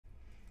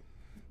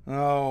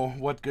Oh,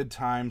 what good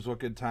times! What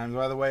good times!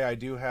 By the way, I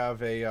do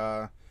have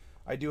a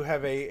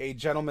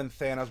gentleman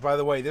Thanos. By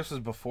the way, this was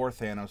before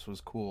Thanos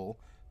was cool.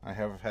 I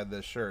have had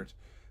this shirt,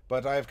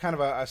 but I have kind of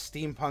a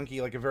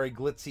steampunky, like a very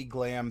glitzy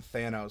glam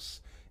Thanos.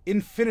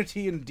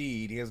 Infinity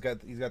indeed. He's got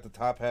the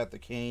top hat, the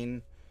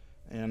cane,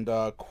 and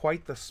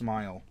quite the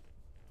smile.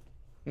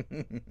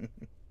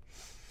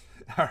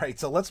 All right,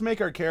 so let's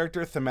make our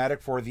character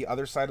thematic for the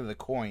other side of the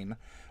coin,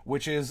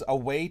 which is a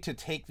way to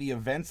take the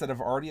events that have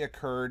already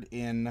occurred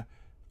in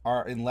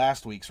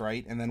last week's,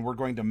 right? And then we're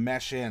going to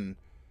mesh in,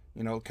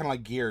 kind of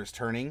like gears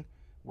turning.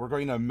 We're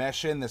going to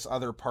mesh in this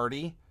other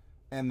party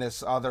and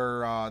these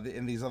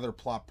other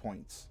plot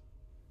points.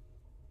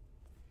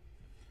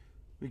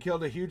 We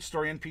killed a huge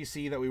story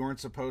NPC that we weren't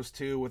supposed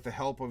to with the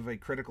help of a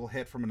critical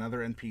hit from another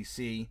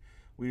NPC.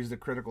 We used the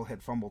critical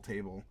hit fumble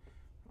table,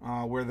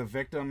 where the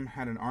victim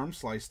had an arm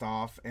sliced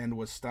off and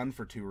was stunned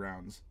for 2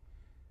 rounds.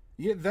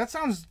 Yeah, that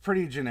sounds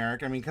pretty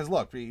generic. I mean, because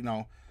look,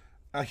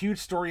 a huge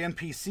story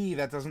NPC,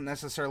 that doesn't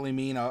necessarily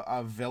mean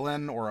a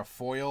villain or a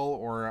foil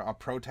or a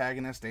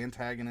protagonist,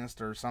 antagonist,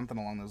 or something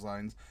along those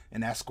lines.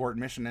 An escort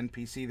mission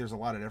NPC, there's a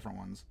lot of different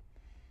ones.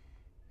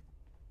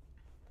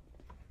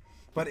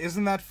 But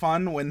isn't that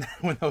fun when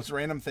when those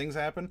random things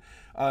happen?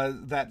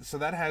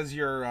 That has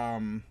your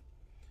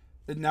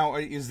now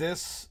is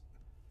this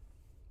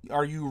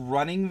are you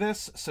running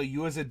this so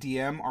you as a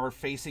DM are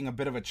facing a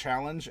bit of a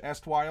challenge,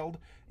 Estwild,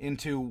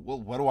 into, well,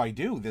 what do I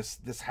do?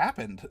 This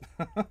happened,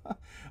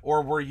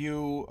 or were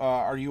you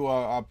are you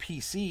a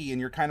PC and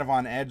you're kind of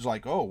on edge,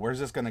 like, oh, where's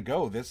this gonna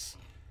go? This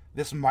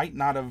might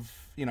not have,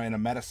 in a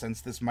meta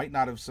sense, this might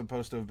not have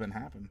supposed to have been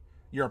happen.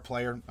 You're a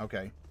player,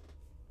 okay.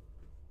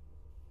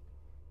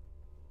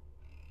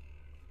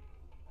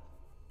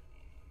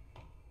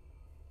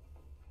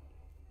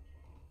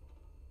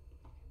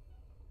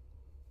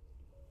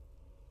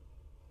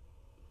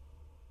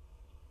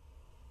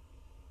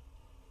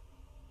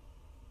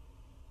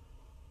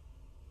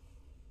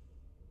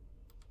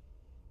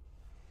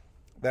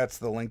 That's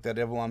the link that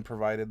Evelyn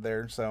provided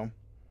there. So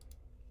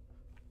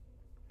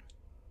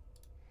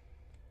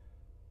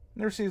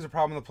never sees a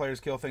problem the players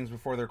kill things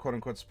before they're quote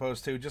unquote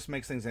supposed to. Just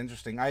makes things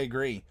interesting. I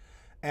agree,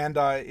 and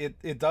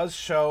it does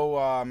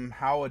show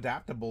how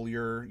adaptable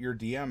your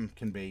DM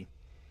can be.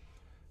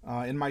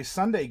 In my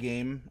Sunday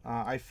game,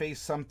 I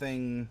faced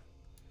something.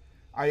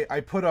 I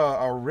put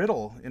a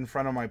riddle in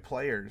front of my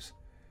players,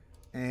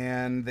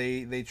 and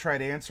they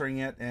tried answering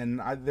it,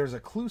 and there's a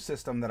clue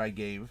system that I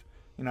gave.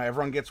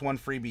 Everyone gets one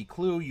freebie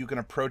clue. You can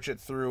approach it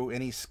through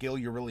any skill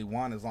you really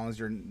want, as long as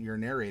you're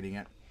narrating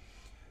it.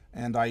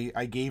 And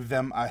I gave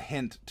them a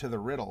hint to the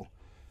riddle,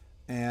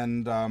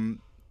 and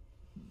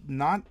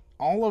not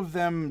all of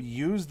them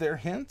used their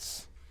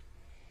hints.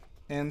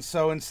 And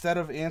so instead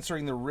of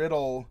answering the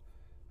riddle,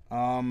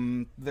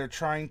 they're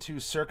trying to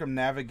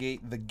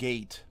circumnavigate the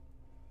gate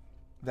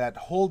that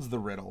holds the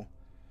riddle,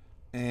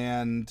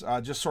 and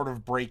just sort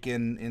of break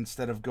in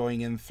instead of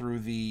going in through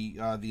the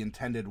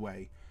intended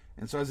way.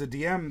 And so as a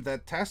DM,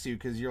 that tests you,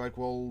 because you're like,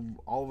 well,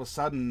 all of a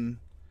sudden,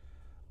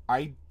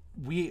 I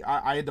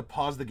had to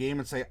pause the game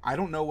and say, I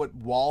don't know what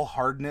wall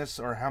hardness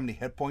or how many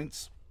hit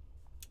points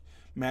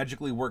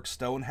magically work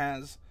stone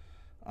has.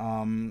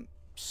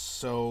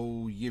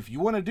 So if you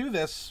want to do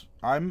this,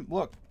 I'm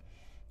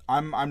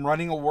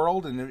running a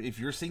world, and if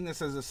you're seeing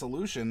this as a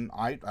solution,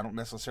 I don't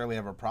necessarily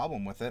have a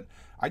problem with it.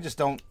 I just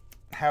don't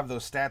have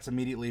those stats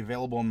immediately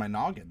available in my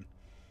noggin.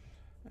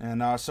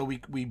 And so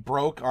we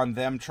broke on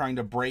them trying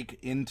to break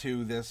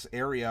into this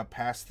area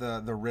past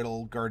the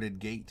riddle guarded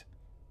gate.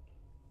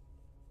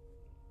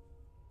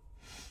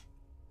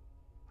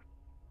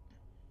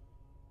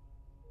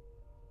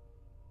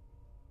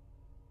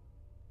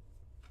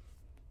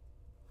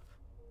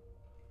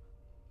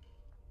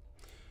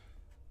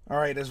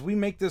 Alright, as we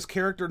make this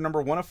character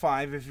number 1 of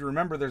 5, if you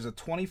remember, there's a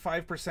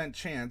 25%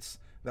 chance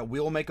that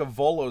we'll make a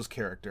Volo's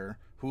character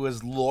who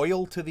is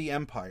loyal to the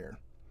Empire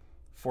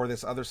for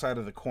this other side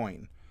of the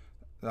coin.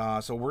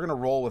 So we're going to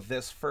roll with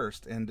this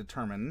first and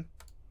determine.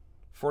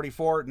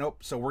 44, nope.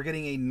 So we're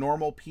getting a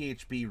normal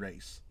PHB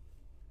race.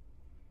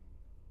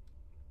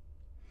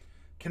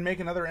 Can make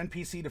another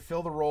NPC to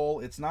fill the role.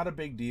 It's not a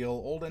big deal.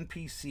 Old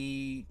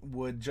NPC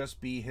would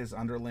just be his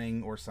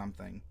underling or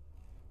something.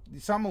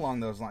 Something along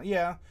those lines.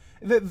 Yeah,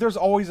 there's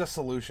always a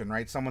solution,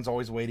 right? Someone's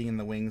always waiting in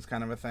the wings,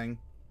 kind of a thing.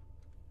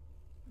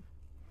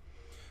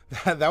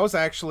 That was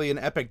actually an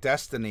Epic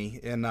Destiny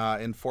in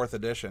 4th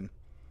edition.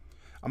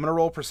 I'm going to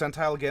roll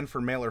percentile again for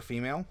male or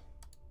female.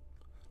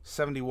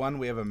 71,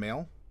 we have a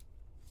male.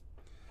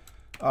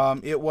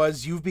 It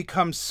was, you've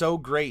become so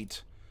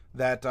great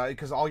that,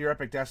 because all your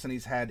Epic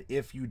Destinies had,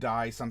 if you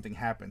die, something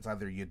happens.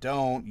 Either you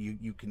don't,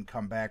 you can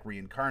come back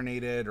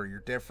reincarnated, or you're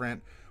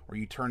different, or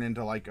you turn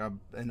into like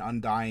an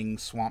undying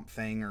swamp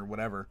thing or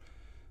whatever.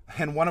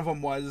 And one of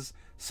them was,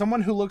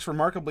 someone who looks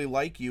remarkably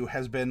like you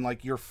has been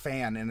like your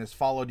fan and has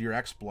followed your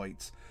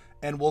exploits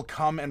and will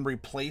come and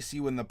replace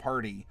you in the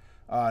party,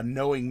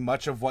 knowing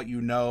much of what you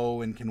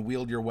know and can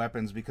wield your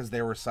weapons because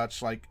they were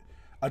such like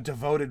a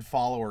devoted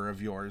follower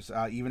of yours,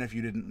 even if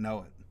you didn't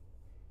know it.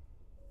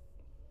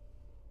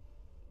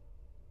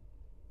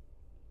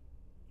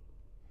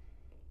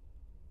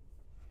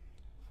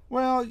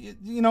 Well,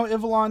 you know,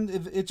 Ivalon,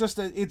 it's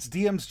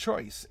DM's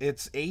choice.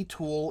 It's a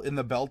tool in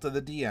the belt of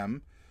the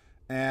DM,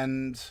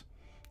 and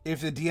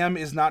if the DM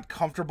is not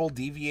comfortable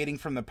deviating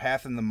from the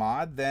path in the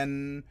mod,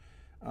 then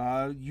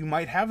you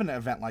might have an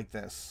event like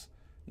this.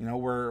 You know,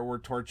 where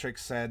Torchic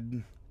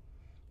said,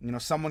 you know,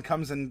 someone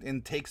comes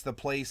and takes the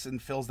place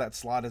and fills that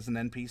slot as an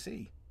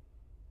NPC.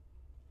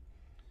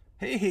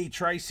 Hey,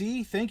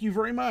 Tricey, thank you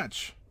very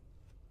much.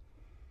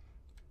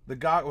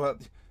 Well,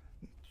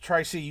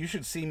 Tricey, you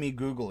should see me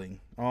Googling.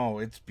 Oh,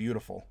 it's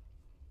beautiful.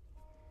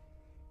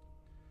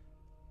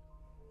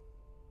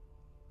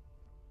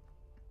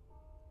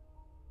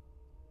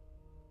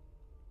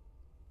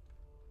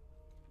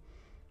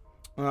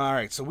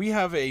 Alright, so we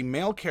have a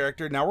male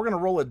character. Now we're going to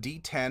roll a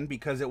d10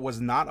 because it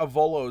was not a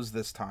Volos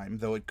this time,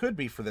 though it could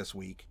be for this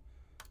week.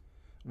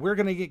 We're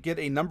going to get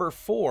a number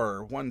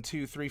 4. 1,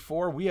 2, 3,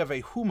 4. We have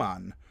a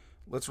human.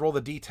 Let's roll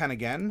the d10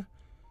 again.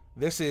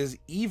 This is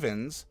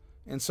evens,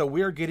 and so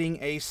we're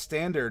getting a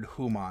standard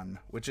human,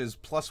 which is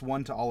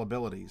 +1 to all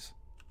abilities.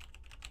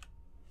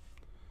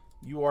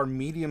 You are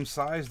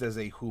medium-sized as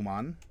a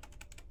human.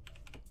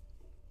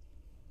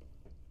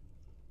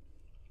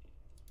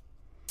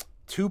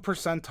 2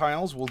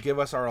 percentiles will give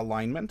us our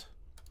alignment.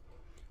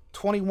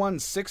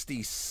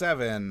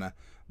 2167.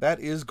 That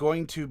is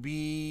going to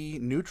be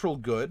neutral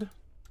good.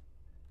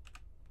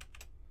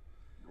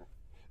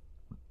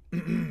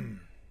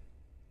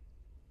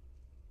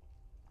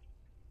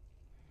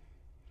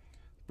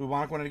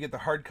 Bubonic wanted to get the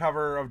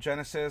hardcover of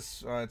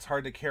Genesis. It's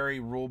hard to carry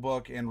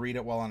rulebook and read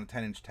it while on a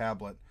 10-inch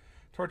tablet.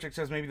 Torchic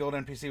says maybe the old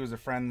NPC was a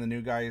friend and the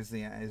new guy is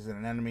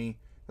an enemy.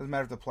 Doesn't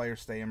matter if the players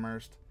stay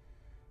immersed.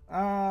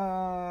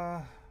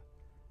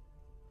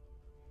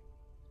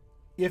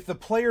 If the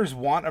players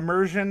want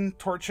immersion,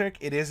 Torchic,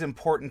 it is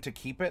important to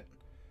keep it.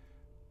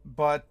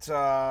 But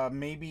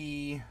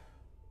maybe...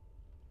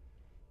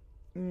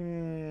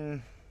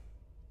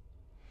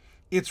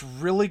 it's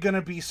really going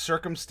to be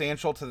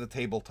circumstantial to the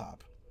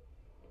tabletop.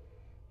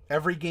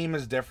 Every game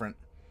is different.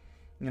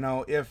 You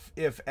know, if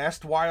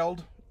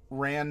Estwild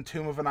ran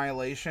Tomb of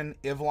Annihilation,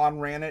 Ivlon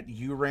ran it,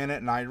 you ran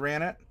it, and I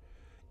ran it,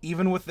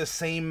 even with the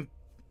same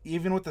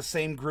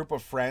group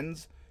of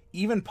friends,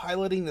 even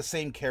piloting the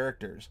same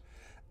characters,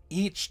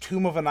 each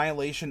Tomb of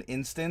Annihilation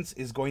instance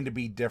is going to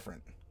be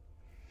different.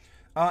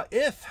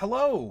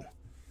 Hello!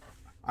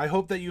 I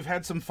hope that you've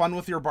had some fun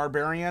with your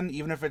barbarian,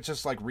 even if it's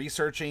just like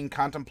researching,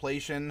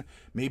 contemplation,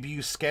 maybe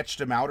you sketched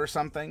him out or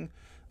something.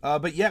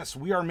 But yes,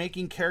 we are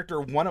making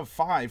character 1 of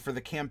 5 for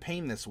the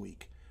campaign this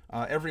week.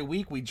 Every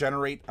week we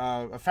generate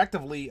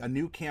effectively a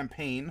new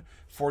campaign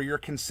for your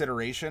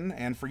consideration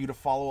and for you to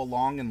follow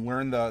along and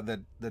learn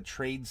the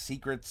trade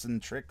secrets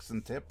and tricks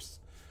and tips.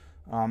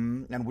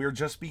 And we're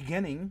just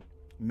beginning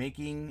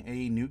making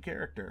a new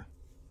character.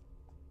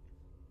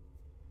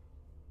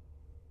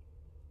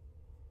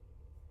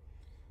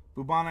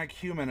 Bubonic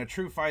human, a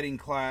true fighting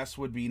class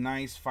would be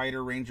nice.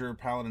 Fighter, ranger,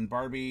 paladin,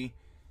 Barbie.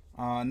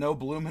 No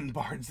bloomin'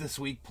 bards this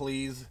week,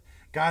 please.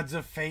 Gods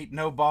of fate,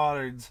 no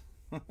bards.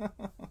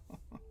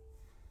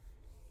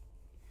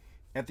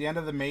 At the end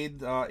of the maid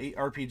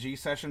RPG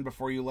session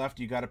before you left,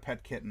 you got a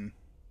pet kitten.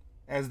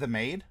 As the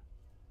maid?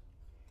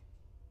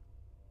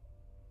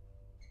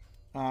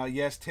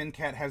 Yes, Tin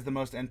Cat has the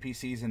most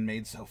NPCs in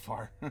maid so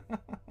far.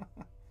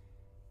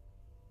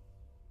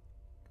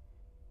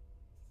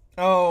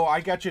 Oh,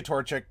 I got you,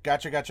 Torchic.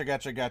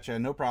 Gotcha.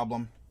 No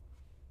problem.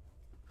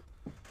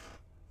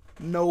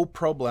 No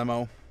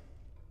problemo.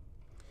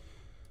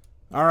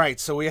 All right,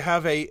 so we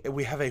have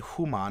a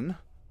human,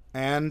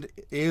 and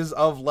is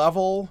of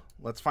level.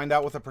 Let's find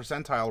out with a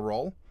percentile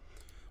roll.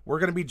 We're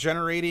going to be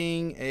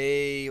generating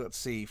a, let's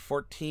see,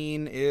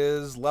 14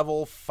 is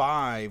level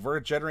 5.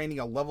 We're generating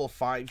a level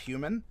 5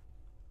 human.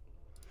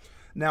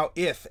 Now,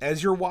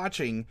 as you're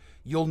watching,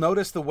 you'll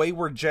notice the way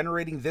we're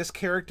generating this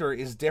character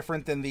is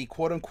different than the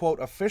quote-unquote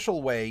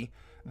official way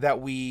that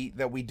we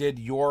did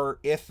your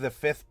the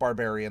 5th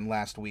Barbarian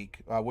last week,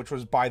 which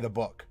was by the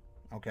book,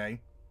 okay?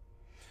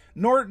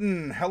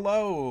 Norton,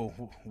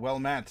 hello. Well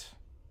met.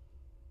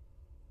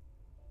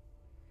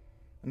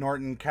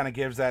 Norton kind of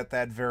gives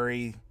that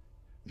very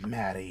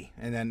Maddie,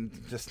 and then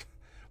just,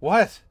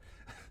 what?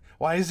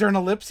 Why is there an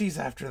ellipses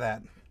after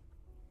that?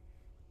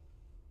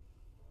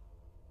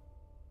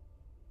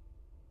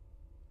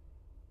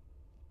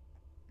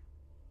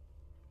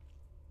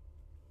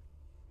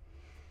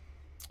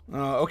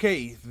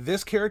 Okay,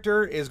 this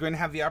character is going to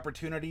have the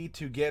opportunity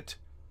to get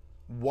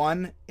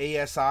 1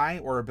 ASI,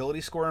 or ability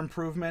score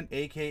improvement,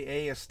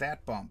 aka a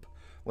stat bump.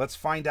 Let's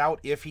find out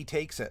if he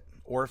takes it,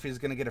 or if he's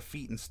going to get a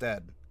feat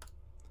instead.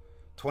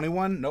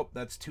 21, nope,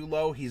 that's too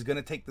low. He's going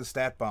to take the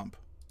stat bump.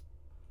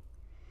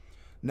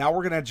 Now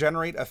we're going to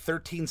generate a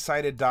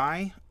 13-sided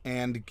die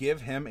and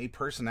give him a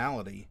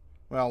personality.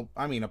 Well,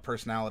 I mean a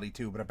personality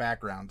too, but a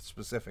background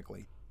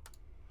specifically.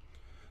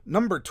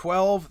 Number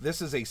 12,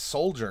 this is a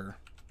soldier.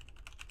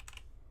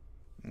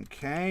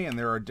 Okay, and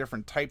there are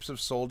different types of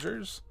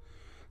soldiers.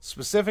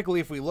 Specifically,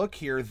 if we look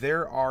here,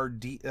 there are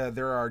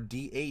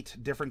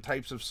D8 different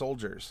types of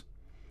soldiers.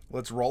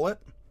 Let's roll it.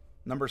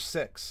 Number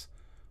 6.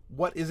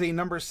 What is a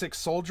number 6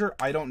 soldier?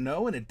 I don't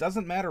know, and it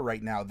doesn't matter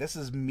right now. This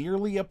is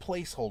merely a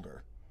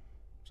placeholder.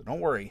 So don't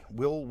worry.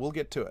 We'll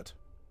get to it.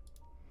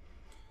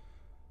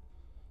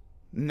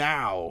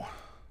 Now,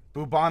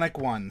 bubonic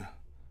one.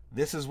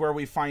 This is where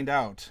we find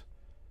out.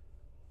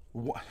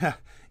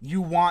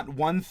 You want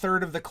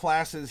 1/3 of the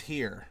classes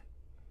here.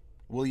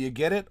 Will you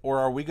get it, or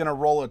are we going to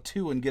roll a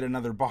 2 and get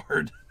another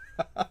bard?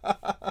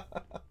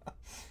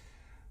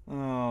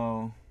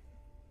 Oh.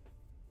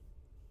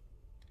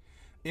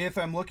 If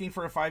I'm looking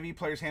for a 5e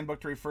player's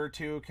handbook to refer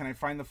to, can I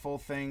find the full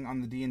thing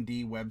on the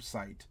D&D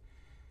website?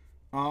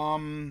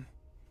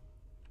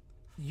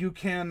 You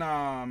can,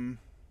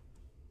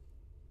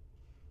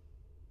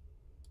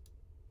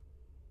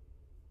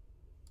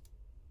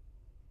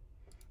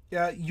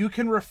 yeah, you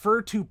can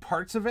refer to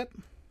parts of it.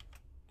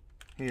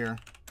 Here.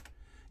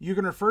 You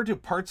can refer to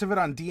parts of it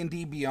on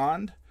D&D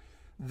Beyond,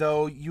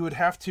 though you would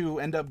have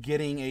to end up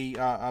getting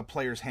a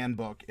player's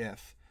handbook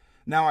if.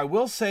 Now, I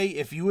will say,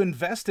 if you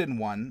invest in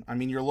one, I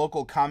mean, your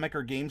local comic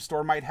or game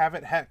store might have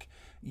it. Heck,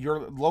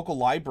 your local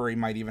library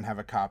might even have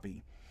a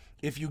copy.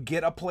 If you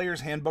get a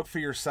player's handbook for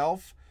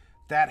yourself,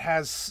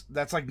 that's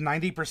like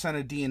 90%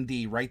 of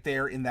D&D right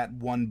there in that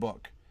one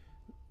book.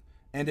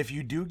 And if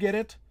you do get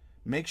it,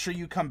 make sure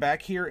you come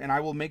back here, and I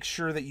will make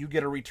sure that you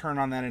get a return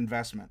on that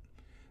investment.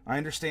 I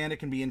understand it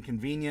can be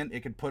inconvenient.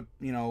 It could put,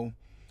 you know,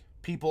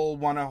 people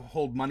want to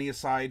hold money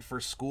aside for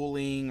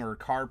schooling or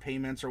car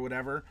payments or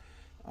whatever.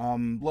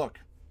 Look,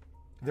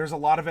 there's a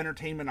lot of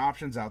entertainment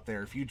options out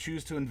there. If you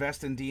choose to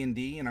invest in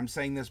D&D, and I'm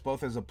saying this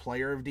both as a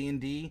player of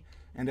D&D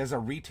and as a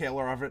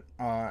retailer of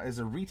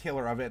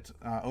it,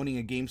 owning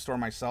a game store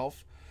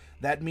myself,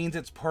 that means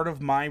it's part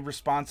of my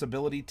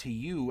responsibility to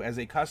you as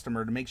a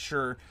customer to make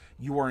sure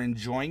you are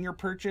enjoying your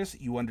purchase,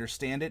 you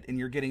understand it, and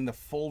you're getting the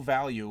full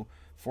value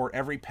for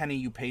every penny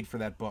you paid for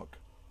that book.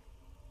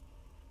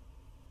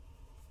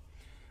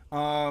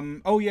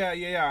 Oh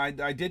yeah.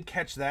 I did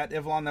catch that,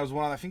 Evelyn. That was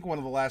I think one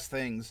of the last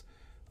things,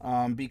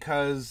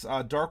 because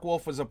Dark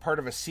Wolf was a part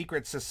of a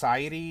secret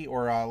society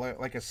or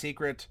like a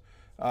secret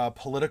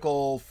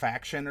political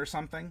faction or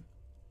something.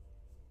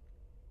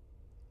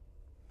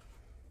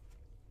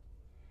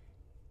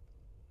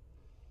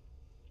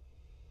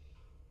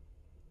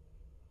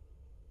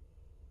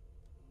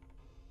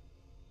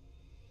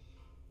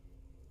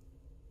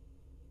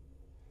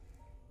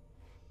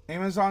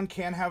 Amazon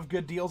can have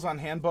good deals on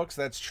handbooks.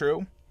 That's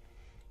true.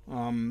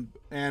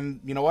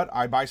 And you know what?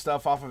 I buy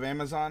stuff off of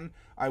Amazon.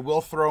 I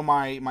will throw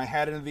my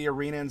hat into the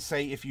arena and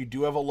say, if you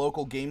do have a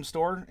local game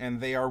store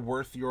and they are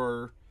worth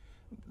your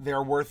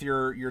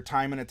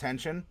time and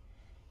attention,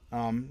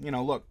 you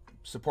know, look,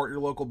 support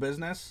your local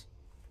business,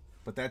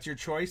 but that's your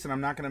choice, and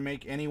I'm not going to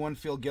make anyone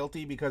feel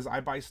guilty because I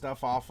buy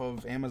stuff off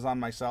of Amazon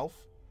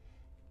myself.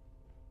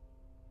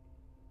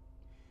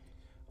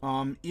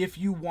 If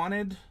you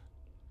wanted,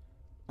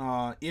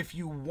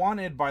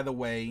 by the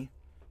way,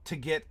 to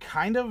get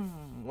kind of,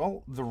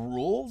 well, the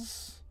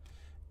rules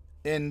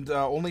and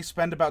only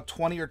spend about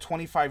 $20 or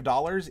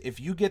 $25,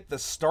 if you get the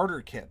starter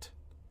kit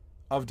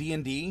of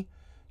D&D,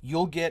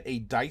 you'll get a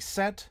dice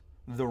set,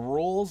 the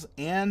rules,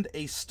 and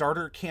a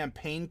starter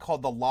campaign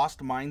called The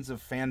Lost Mines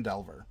of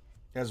Phandelver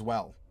as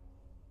well.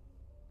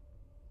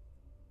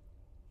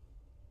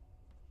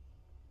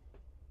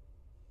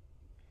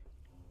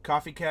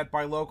 Coffee Cat,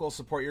 buy local,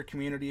 support your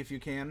community if you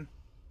can.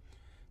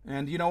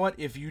 And you know what?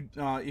 If you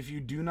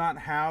do not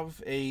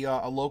have a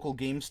local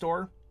game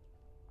store,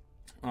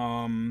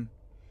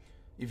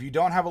 if you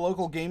don't have a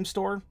local game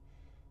store,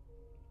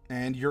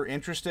 and you're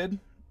interested,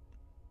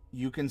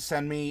 you can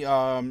send me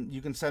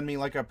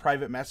like a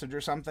private message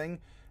or something.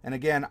 And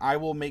again, I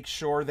will make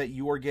sure that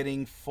you are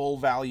getting full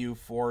value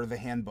for the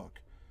handbook,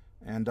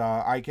 and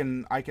I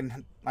can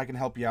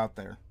help you out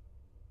there.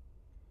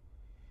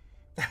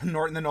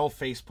 Norton and old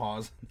face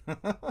pause.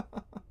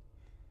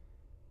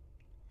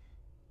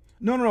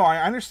 No.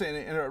 I understand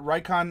it.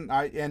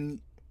 Rycon,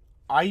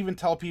 I even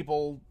tell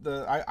people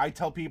I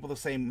tell people the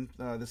same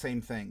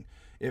thing.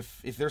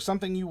 If there's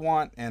something you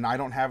want and I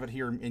don't have it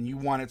here and you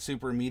want it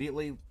super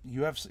immediately,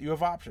 you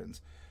have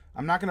options.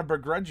 I'm not going to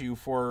begrudge you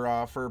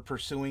for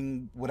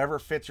pursuing whatever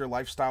fits your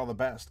lifestyle the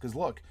best. Because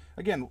look,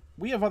 again,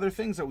 we have other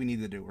things that we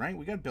need to do, right?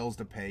 We got bills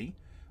to pay.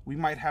 We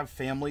might have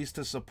families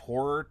to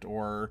support,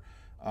 or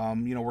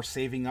you know, we're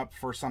saving up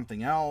for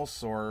something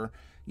else, or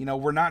you know,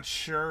 we're not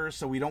sure,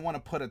 so we don't want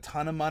to put a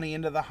ton of money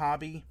into the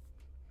hobby.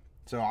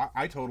 So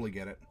I totally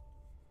get it.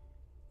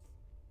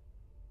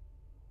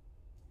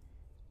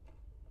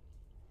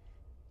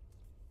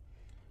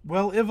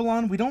 Well,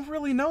 Ivalon, we don't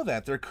really know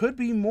that. There could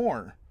be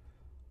more.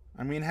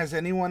 I mean, has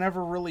anyone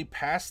ever really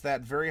passed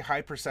that very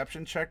high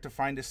perception check to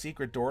find a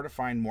secret door to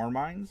find more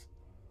mines?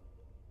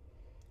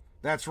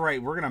 That's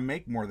right, we're going to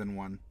make more than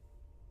one.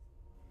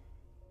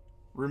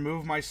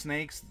 Remove my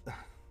snakes.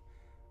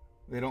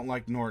 They don't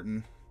like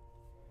Norton.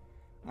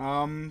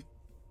 I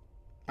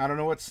don't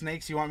know what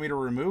snakes you want me to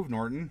remove,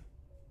 Norton.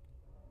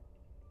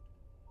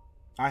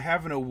 I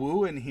have an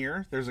Awoo in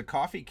here. There's a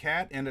coffee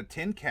cat and a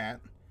tin cat.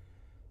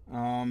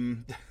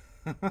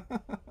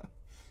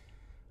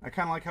 I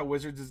kind of like how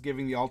Wizards is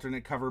giving the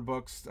alternate cover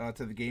books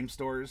to the game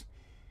stores.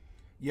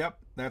 Yep,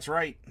 that's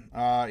right.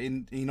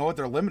 You know what?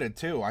 They're limited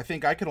too. I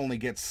think I could only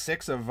get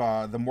 6 of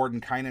the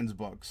Mordenkainen's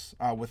books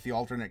with the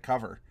alternate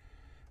cover.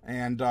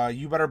 And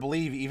you better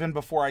believe, even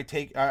before I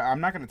take,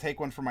 I'm not going to take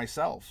one for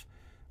myself.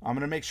 I'm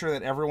going to make sure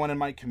that everyone in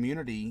my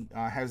community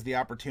has the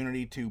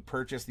opportunity to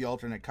purchase the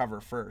alternate cover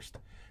first.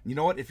 You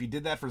know what? If you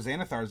did that for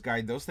Xanathar's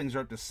Guide, those things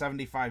are up to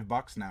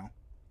 $75 now.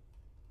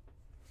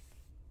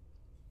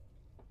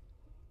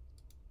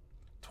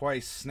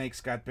 Twice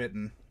snakes got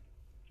bitten.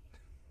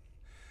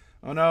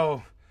 Oh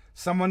no.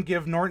 Someone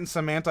give Norton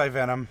some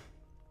anti-venom.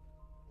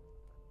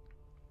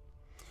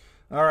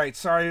 Alright,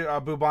 sorry,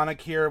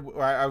 Bubonic here.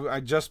 I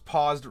just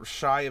paused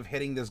shy of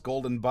hitting this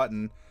golden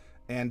button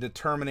and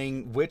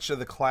determining which of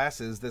the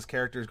classes this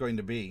character is going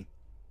to be.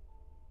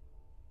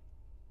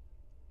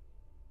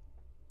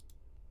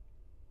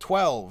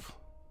 12.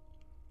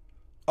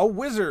 A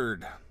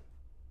wizard.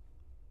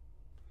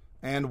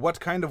 And what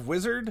kind of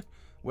wizard?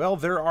 Well,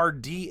 there are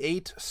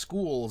D8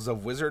 schools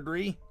of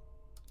wizardry.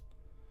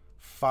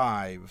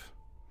 5.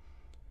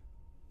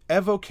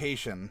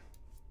 Evocation.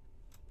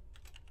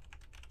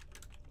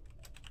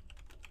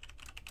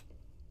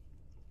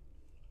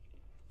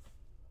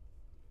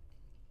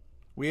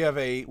 We have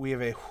a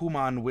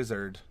human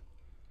wizard.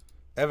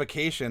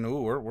 Evocation.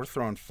 Ooh, we're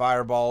throwing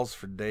fireballs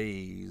for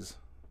days.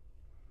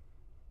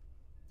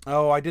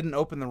 Oh, I didn't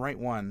open the right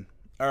one.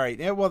 All right.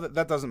 Yeah. Well,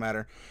 that doesn't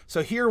matter.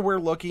 So here we're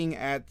looking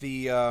at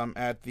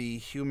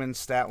the human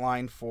stat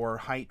line for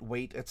height,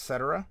 weight,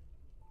 etc.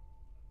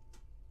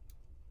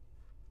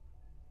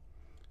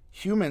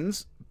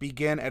 Humans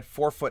begin at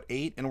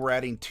 4'8", and we're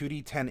adding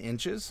 2d10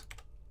 inches.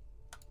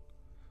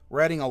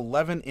 We're adding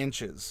 11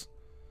 inches.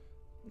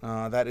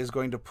 That is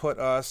going to put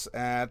us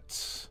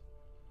at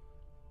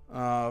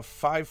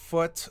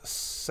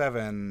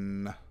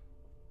 5'7".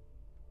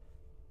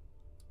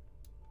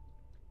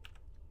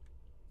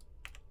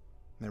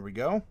 There we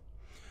go.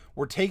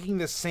 We're taking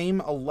the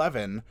same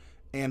 11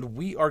 and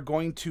we are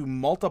going to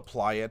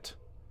multiply it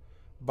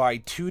by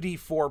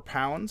 2d4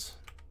 pounds.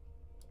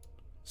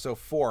 So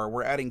 4.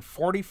 We're adding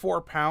 44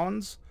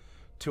 pounds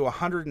to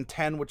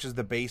 110, which is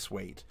the base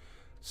weight.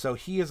 So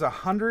he is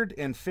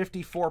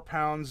 154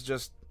 pounds,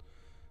 just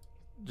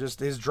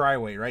his dry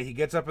weight, right? He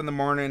gets up in the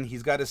morning,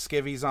 he's got his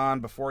skivvies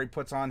on before he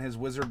puts on his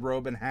wizard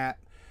robe and hat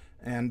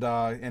and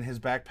his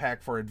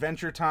backpack for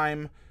adventure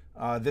time.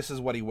 This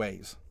is what he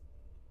weighs.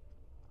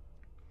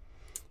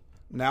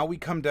 Now we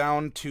come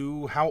down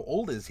to how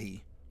old is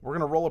he? We're going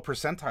to roll a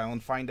percentile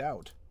and find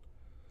out.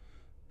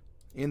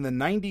 In the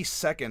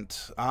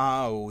 92nd,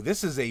 oh,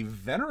 this is a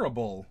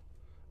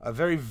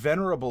very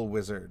venerable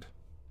wizard.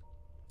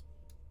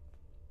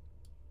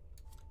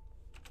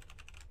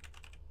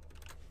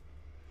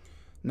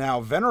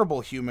 Now,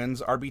 venerable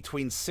humans are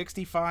between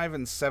 65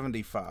 and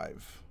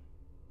 75.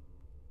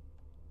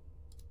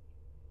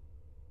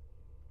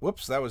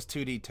 Whoops, that was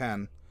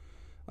 2d10.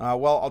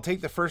 Well, I'll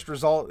take the first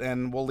result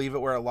and we'll leave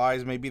it where it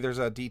lies. Maybe there's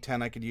a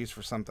d10 I could use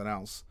for something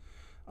else.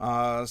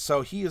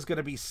 So he is going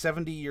to be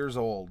 70 years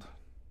old.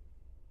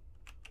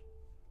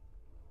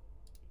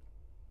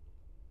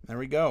 There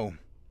we go.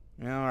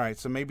 Yeah, all right,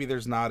 so maybe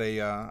there's not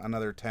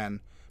another 10.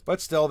 But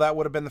still, that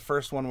would have been the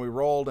first one we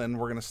rolled, and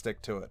we're going to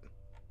stick to it.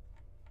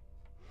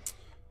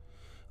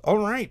 All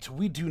right,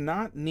 we do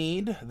not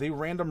need the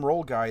random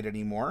roll guide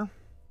anymore,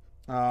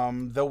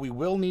 though we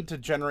will need to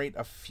generate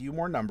a few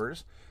more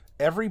numbers.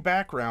 Every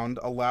background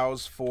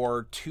allows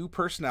for 2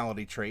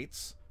 personality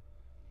traits.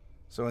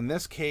 So in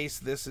this case,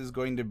 this is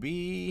going to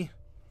be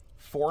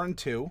 4 and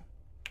 2.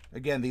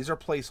 Again, these are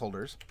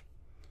placeholders.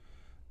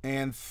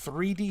 And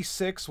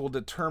 3d6 will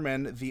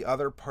determine the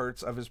other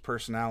parts of his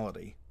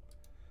personality.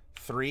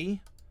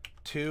 3,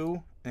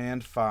 2,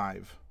 and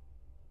 5.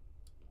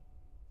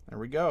 There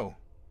we go.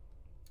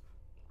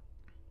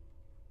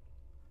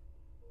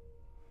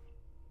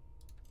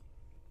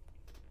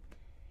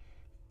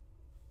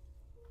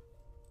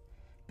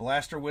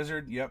 Blaster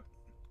Wizard, yep.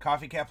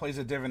 Coffee Cat plays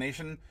a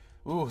divination.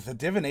 Ooh, the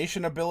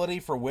divination ability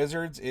for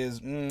wizards is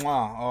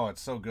mwah. Oh,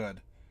 it's so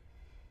good.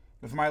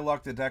 With my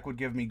luck, the deck would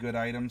give me good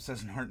items,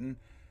 says Norton.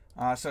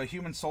 So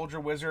Human Soldier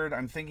Wizard,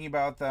 I'm thinking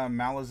about the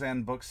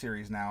Malazan book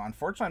series now.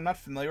 Unfortunately, I'm not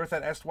familiar with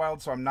that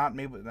Estwild, so I'm not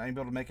able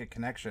to make a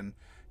connection.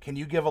 Can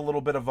you give a little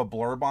bit of a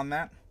blurb on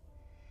that?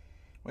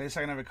 Wait a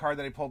second, I have a card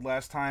that I pulled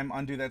last time.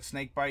 Undo that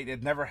snake bite.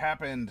 It never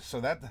happened. So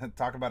that,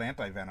 talk about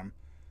anti-venom.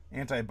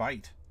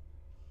 Anti-bite.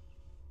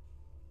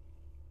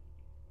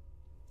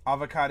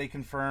 Avocado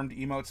confirmed.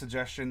 Emote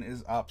suggestion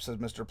is up, says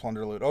Mr.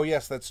 Plunderloot. Oh,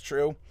 yes, that's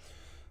true.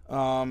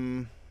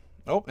 Oh,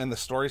 and the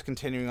story's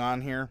continuing on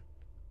here.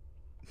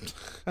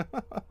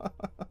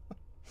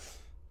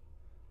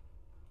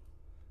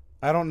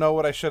 I don't know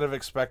what I should have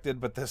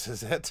expected, but this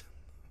is it.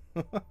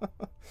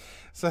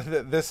 So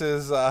this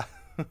is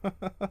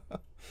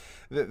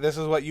this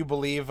is what you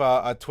believe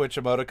a Twitch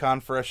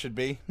emoticon for us should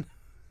be.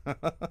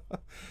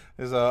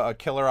 Is a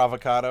killer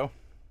avocado.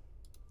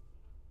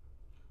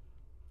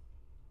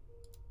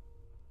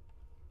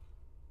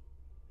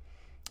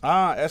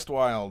 Ah,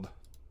 Estwild.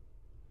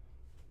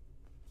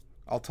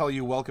 I'll tell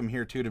you welcome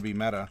here too to be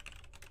meta.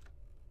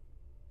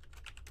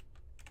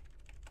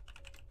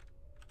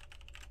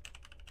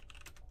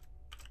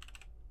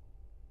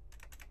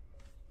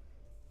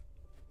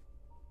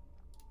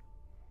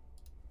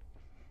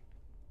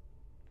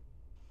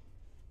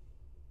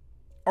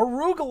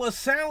 Arugula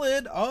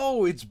salad!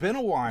 Oh, it's been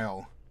a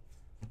while.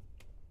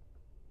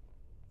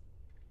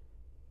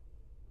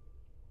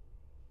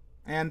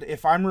 And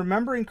if I'm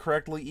remembering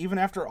correctly, even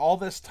after all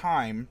this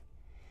time,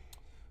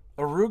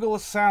 arugula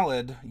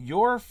salad,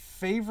 your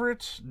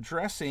favorite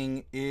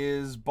dressing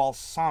is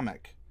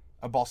balsamic.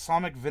 A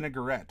balsamic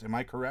vinaigrette. Am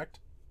I correct?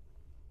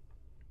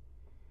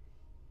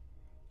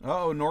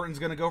 Uh-oh, Norton's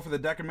going to go for the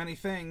deck of many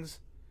things.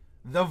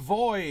 The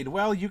Void.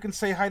 Well, you can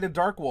say hi to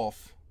Dark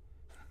Wolf.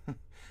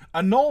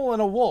 A Knoll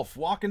and a Wolf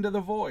walk into the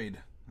Void.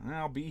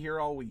 I'll be here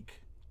all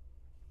week.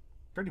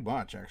 Pretty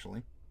much,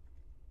 actually.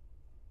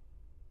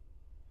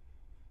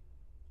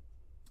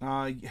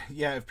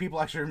 Yeah, if people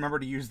actually remember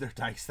to use their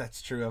dice,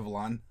 that's true,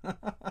 Evelyn.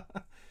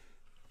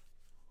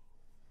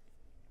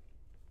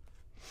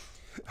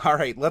 All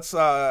right, let's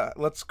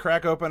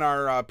crack open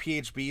our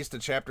PHBs to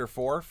Chapter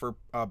 4 for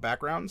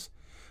backgrounds.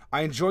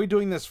 I enjoy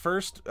doing this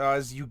first,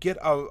 as you get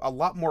a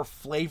lot more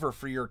flavor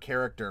for your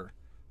character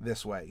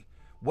this way.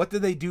 What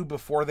did they do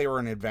before they were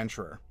an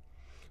adventurer?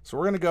 So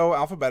we're going to go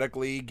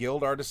alphabetically: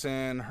 Guild,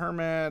 Artisan,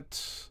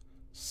 Hermit,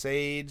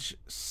 Sage,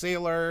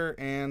 Sailor,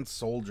 and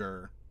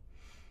Soldier.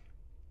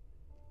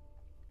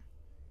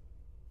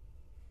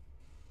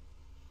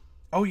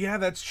 Oh yeah,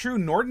 that's true.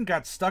 Norton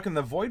got stuck in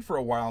the void for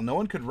a while. No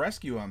one could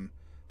rescue him.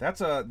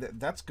 That's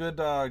good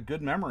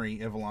good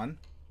memory, Evelyn.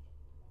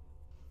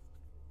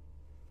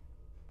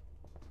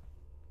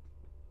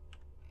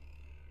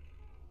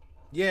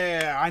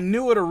 Yeah, I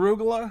knew it,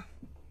 Arugula.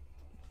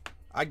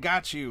 I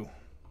got you.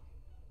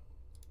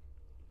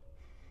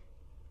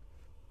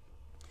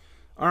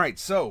 Alright,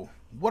 so,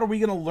 what are we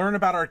going to learn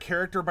about our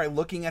character by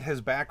looking at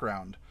his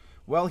background?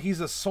 Well,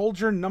 he's a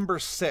soldier number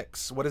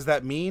 6. What does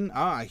that mean?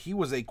 Ah, he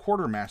was a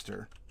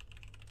quartermaster.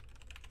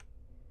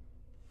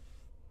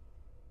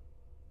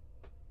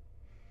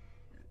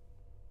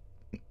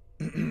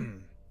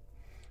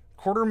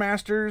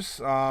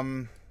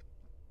 Quartermasters,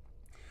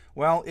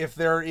 well, if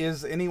there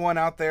is anyone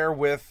out there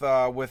with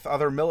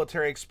other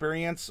military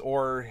experience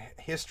or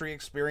history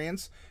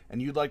experience, and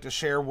you'd like to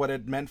share what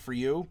it meant for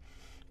you,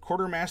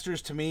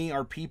 quartermasters to me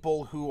are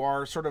people who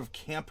are sort of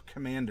camp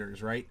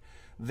commanders, right?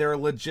 They're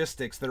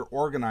logistics, they're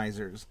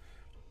organizers.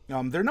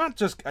 They're not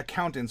just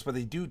accountants, but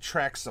they do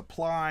track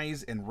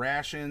supplies and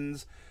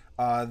rations.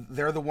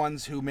 They're the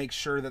ones who make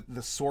sure that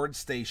the swords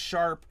stay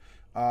sharp.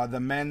 The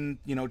men,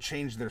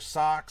 change their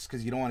socks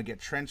because you don't want to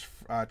get trench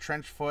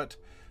foot.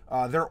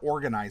 They're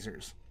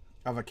organizers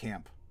of a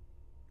camp.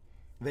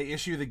 They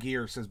issue the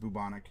gear, says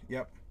Bubonic.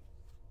 Yep.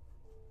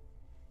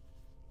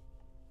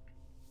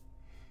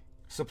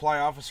 Supply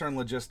officer and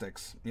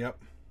logistics. Yep.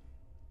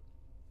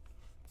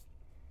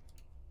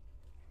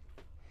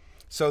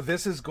 So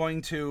this is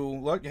going to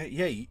look.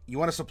 Hey, you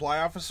want a supply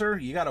officer?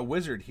 You got a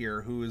wizard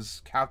here who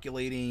is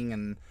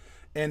calculating,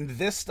 and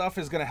this stuff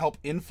is going to help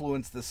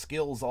influence the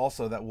skills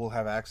also that we'll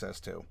have access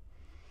to.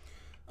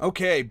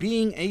 Okay,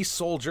 being a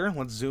soldier,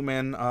 let's zoom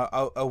in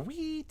a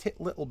wee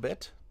little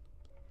bit.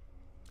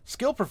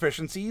 Skill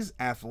proficiencies,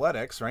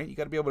 athletics, right? You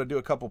got to be able to do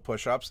a couple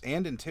push-ups,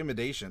 and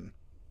intimidation.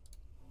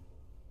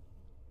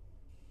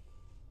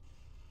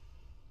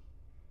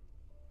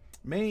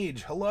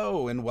 Mage,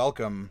 hello and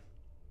welcome.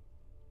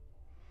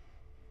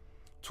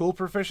 Tool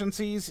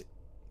proficiencies,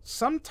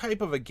 some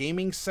type of a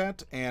gaming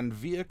set, and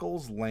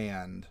vehicles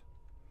land.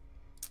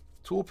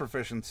 Tool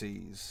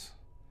proficiencies.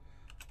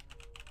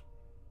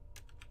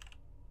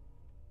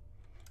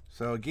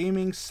 So, a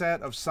gaming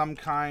set of some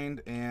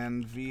kind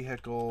and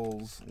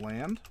vehicles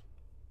land.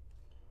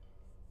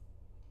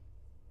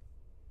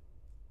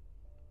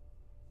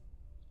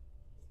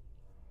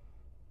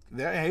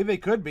 Hey, they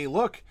could be.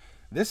 Look,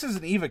 this is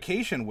an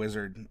evocation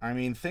wizard. I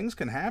mean, things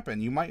can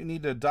happen. You might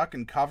need to duck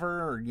and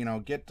cover, or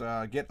get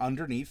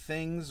underneath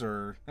things,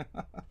 or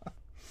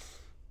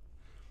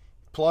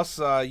plus,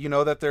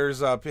 that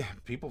there's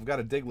people have got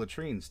to dig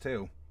latrines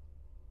too.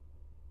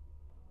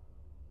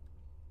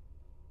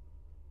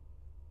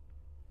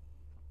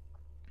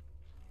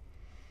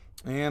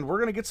 And we're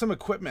gonna get some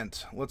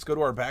equipment. Let's go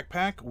to our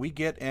backpack. We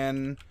get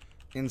an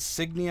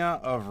insignia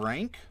of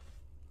rank,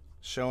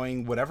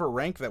 showing whatever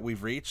rank that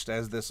we've reached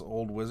as this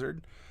old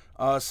wizard.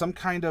 Some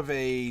kind of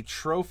a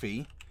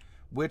trophy,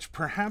 which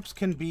perhaps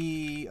can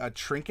be a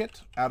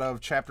trinket out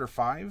of Chapter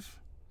 5.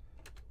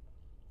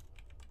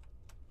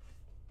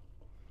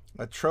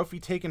 A trophy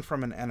taken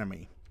from an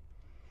enemy.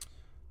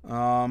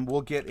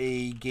 We'll get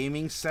a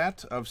gaming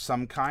set of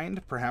some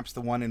kind, perhaps the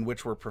one in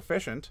which we're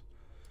proficient.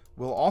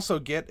 We'll also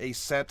get a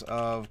set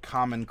of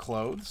common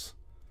clothes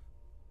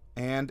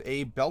and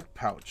a belt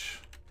pouch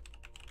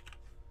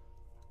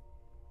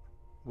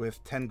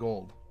with 10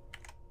 gold.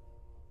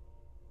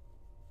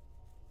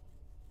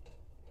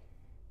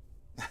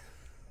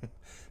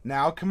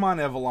 Now, come on,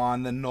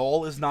 Evelyn. The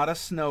knoll is not a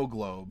snow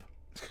globe.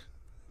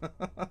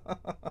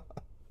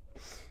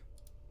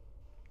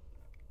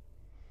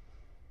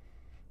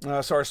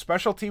 So our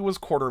specialty was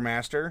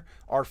Quartermaster.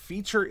 Our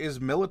feature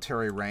is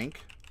military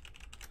rank.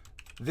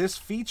 This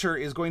feature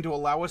is going to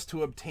allow us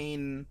to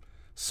obtain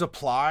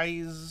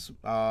supplies,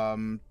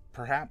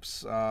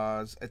 perhaps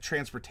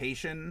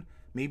transportation,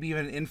 maybe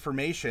even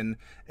information,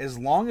 as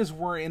long as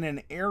we're in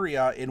an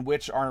area in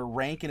which our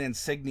rank and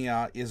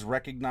insignia is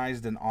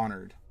recognized and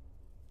honored.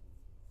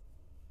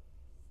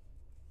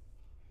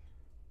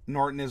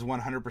 Norton is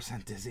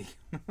 100% dizzy.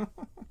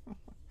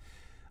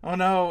 Oh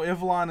no,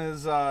 Ivlon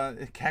is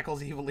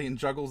cackles evilly and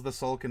juggles the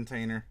soul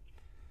container.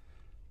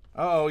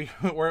 Uh oh,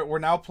 we're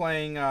now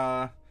playing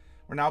a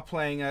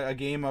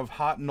game of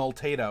Hot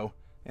Nultato,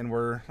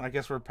 and I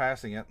guess we're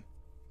passing it.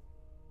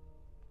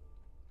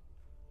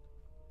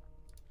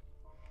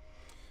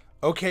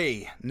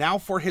 Okay, now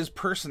for his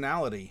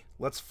personality.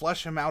 Let's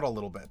flesh him out a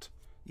little bit,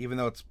 even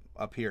though it's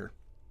up here.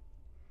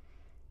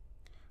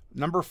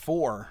 Number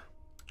 4.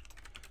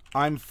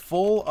 I'm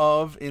full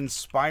of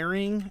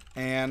inspiring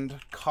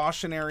and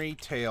cautionary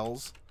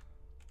tales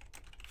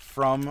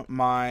from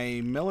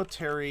my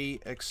military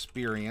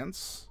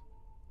experience,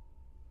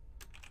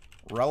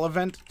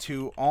 relevant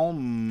to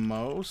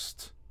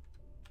almost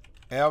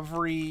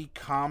every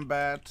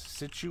combat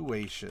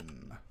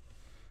situation.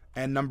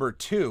 And number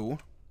 2,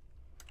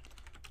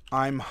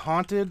 I'm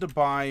haunted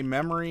by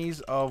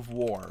memories of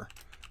war.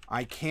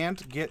 I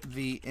can't get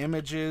the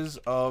images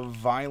of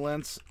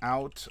violence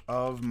out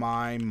of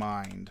my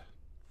mind.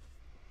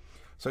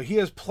 So he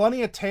has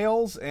plenty of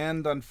tales,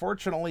 and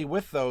unfortunately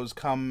with those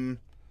come,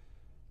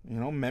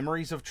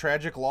 memories of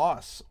tragic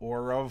loss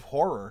or of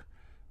horror,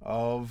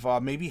 of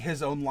maybe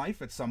his own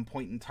life at some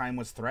point in time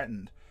was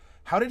threatened.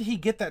 How did he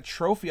get that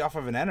trophy off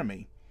of an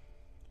enemy?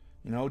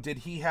 Did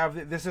he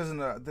have... This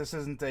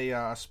isn't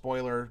a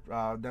spoiler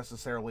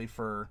necessarily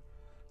for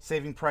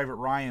Saving Private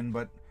Ryan,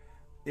 but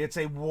it's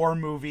a war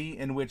movie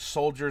in which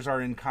soldiers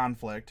are in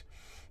conflict,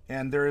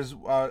 and there is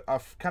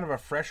a kind of a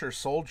fresher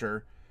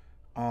soldier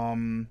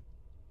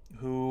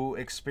who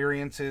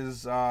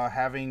experiences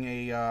having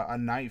a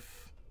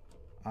knife,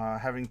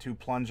 having to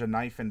plunge a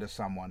knife into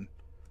someone,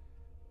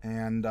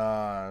 and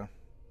that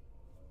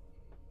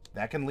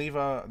can leave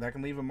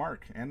a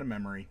mark and a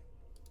memory.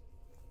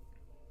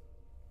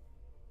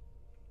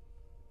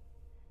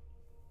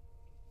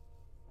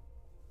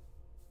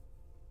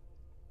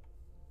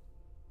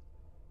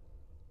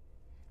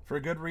 For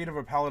a good read of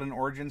a Paladin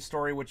origin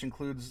story, which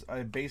includes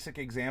a basic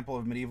example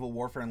of medieval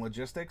warfare and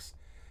logistics,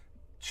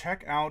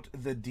 check out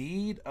The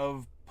Deed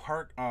of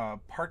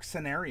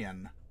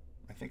Parksenarian.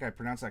 I think I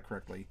pronounced that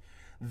correctly.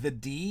 The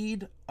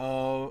Deed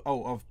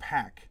of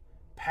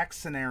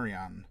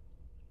Paxenarion.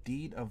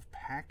 Deed of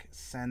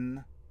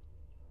Paxenarion.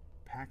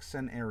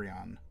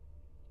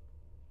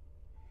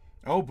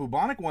 Oh,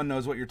 Bubonic One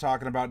knows what you're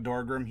talking about,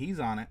 Dorgrim. He's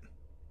on it.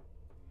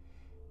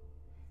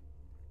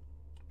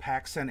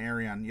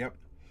 Paxenarion, yep.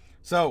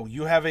 So,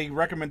 you have a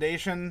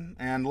recommendation,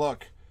 and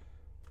look,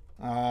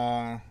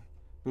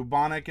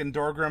 Bubonic and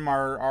Dorgrim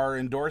are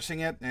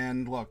endorsing it,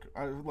 and look,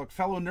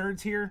 fellow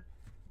nerds here,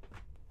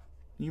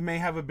 you may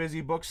have a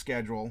busy book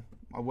schedule,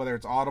 whether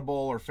it's Audible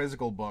or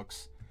physical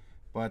books,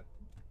 but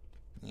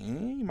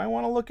you might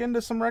want to look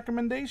into some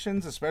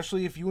recommendations,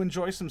 especially if you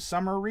enjoy some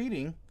summer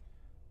reading.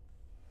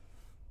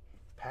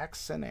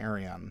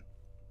 Paxenarion.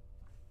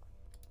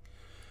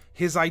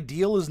 His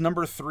ideal is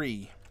number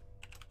 3.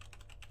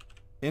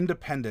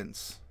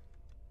 Independence.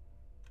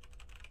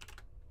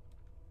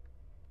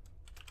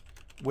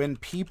 When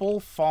people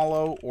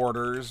follow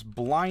orders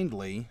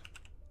blindly,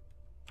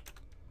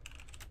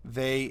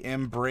 they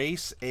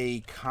embrace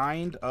a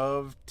kind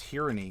of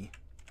tyranny.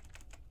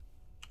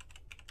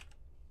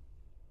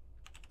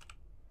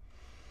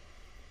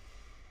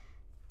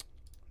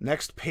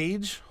 Next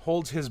page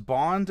holds his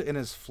bond and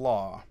his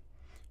flaw.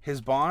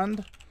 His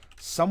bond: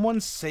 someone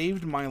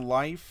saved my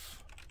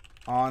life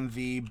on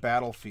the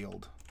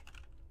battlefield.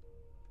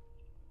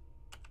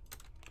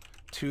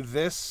 To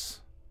this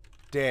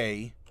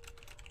day,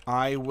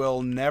 I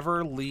will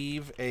never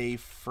leave a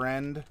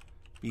friend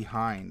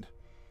behind.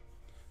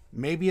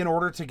 Maybe in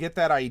order to get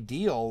that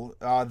ideal,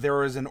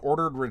 there is an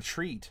ordered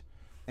retreat,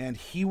 and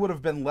he would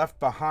have been left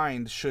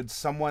behind should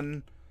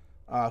someone,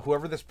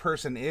 whoever this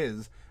person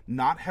is,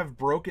 not have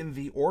broken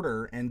the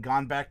order and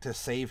gone back to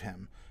save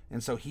him.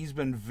 And so he's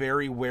been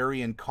very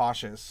wary and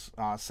cautious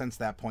since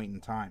that point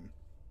in time.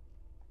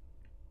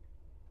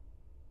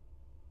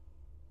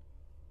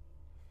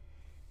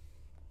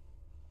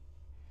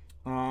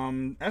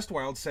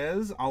 Estwild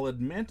says, I'll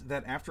admit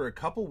that after a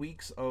couple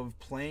weeks of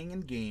playing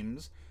in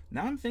games,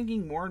 now I'm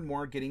thinking more and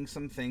more getting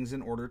some things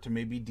in order to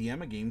maybe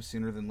DM a game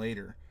sooner than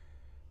later.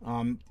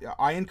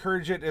 I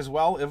encourage it as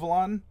well,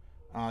 Ivalon.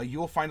 You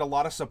will find a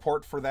lot of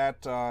support for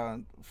that,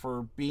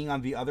 for being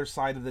on the other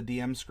side of the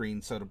DM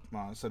screen, so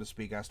to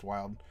speak,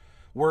 Estwild.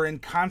 We're in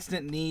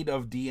constant need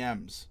of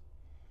DMs.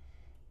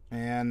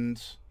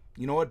 And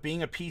you know what?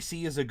 Being a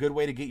PC is a good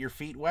way to get your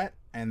feet wet,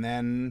 and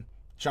then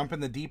jump in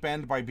the deep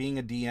end by being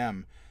a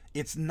DM.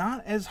 It's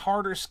not as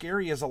hard or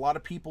scary as a lot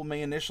of people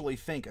may initially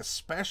think,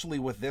 especially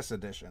with this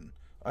edition.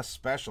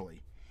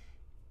 Especially.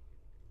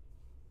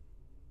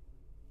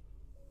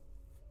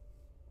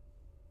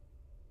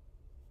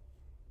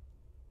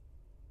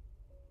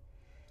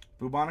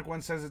 Bubonic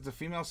One says it's a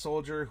female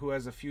soldier who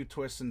has a few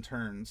twists and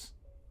turns.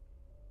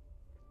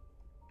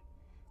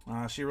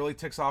 She really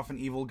ticks off an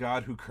evil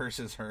god who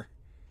curses her.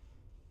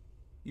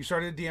 You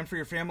started a DM for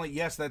your family?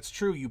 Yes, that's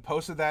true. You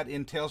posted that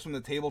in Tales from the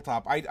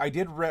Tabletop. I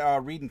did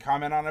read and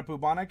comment on it,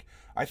 Bubonic.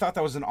 I thought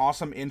that was an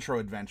awesome intro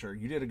adventure.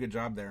 You did a good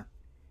job there.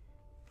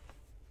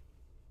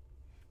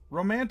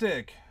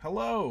 Romantic,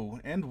 hello,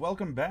 and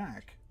welcome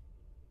back.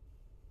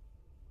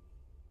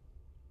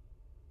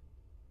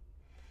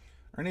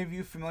 Are any of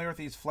you familiar with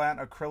these flat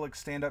acrylic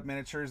stand-up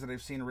miniatures that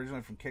I've seen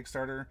originally from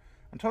Kickstarter?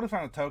 I'm totally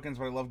fine with tokens,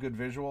 but I love good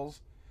visuals.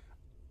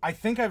 I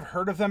think I've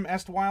heard of them,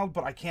 Estwild,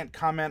 but I can't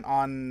comment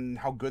on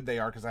how good they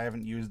are because I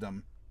haven't used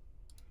them.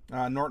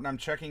 Norton, I'm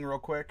checking real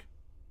quick.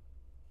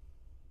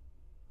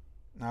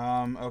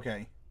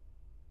 Okay.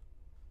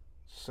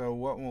 So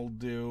what we'll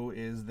do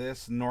is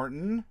this,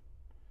 Norton.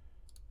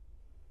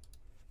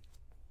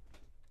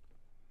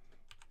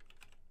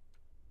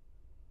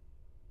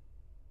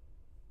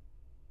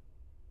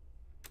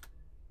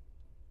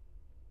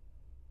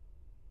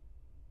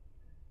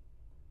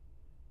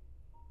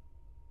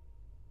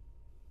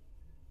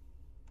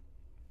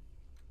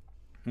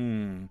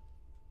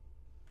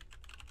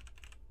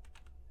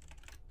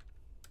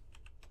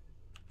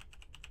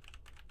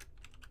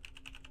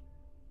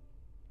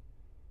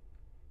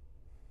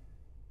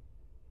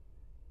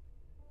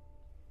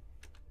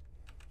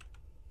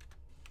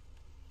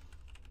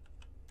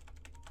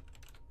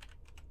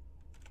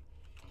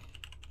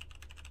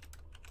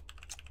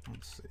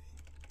 Let's see.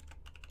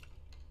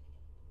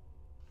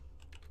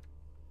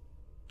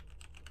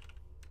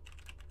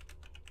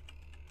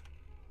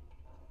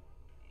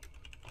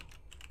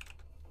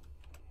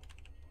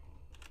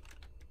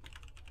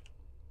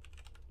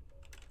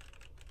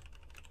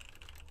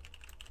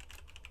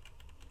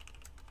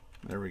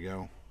 There we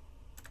go.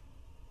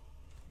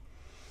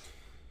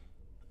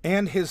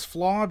 And his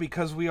flaw,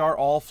 because we are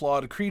all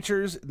flawed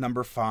creatures,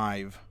 number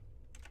 5.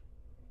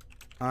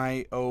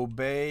 I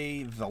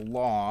obey the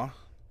law,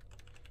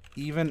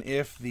 even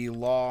if the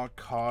law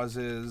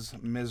causes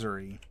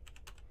misery.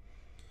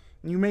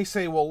 And you may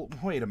say, well,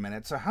 wait a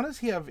minute. So how does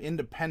he have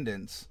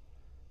independence,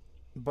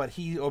 but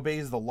he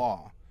obeys the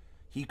law?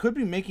 He could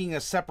be making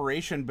a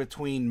separation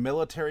between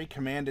military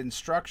command and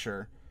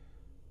structure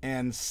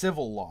and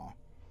civil law,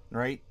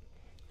 right?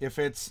 If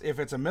it's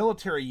a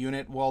military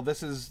unit, well,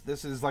 this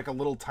is like a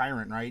little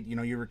tyrant, right? You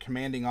know, you're a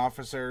commanding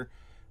officer,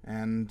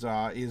 and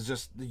is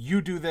just, you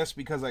do this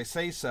because I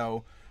say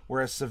so.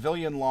 Whereas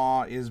civilian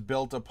law is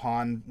built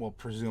upon, well,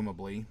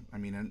 presumably, I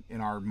mean, in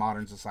our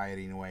modern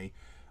society anyway,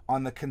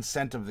 on the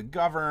consent of the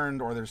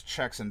governed, or there's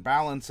checks and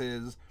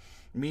balances.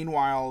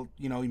 Meanwhile,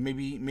 you know,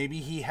 maybe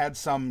he had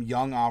some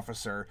young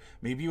officer.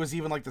 Maybe he was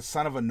even like the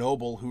son of a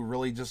noble who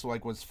really just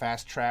like was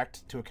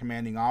fast-tracked to a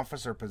commanding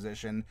officer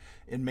position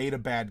and made a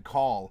bad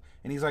call.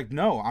 And he's like,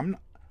 no, I'm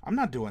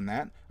not doing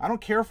that. I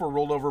don't care if we're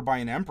rolled over by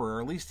an emperor.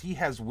 At least he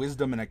has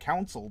wisdom and a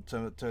council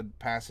to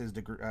pass his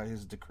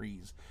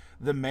decrees.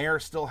 The mayor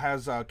still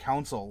has a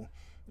council,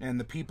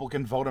 and the people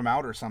can vote him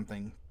out or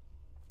something.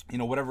 You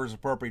know, whatever is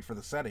appropriate for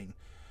the setting.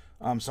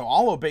 So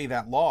I'll obey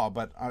that law,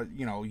 but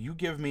you know, you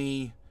give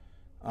me,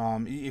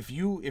 if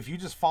you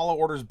just follow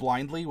orders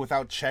blindly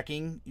without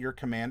checking your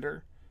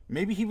commander,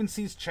 maybe he even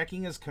sees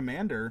checking his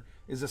commander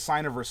is a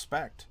sign of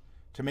respect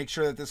to make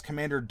sure that this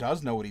commander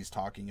does know what he's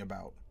talking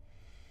about.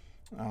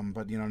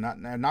 But you know,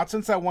 not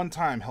since that one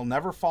time. He'll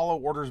never follow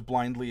orders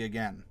blindly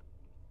again.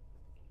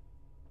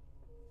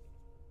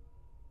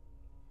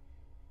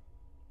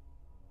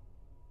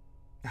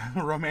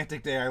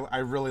 Romantic Day. I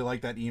really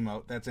like that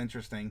emote. That's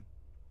interesting.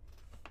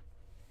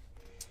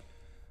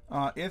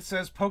 It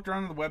says, poked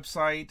around on the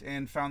website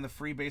and found the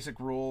free basic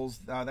rules.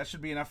 That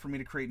should be enough for me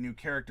to create new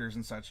characters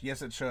and such.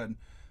 Yes, it should.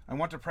 I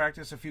want to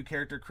practice a few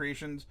character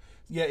creations.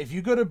 Yeah, if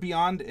you go to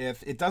Beyond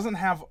If, it doesn't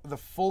have the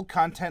full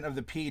content of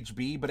the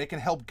PHB, but it can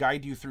help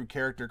guide you through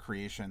character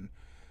creation.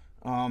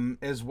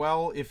 As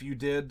well, if you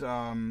did...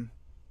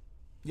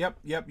 Yep,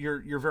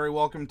 you're very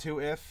welcome to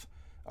If.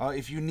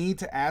 If you need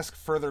to ask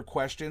further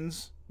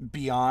questions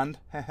beyond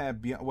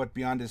what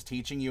Beyond is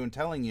teaching you and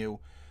telling you,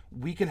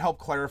 we can help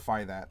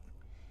clarify that.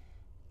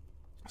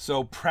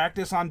 So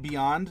practice on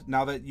Beyond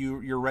now that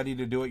you're ready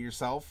to do it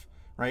yourself,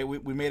 right?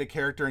 We made a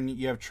character and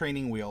you have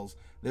training wheels.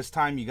 This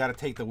time you got to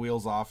take the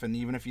wheels off, and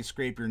even if you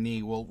scrape your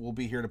knee, we'll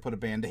be here to put a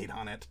band-aid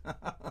on it.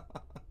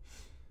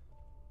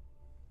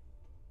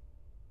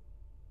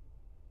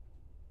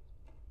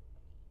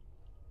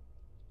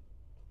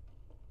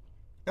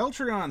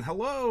 Eltrion,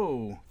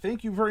 hello!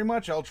 Thank you very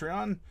much,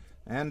 Eltrion.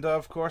 And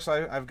of course,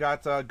 I've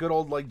got good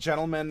old like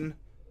gentleman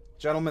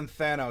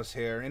Thanos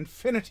here.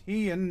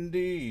 Infinity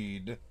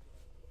indeed.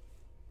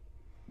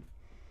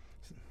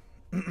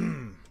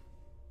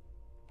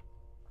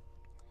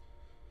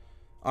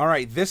 All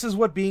right, this is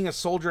what being a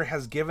soldier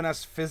has given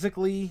us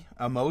physically,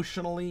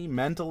 emotionally,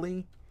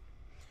 mentally.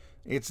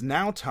 It's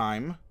now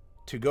time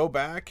to go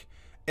back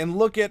and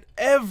look at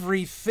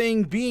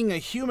everything being a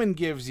human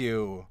gives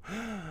you.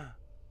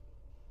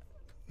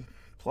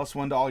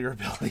 +1 to all your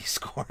ability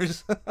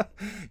scores.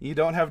 You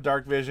don't have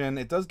dark vision.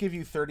 It does give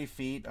you 30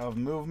 feet of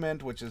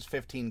movement, which is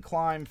 15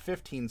 climb,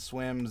 15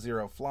 swim,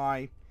 0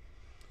 fly.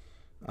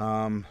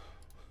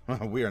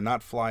 We are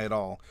not fly at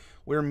all.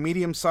 We're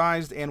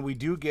medium-sized, and we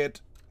do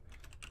get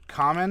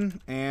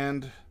common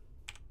and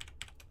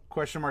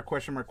question mark,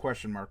 question mark,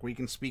 question mark. We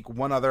can speak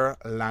one other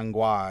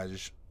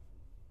language.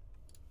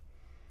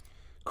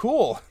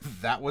 Cool.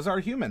 That was our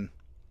human.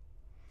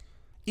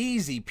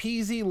 Easy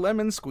peasy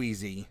lemon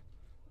squeezy.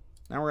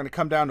 Now we're going to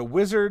come down to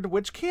wizard,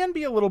 which can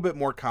be a little bit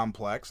more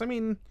complex. I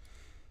mean,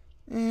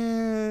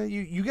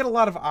 you get a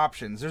lot of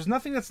options. There's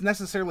nothing that's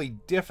necessarily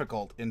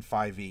difficult in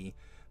 5e.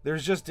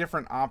 There's just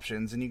different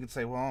options, and you could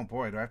say, well, oh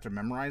boy, do I have to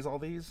memorize all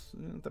these?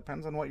 It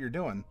depends on what you're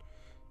doing.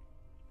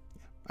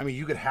 I mean,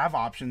 you could have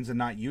options and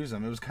not use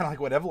them. It was kind of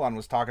like what Evelyn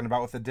was talking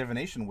about with the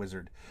divination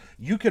wizard.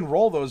 You can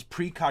roll those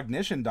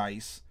precognition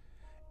dice,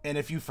 and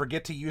if you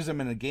forget to use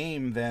them in a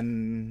game,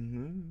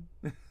 then...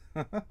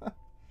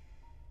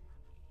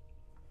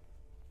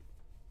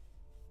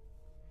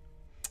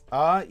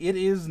 It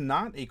is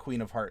not a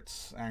Queen of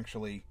Hearts,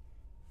 actually.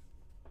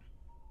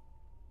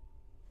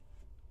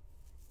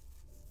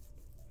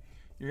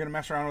 You're going to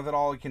mess around with it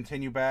all and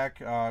continue back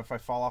if I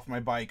fall off my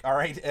bike. All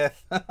right,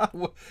 Eth.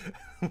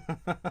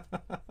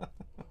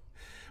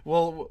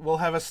 We'll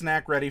have a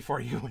snack ready for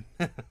you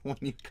when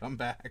you come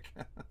back.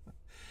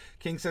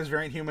 King says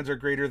variant humans are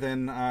greater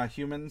than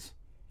humans.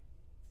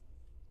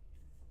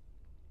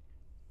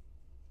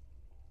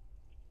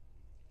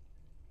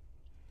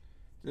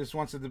 Just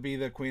wants it to be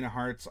the Queen of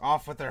Hearts.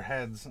 Off with their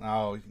heads.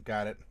 Oh,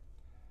 got it.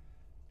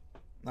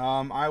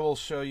 I will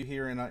show you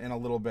here in a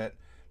little bit.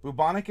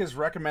 Bubonic is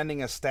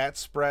recommending a stat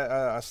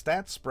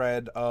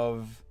spread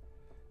of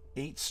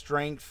 8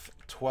 strength,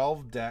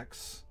 12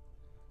 dex,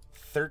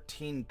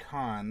 13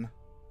 con,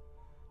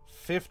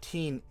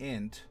 15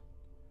 int,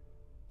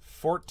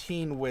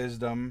 14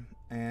 wisdom,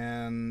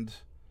 and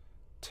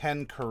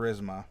 10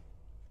 charisma.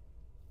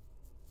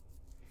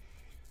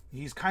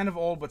 He's kind of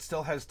old, but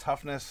still has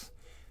toughness.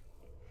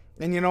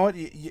 And you know what?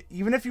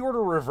 Even if you were to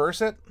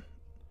reverse it,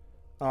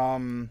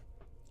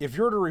 if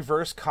you were to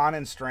reverse con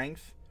and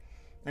strength,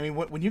 I mean,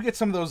 when you get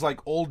some of those like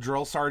old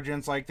drill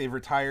sergeants, like they've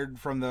retired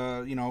from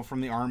the,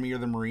 from the Army or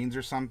the Marines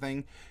or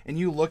something, and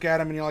you look at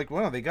them and you're like,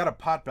 well, they got a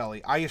pot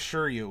belly. I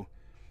assure you,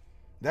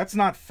 that's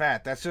not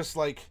fat. That's just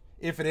like,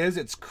 if it is,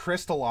 it's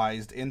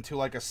crystallized into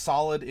like a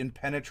solid,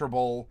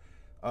 impenetrable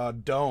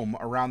dome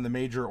around the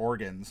major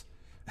organs.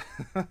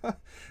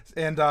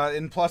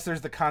 And plus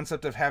there's the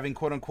concept of having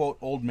quote unquote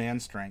old man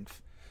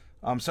strength.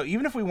 So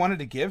even if we wanted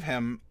to give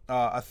him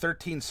a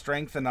 13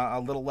 strength and a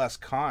little less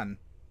con,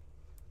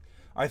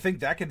 I think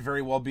that could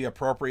very well be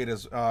appropriate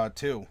as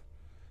too.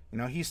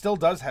 He still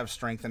does have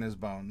strength in his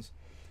bones.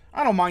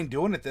 I don't mind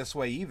doing it this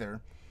way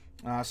either.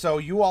 So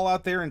you all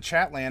out there in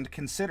Chatland,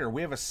 consider.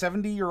 We have a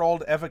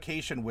 70-year-old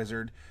evocation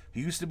wizard who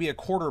used to be a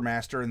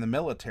quartermaster in the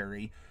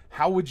military.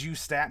 How would you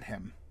stat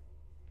him?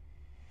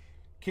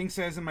 King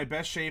says, in my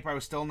best shape, I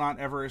was still not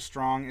ever as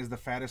strong as the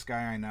fattest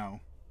guy I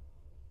know.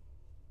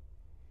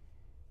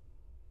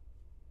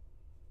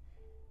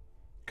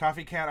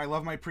 Coffee Cat, I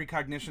love my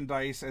precognition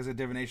dice as a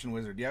divination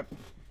wizard. Yep.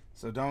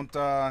 So don't,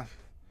 do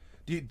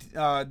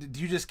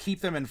you just keep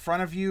them in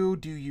front of you?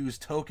 Do you use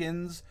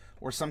tokens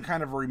or some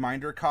kind of a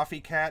reminder,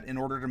 Coffee Cat, in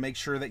order to make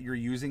sure that you're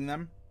using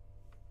them?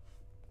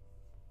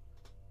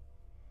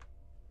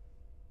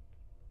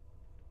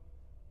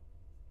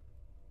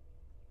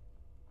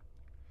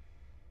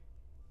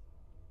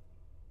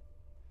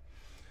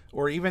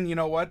 Or even, you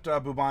know what,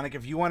 Bubonic,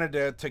 if you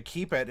wanted to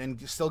keep it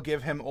and still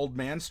give him old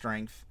man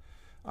strength,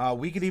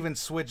 we could even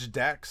switch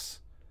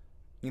decks.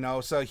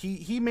 So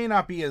he may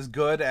not be as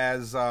good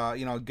as,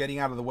 getting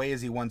out of the way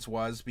as he once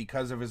was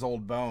because of his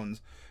old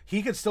bones.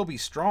 He could still be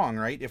strong,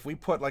 right? If we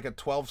put like a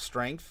 12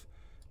 strength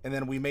and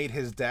then we made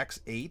his dex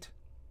 8.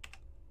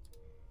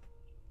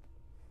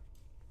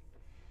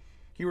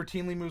 He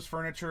routinely moves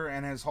furniture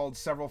and has hauled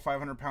several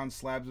 500-pound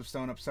slabs of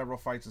stone up several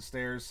flights of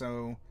stairs,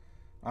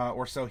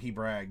 or so he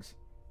brags.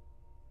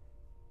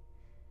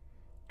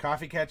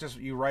 Coffee Cat, just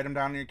you write them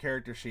down on your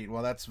character sheet.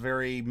 Well, that's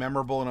very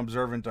memorable and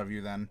observant of you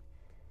then.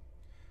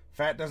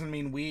 Fat doesn't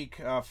mean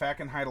weak. Fat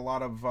can hide a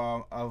lot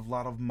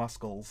of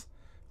muscles.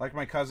 Like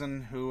my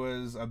cousin, who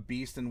was a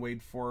beast and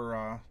weighed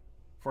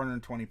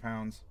 420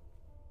 pounds.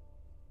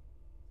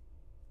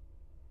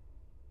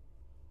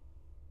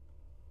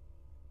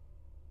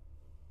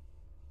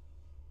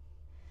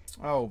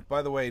 Oh,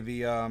 by the way,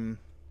 the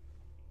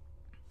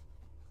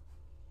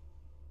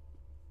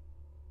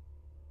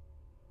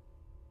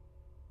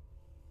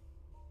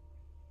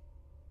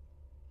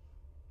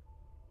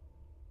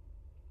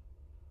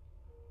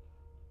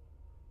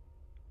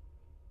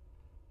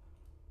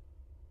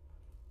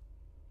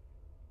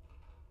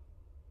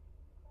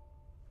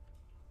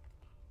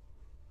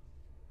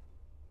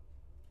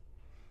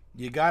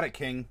you got it,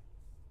 King.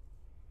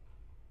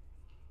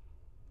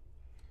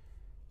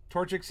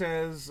 Torchic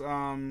says,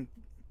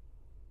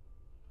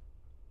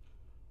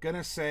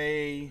 gonna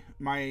say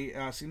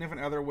my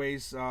significant other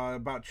weighs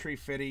about Tree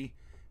Fitty,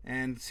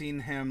 and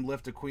seen him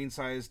lift a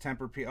queen-size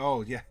temper piece.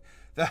 Oh, yeah.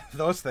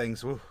 Those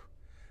things. Ooh.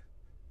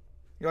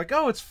 You're like,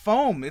 oh, it's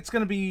foam. It's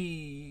going to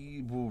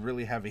be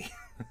really heavy.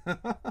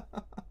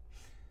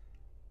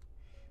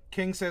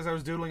 King says, I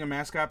was doodling a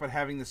mascot, but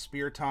having the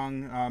spear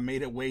tongue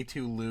made it way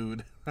too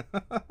lewd.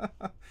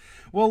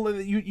 Well,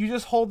 you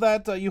just hold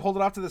that, you hold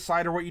it off to the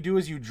side, or what you do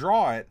is you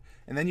draw it,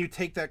 and then you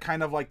take that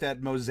kind of like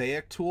that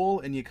mosaic tool,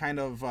 and you kind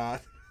of,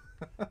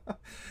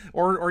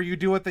 or you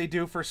do what they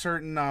do for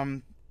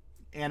certain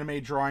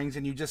anime drawings,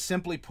 and you just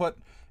simply put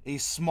a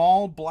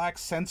small black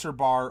sensor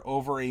bar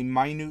over a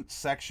minute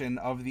section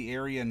of the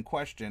area in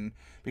question,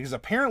 because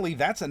apparently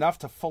that's enough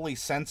to fully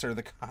censor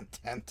the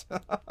content.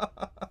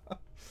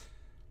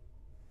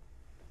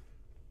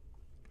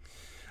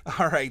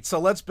 All right, so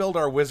let's build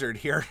our wizard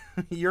here.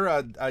 You're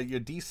a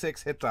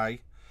D6 hit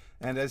die,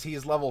 and as he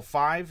is level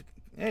 5,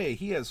 hey,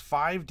 he has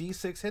 5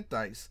 D6 hit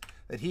dice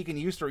that he can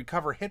use to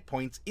recover hit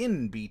points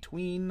in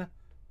between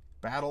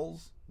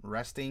battles,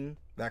 resting,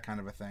 that kind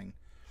of a thing.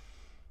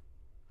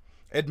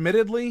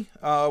 Admittedly,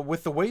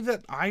 with the way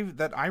that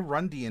I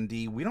run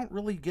D&D, we don't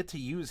really get to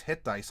use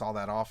hit dice all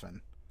that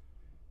often.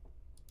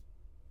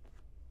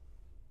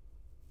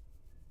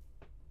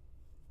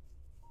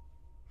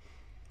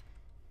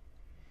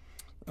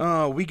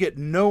 We get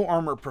no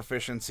armor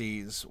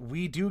proficiencies.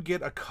 We do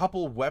get a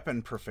couple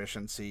weapon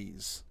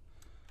proficiencies.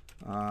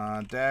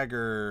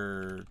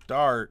 Dagger,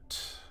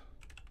 dart,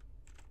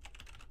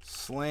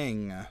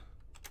 sling,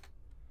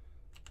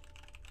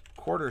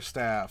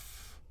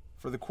 quarterstaff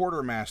for the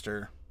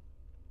Quartermaster,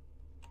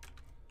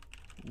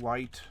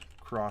 light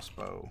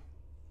crossbow.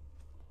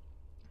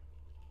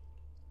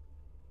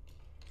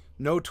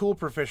 No tool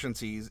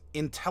proficiencies.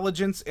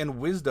 Intelligence and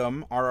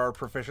wisdom are our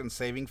proficient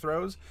saving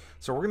throws.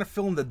 So we're going to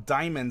fill in the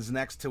diamonds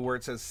next to where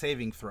it says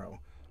saving throw.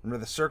 Remember,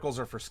 the circles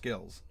are for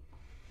skills.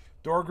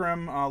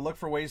 Dorgrim, look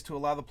for ways to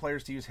allow the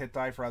players to use hit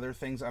die for other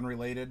things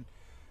unrelated.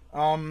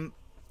 In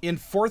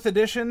 4th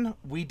edition,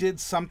 we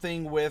did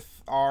something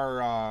with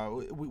our...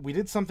 we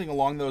did something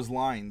along those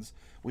lines.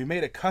 We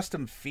made a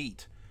custom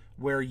feat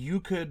where you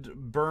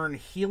could burn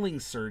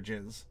healing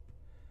surges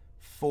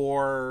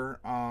for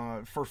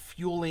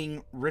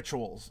fueling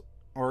rituals,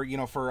 or it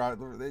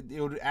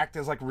would act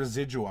as like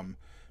residuum,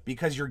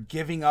 because you're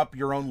giving up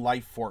your own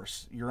life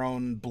force, your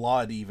own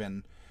blood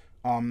even,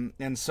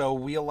 and so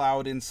we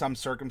allowed in some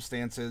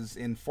circumstances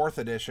in 4th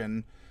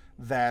edition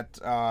that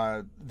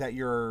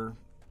your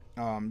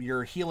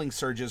healing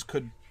surges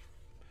could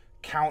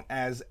count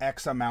as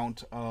X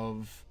amount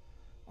of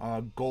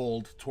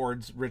gold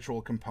towards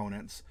ritual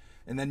components.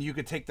 And then you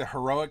could take the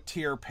heroic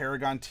tier,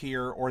 paragon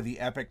tier, or the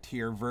epic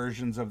tier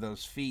versions of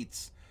those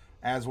feats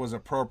as was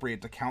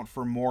appropriate to count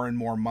for more and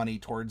more money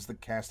towards the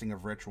casting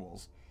of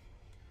rituals.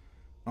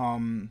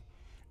 And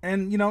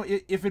you know,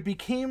 if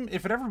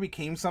it ever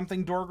became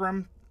something,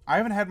 Dorgrim, I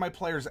haven't had my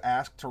players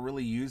ask to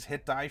really use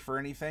hit die for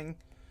anything.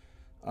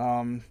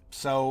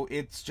 So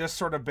it's just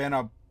sort of been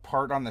a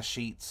part on the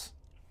sheets.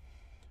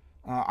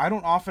 I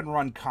don't often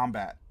run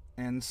combat,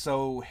 and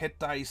so hit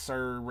dice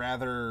are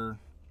rather...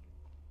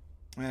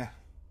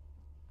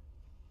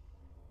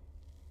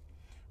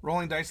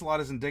 Rolling dice a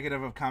lot is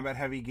indicative of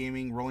combat-heavy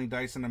gaming. Rolling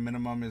dice in a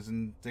minimum is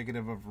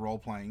indicative of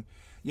role-playing.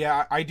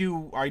 Yeah, I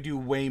do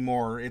way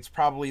more. It's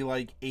probably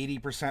like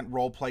 80%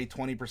 role-play,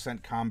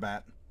 20%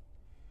 combat.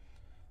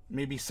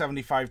 Maybe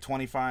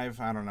 75-25,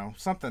 I don't know.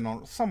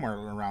 Somewhere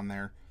around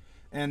there.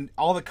 And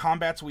all the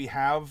combats we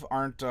have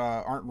aren't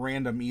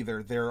random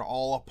either. They're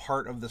all a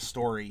part of the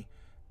story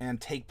and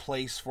take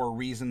place for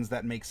reasons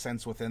that make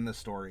sense within the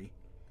story.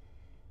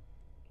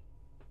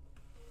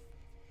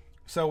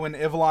 So when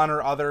Ivalon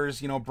or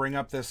others, bring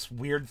up this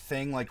weird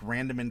thing like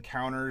random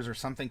encounters or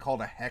something called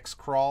a hex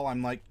crawl,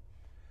 I'm like,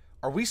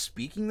 are we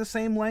speaking the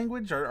same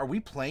language? Are we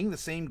playing the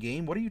same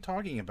game? What are you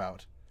talking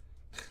about?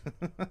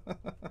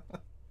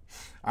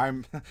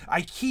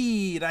 I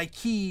keyed.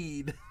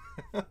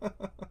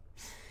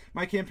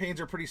 My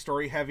campaigns are pretty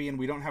story heavy, and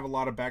we don't have a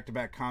lot of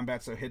back-to-back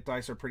combat, so hit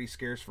dice are pretty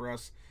scarce for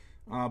us.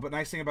 But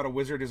nice thing about a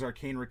wizard is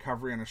arcane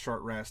recovery on a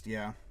short rest,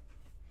 yeah.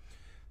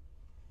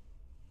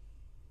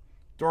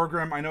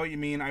 Dorgrim, I know what you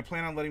mean. I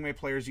plan on letting my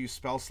players use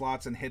spell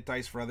slots and hit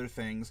dice for other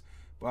things,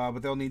 but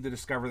they'll need to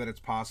discover that it's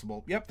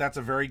possible. Yep, that's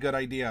a very good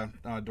idea,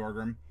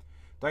 Dorgrim.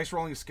 Dice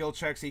rolling of skill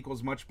checks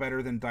equals much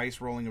better than dice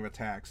rolling of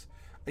attacks.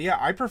 Yeah,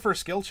 I prefer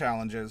skill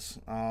challenges.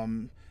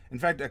 In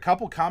fact, a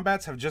couple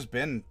combats have just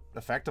been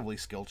effectively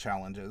skill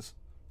challenges.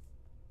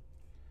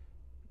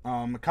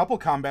 A couple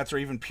combats are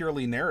even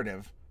purely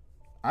narrative.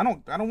 I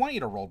don't want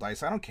you to roll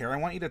dice. I don't care. I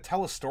want you to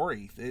tell a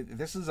story.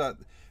 This is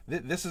going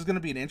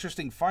to be an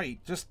interesting fight.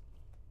 Just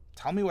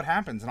tell me what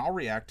happens, and I'll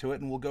react to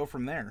it, and we'll go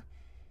from there.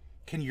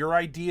 Can your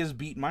ideas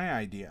beat my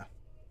idea?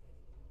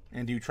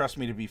 And do you trust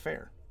me to be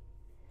fair?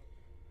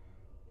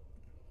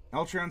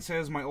 Eltron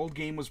says, my old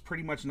game was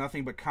pretty much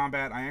nothing but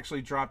combat. I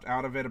actually dropped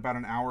out of it about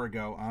an hour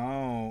ago.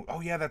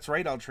 Oh yeah, that's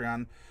right,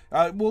 Eltron.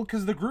 Well,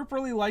 because the group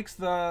really likes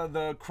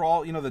the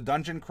crawl, you know, the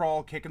dungeon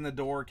crawl, kick in the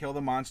door, kill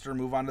the monster,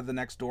 move on to the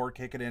next door,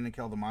 kick it in, and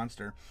kill the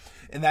monster.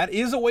 And that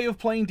is a way of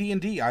playing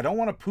D&D. I don't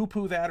want to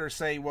poo-poo that or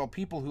say, well,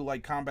 people who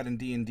like combat in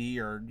D&D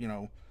are, you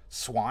know,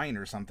 swine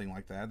or something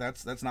like that.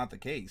 That's not the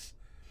case.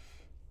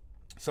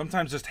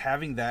 Sometimes just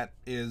having that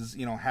is,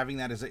 you know,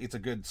 it's a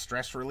good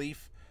stress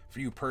relief for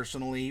you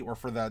personally or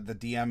for the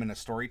DM in a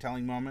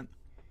storytelling moment.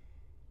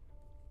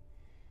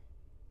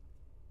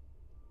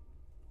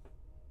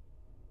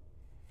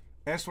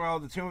 Well,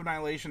 the Tomb of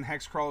Annihilation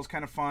hex crawl is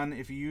kind of fun.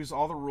 If you use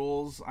all the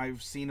rules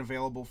I've seen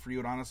available for you,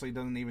 it honestly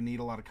doesn't even need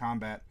a lot of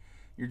combat.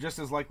 You're just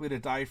as likely to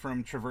die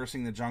from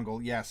traversing the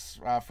jungle. Yes,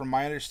 from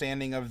my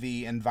understanding of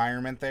the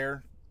environment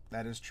there,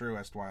 that is true,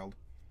 Estwild.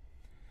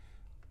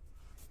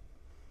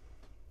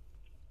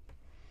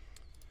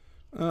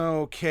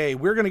 Okay,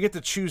 we're going to get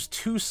to choose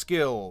 2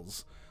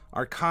 skills.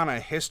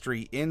 Arcana,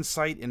 History,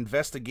 Insight,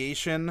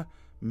 Investigation,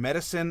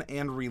 Medicine,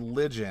 and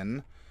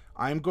Religion.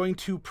 I'm going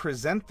to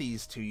present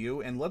these to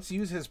you, and let's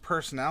use his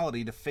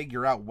personality to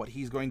figure out what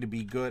he's going to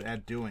be good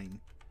at doing.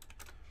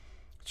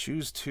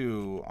 Choose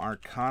 2.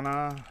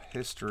 Arcana,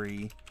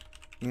 History,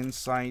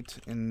 Insight,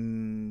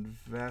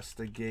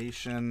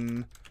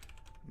 Investigation,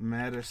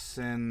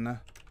 Medicine,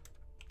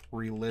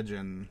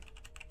 Religion.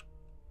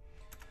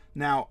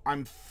 Now,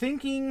 I'm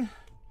thinking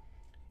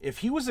if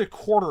he was a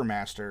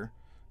quartermaster,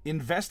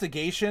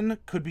 investigation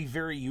could be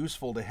very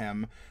useful to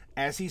him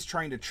as he's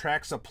trying to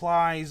track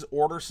supplies,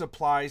 order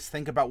supplies,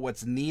 think about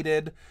what's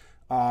needed,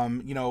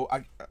 you know,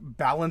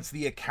 balance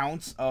the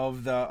accounts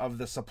of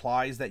the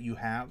supplies that you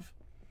have.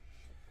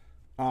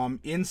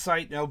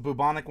 Insight, you know,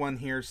 bubonic one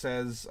here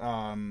says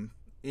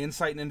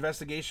insight and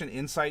investigation.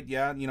 Insight,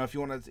 yeah, you know, if you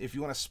want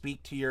to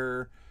speak to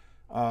your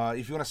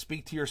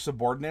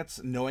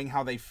subordinates, knowing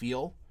how they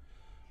feel.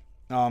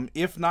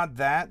 If not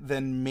that,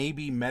 then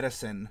maybe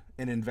medicine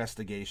and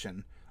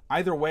investigation.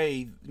 Either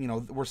way, you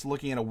know, we're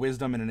looking at a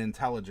wisdom and an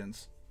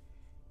intelligence.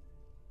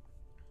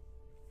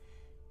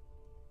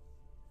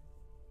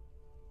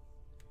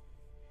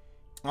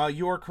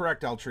 You are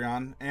correct,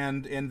 Eltrion,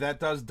 and that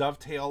does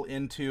dovetail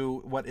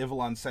into what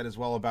Ivalon said as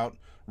well about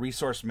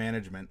resource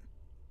management.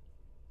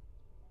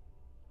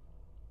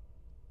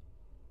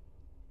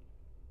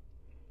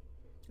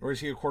 Or is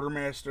he a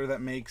quartermaster that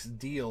makes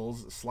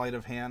deals sleight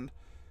of hand?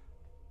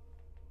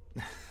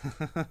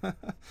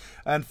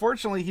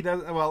 Unfortunately, he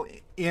does. Well,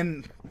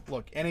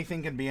 look,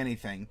 anything can be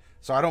anything,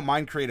 so I don't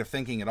mind creative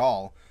thinking at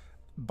all.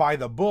 By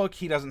the book,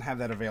 he doesn't have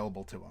that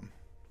available to him.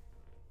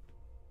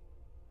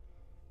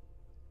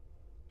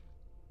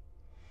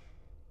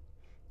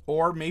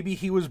 Or maybe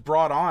he was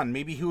brought on.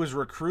 Maybe he was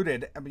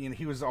recruited. I mean,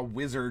 he was a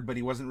wizard, but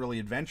he wasn't really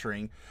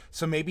adventuring.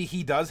 So maybe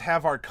he does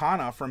have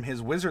Arcana from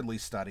his wizardly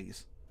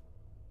studies.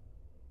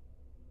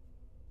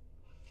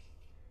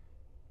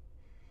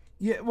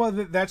 Yeah, well,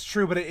 that's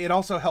true, but it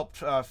also helped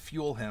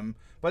fuel him.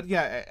 But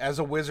yeah, as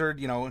a wizard,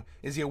 you know,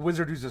 is he a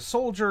wizard who's a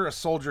soldier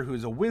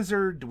who's a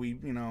wizard? Do we,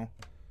 you know...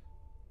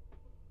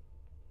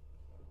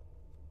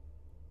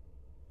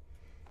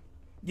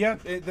 Yeah,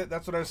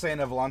 that's what I was saying,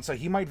 Evelyn. So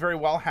he might very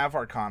well have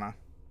Arcana.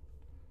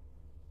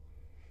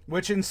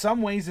 Which in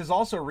some ways is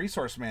also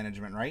resource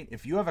management, right?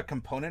 If you have a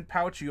component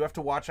pouch you have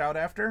to watch out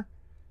after,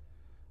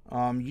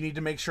 you need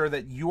to make sure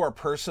that you are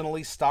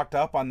personally stocked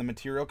up on the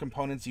material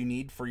components you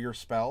need for your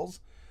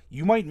spells.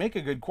 You might make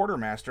a good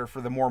quartermaster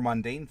for the more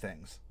mundane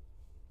things.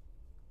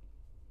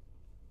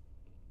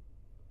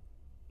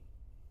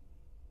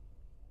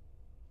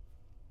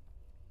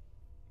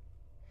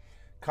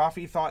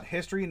 Coffee thought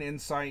history and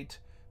insight.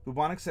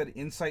 Bubonic said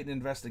insight and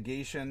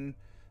investigation.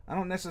 I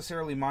don't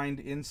necessarily mind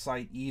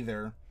insight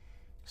either.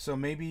 So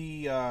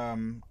maybe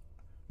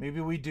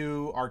maybe we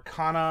do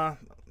Arcana.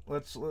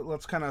 Let's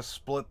kind of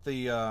split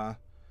the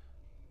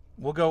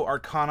we'll go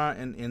Arcana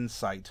and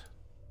Insight.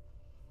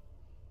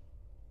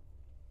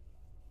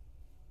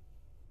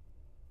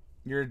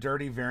 You're a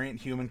dirty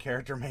variant human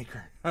character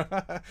maker.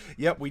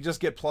 Yep, we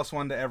just get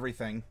 +1 to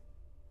everything.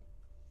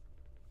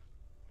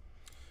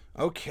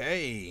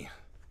 Okay.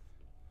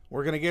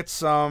 We're going to get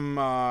some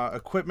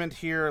equipment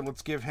here.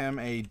 Let's give him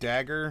a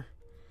dagger.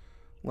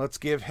 Let's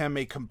give him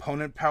a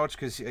component pouch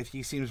because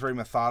he seems very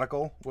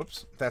methodical.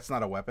 Whoops, that's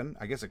not a weapon.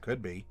 I guess it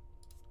could be.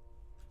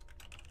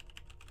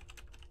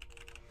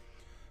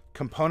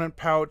 Component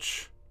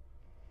pouch.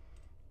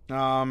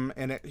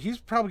 And he's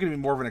probably going to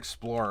be more of an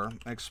explorer.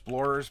 An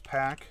explorer's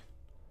pack.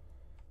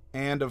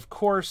 And, of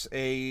course,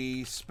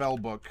 a spell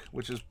book,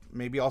 which is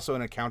maybe also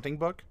an accounting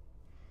book.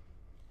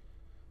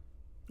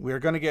 We're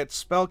going to get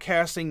spell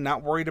casting.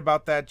 Not worried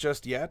about that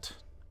just yet.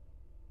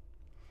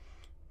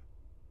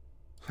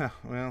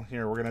 Well,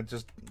 here, we're going to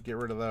just get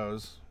rid of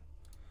those.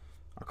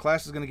 Our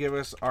class is going to give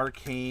us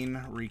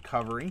Arcane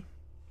Recovery.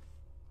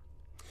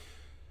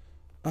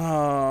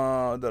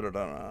 Your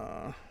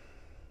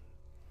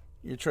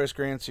choice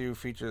grants you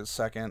feature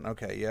second.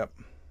 Okay, yep.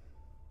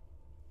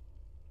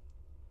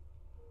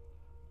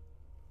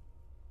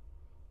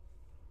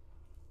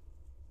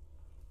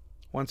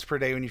 Once per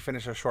day when you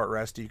finish a short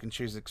rest, you can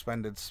choose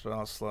expended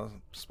spell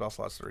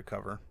slots to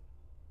recover.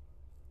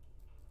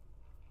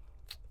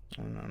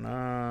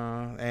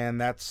 And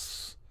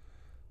that's...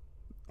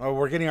 Oh,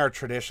 we're getting our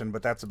tradition,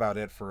 but that's about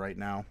it for right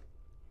now.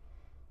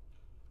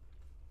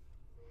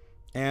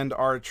 And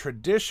our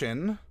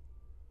tradition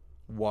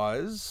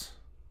was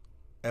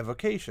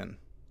Evocation.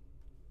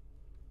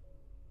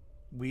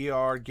 We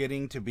are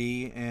getting to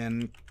be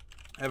an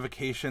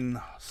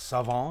Evocation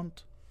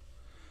Savant.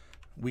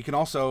 We can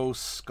also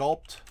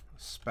sculpt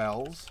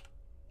spells.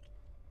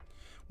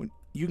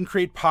 You can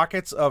create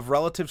pockets of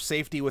relative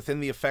safety within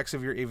the effects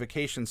of your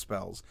evocation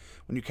spells.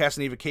 When you cast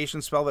an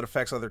evocation spell that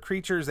affects other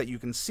creatures that you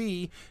can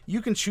see,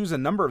 you can choose a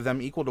number of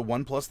them equal to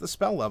 1 plus the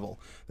spell level.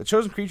 The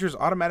chosen creatures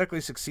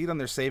automatically succeed on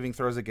their saving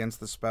throws against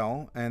the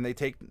spell, and they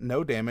take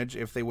no damage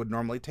if they would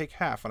normally take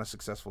half on a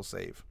successful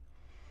save.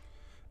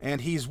 And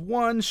he's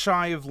 1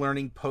 shy of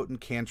learning Potent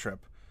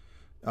Cantrip.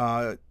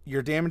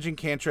 Your damaging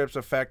cantrips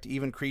affect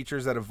even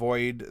creatures that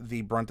avoid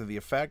the brunt of the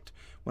effect.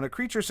 When a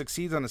creature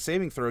succeeds on a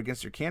saving throw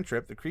against your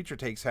cantrip, the creature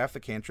takes half the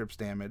cantrip's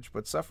damage,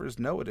 but suffers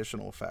no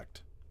additional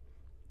effect.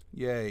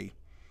 Yay.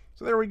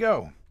 So there we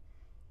go.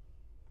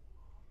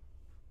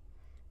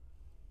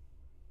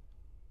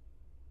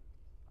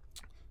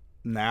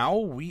 Now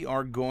we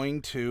are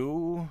going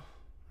to...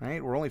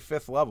 Right, we're only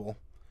 5th level.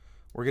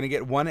 We're going to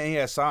get 1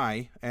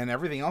 ASI, and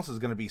everything else is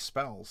going to be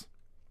spells.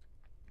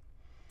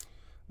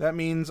 That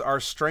means our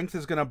strength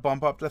is going to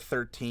bump up to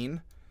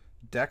 13,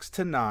 dex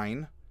to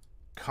 9,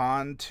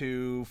 con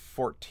to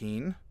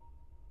 14,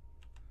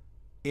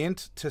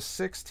 int to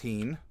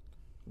 16,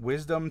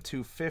 wisdom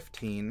to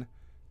 15,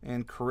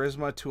 and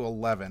charisma to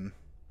 11.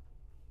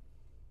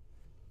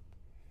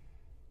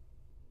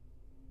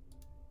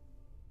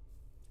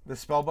 The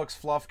spellbook's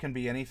fluff can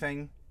be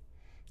anything.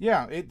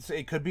 Yeah,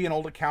 it could be an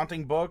old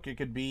accounting book. It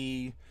could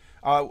be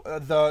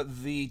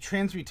the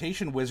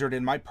transmutation wizard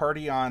in my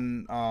party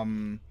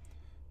on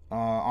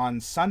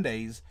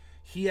Sundays.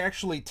 He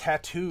actually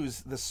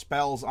tattoos the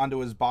spells onto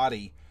his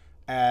body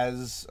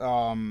as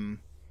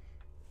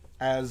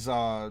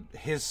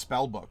his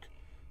spell book.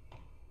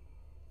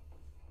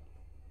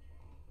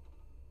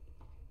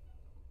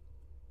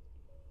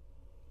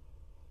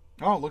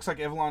 Oh, it looks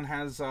like Evelyn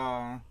has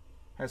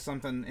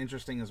something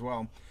interesting as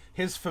well.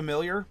 His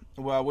familiar,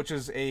 which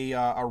is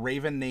a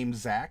raven named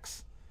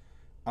Zax,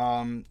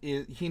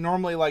 he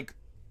normally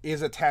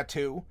is a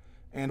tattoo,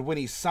 and when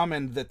he's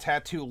summoned, the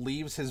tattoo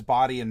leaves his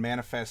body and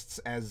manifests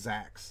as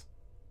Zax.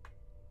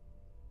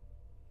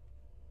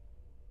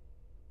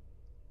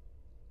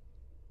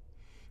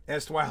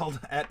 Estwild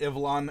at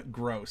Evelyn,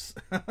 gross.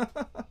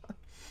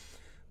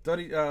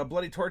 Bloody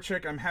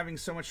Torchic, I'm having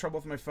so much trouble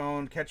with my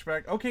phone. Catch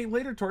back. Okay,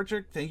 later,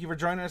 Torchic. Thank you for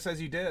joining us as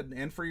you did,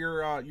 and for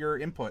your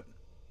input.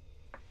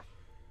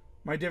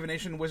 My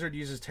divination wizard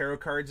uses tarot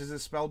cards as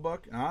his spell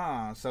book.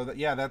 Ah, so that,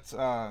 yeah, that's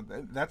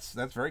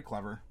very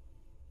clever.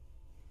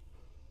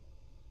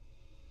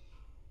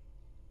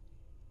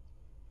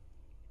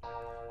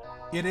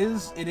 It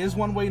is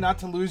one way not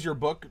to lose your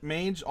book,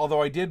 Mage,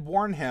 although I did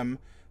warn him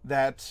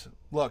that,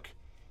 look,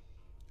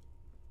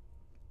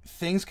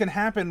 things can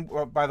happen.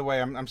 Well, by the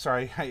way, I'm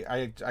sorry,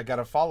 I got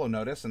a follow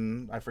notice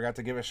and I forgot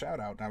to give a shout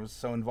out. I was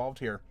so involved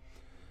here.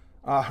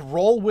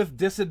 Roll with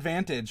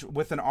disadvantage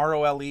with an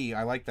ROLE.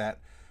 I like that.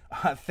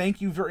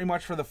 Thank you very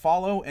much for the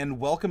follow and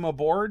welcome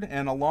aboard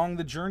and along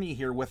the journey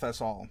here with us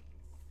all.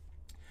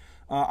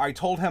 I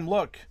told him,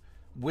 look,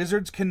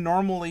 wizards can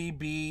normally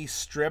be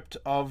stripped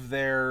of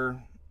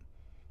their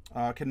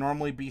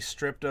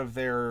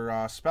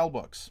spell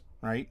books,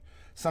 right?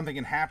 Something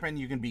can happen,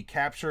 you can be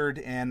captured,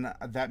 and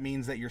that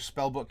means that your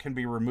spellbook can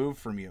be removed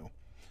from you.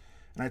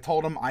 And I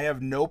told him, I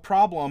have no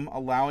problem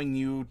allowing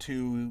you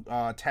to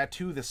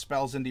tattoo the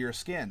spells into your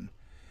skin.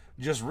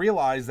 Just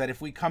realize that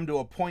if we come to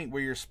a point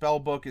where your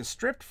spellbook is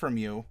stripped from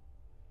you,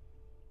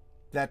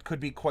 that could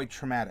be quite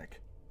traumatic.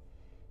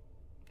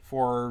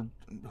 For,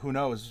 who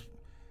knows,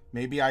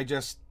 maybe I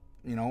just,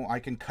 I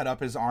can cut up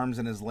his arms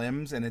and his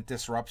limbs and it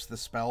disrupts the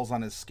spells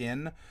on his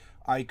skin.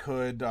 I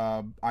could,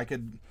 I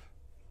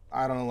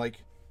don't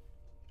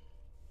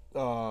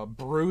know,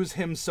 bruise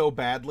him so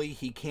badly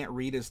he can't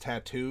read his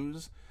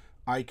tattoos.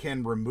 I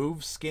can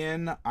remove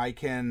skin. I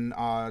can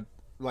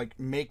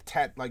make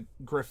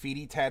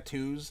graffiti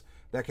tattoos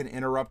that can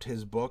interrupt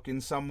his book in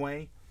some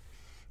way.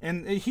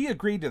 And he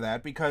agreed to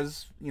that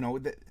because,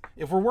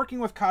 if we're working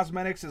with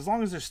cosmetics, as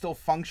long as there's still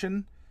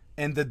function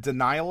and the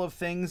denial of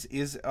things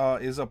is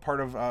a part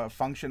of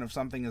function of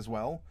something as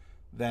well,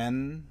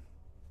 then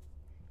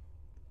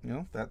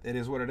that it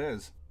is what it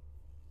is.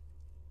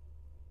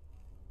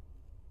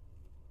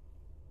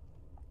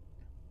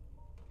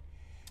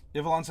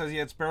 Ivalon says,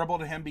 yeah, it's bearable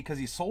to him because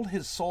he sold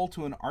his soul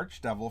to an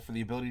archdevil for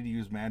the ability to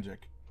use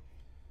magic.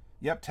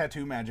 Yep,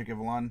 tattoo magic,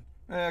 Ivalon.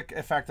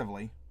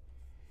 Effectively.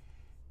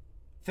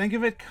 Think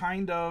of it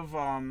kind of,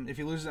 if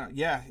you lose...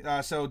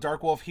 so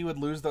Dark Wolf, he would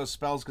lose those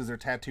spells because they're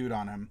tattooed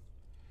on him.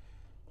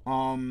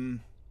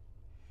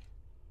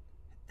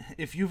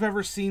 If you've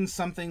ever seen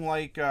something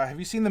like... have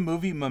you seen the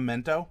movie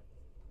Memento?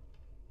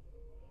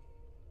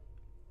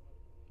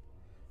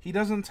 He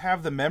doesn't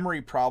have the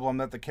memory problem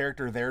that the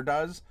character there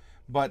does,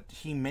 but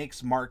he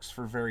makes marks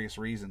for various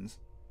reasons.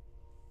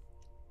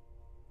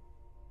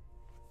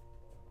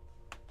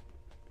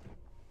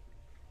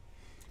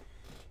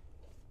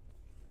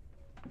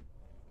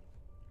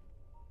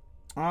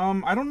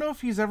 I don't know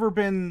if he's ever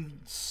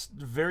been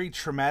very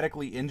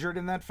traumatically injured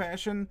in that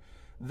fashion,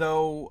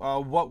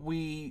 though. What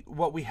we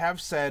have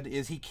said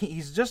is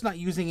he's just not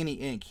using any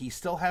ink. He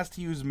still has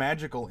to use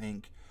magical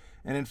ink,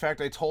 and in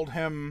fact, I told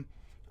him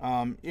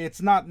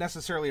it's not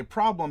necessarily a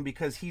problem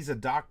because he's a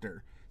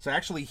doctor. So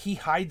actually, he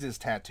hides his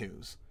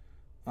tattoos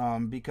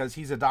because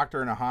he's a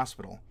doctor in a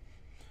hospital,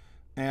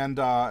 and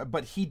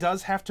but he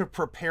does have to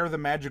prepare the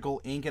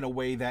magical ink in a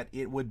way that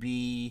it would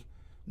be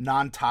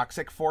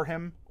non-toxic for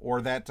him, or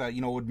that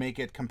would make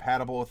it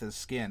compatible with his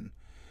skin.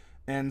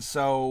 And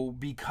so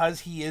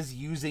because he is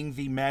using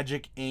the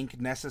magic ink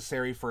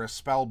necessary for a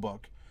spell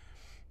book,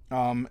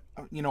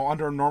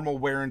 under normal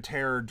wear and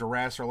tear or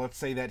duress, or let's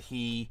say that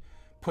he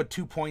put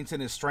 2 points in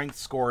his strength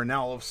score and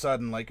now all of a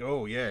sudden, like,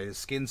 oh yeah, his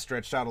skin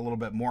stretched out a little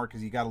bit more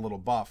because he got a little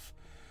buff.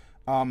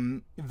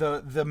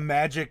 The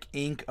magic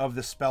ink of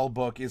the spell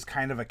book is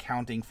kind of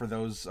accounting for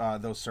those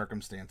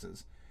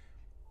circumstances.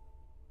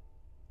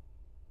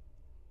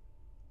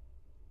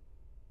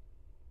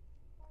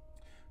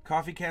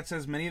 Coffee Cat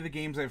says, many of the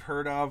games I've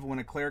heard of, when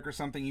a cleric or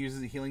something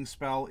uses a healing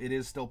spell, it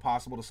is still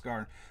possible to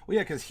scar. Well,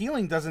 yeah, because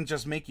healing doesn't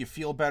just make you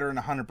feel better in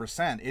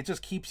 100%. It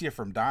just keeps you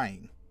from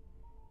dying.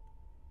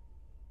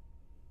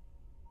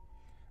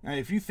 Now,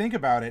 if you think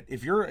about it,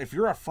 if you're a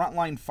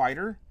frontline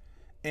fighter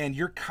and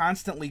you're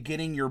constantly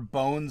getting your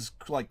bones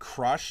like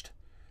crushed,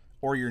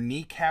 or your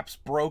kneecaps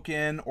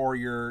broken, or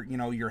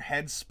your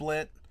head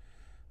split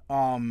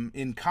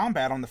in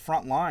combat on the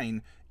front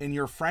line, and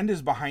your friend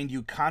is behind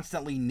you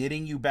constantly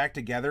knitting you back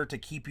together to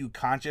keep you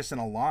conscious and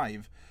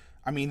alive,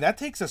 I mean, that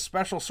takes a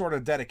special sort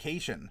of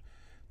dedication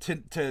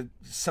to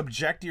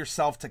subject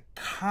yourself to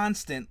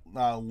constant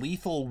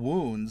lethal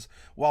wounds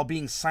while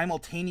being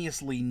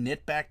simultaneously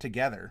knit back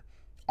together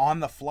on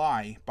the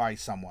fly by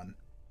someone.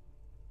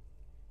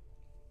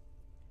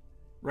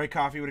 Right,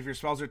 Coffee, but if your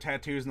spells are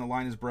tattoos and the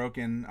line is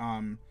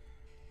broken,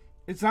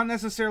 it's not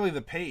necessarily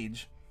the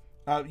page.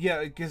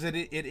 Yeah, because it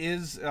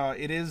is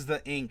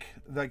the ink.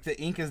 Like, the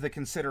ink is the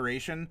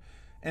consideration.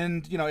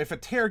 And, if a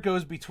tear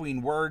goes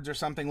between words or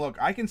something, look,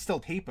 I can still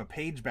tape a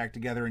page back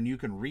together and you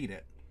can read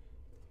it.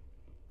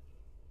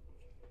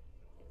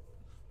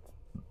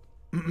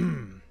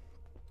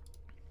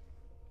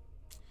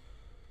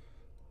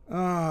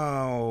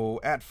 Oh,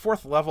 at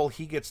 4th level,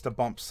 he gets to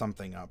bump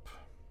something up.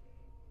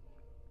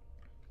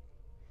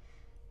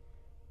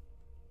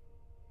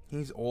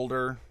 He's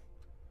older.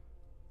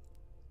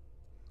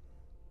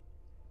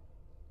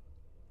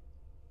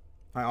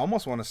 I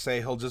almost want to say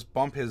he'll just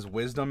bump his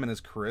wisdom and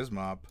his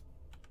charisma up.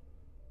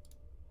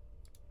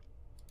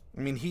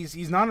 I mean,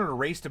 he's not in a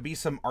race to be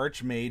some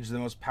archmage, the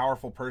most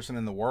powerful person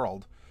in the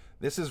world.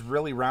 This is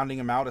really rounding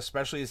him out,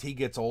 especially as he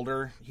gets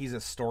older. He's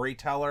a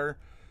storyteller.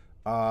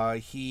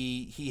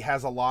 He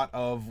has a lot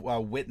of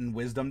wit and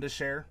wisdom to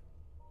share.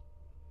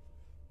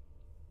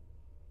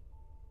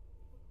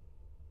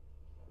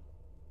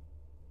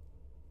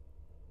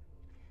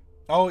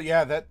 Oh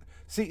yeah,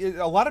 see,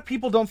 a lot of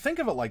people don't think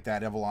of it like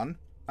that, Evelyn.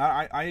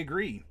 I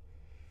agree.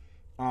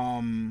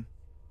 Yeah,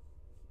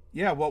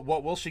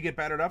 what will she get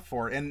battered up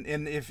for? And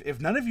if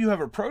none of you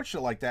have approached it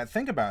like that,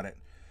 think about it.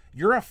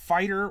 You're a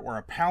fighter or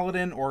a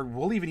paladin, or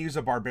we'll even use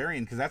a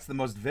barbarian because that's the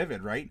most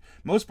vivid, right?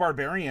 Most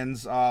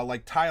barbarians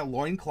like tie a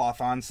loincloth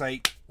on,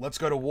 say, let's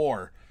go to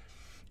war.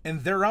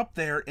 And they're up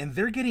there and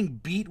they're getting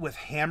beat with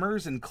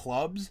hammers and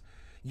clubs.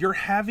 You're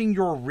having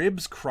your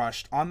ribs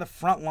crushed on the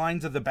front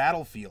lines of the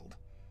battlefield.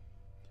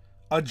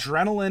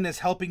 Adrenaline is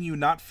helping you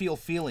not feel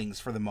feelings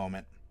for the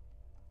moment.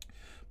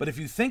 But if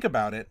you think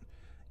about it,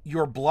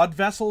 your blood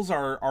vessels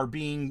are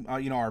being,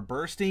 are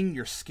bursting,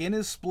 your skin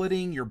is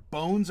splitting, your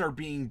bones are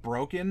being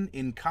broken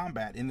in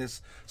combat, in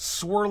this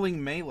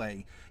swirling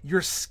melee.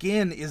 Your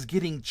skin is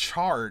getting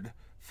charred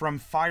from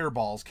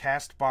fireballs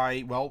cast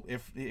by, well,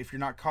 if you're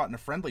not caught in a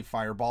friendly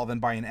fireball, then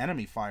by an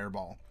enemy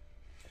fireball.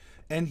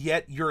 And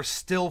yet you're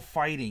still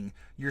fighting.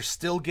 You're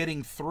still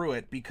getting through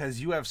it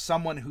because you have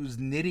someone who's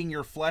knitting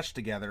your flesh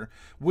together,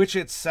 which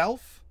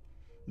itself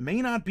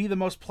may not be the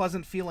most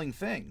pleasant feeling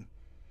thing.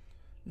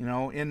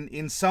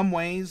 In some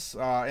ways,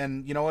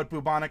 and you know what,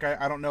 Bubonic,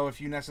 I don't know if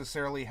you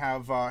necessarily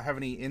have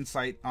any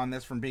insight on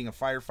this from being a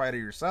firefighter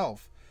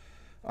yourself.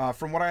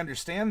 From what I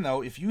understand,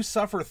 though, if you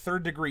suffer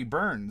 3rd-degree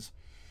burns,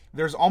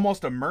 there's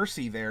almost a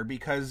mercy there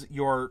because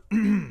your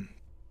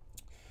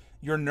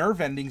your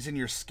nerve endings in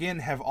your skin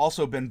have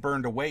also been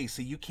burned away,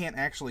 so you can't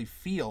actually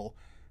feel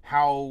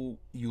how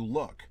you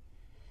look.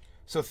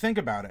 So think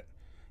about it.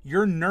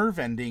 Your nerve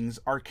endings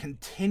are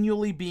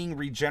continually being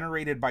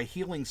regenerated by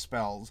healing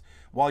spells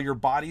while your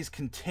body's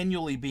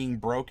continually being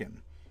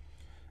broken.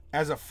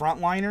 As a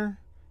frontliner,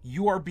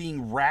 you are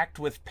being racked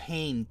with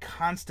pain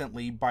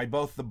constantly by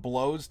both the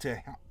blows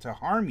to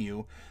harm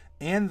you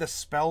and the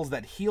spells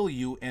that heal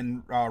you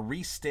and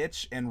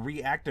restitch and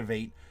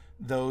reactivate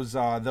those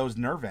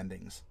nerve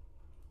endings.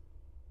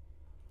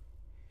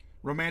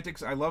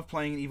 Romantics, I love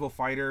playing an evil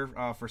fighter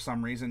for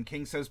some reason.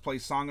 King says play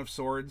Song of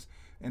Swords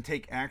and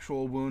take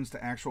actual wounds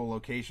to actual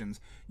locations.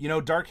 You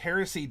know, Dark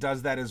Heresy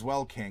does that as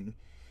well, King.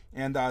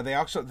 And they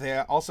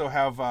also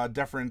have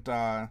different...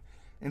 and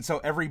so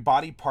every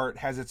body part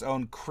has its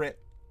own crit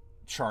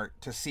chart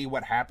to see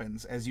what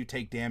happens as you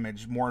take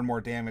damage, more and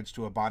more damage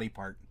to a body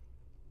part.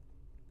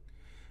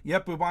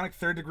 Yep, bubonic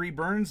 3rd degree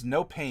burns,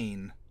 no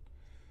pain.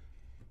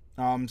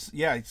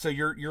 Yeah, so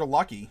you're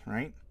lucky,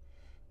 right?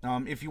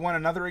 If you want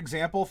another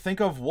example, think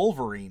of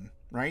Wolverine,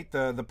 right?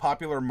 The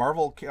popular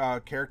Marvel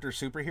character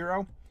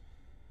superhero.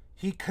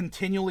 He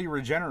continually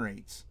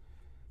regenerates.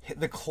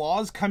 The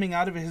claws coming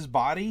out of his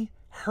body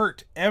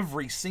hurt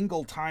every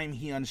single time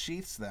he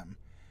unsheaths them,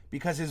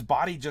 because his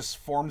body just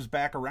forms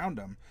back around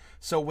him.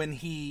 So when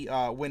he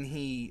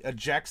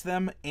ejects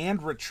them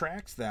and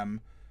retracts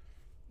them,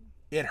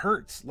 it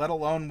hurts, let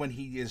alone when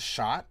he is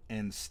shot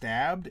and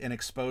stabbed and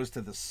exposed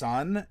to the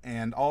sun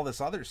and all this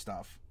other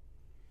stuff.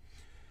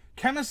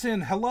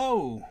 Chemison,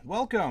 hello,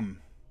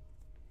 welcome.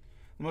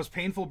 The most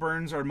painful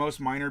burns are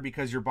most minor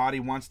because your body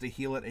wants to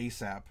heal it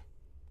ASAP.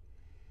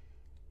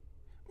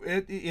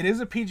 It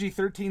is a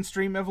PG-13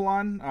 stream,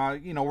 Evelyn.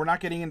 You know, we're not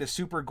getting into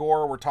super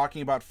gore. We're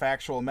talking about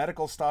factual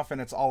medical stuff, and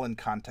it's all in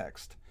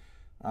context.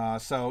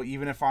 So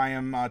even if I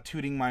am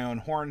tooting my own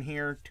horn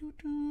here, toot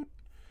toot,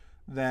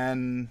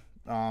 then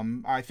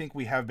I think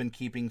we have been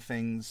keeping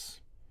things...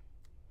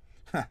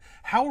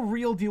 How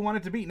real do you want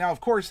it to be? Now,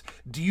 of course,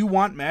 do you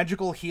want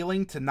magical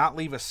healing to not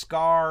leave a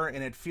scar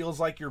and it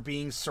feels like you're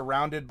being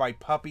surrounded by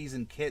puppies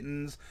and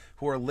kittens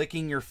who are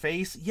licking your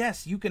face?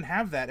 Yes, you can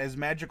have that as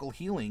magical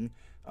healing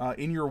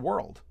in your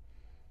world.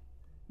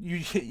 You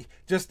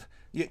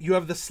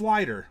have the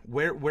slider.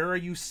 Where are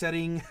you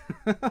setting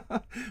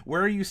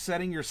where are you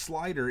setting your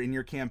slider in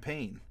your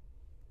campaign?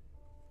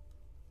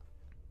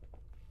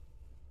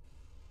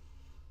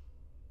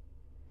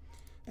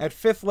 At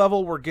 5th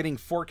level, we're getting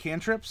 4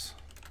 cantrips.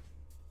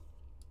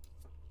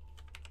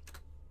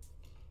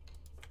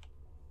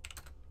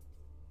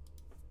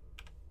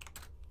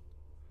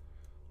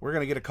 We're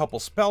going to get a couple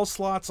spell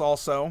slots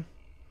also.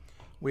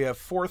 We have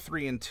 4,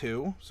 3, and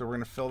 2, so we're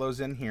going to fill those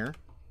in here.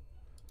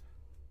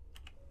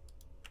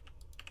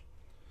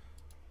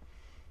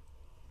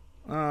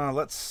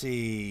 Let's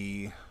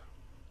see.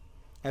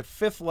 At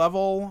 5th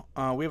level,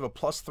 we have a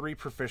 +3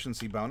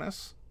 proficiency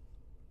bonus.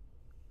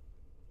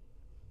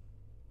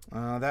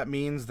 That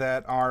means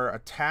that our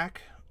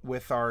attack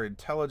with our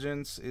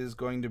intelligence is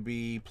going to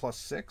be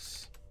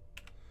 +6.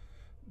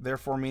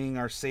 Therefore, meaning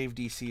our save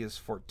DC is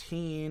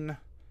 14.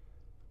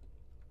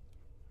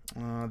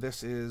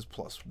 This is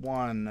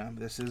 +1.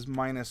 This is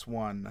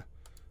 -1.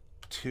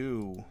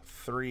 2,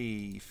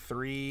 3,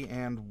 3,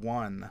 and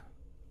 1.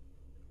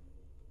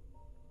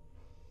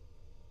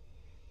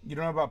 You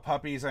don't know about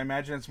puppies. I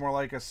imagine it's more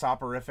like a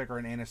soporific or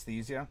an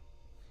anesthesia.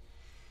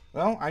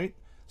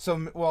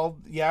 Well,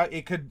 yeah,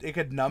 it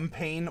could numb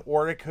pain,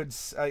 or it could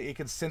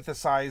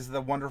synthesize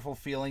the wonderful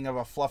feeling of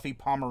a fluffy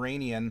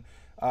Pomeranian,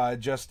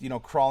 just, you know,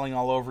 crawling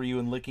all over you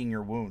and licking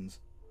your wounds.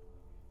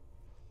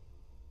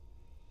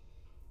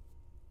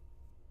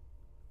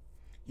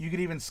 You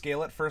could even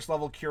scale it. 1st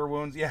level cure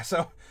wounds. Yeah,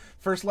 so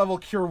 1st level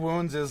cure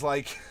wounds is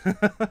like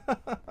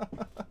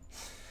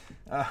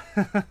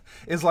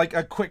is like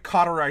a quick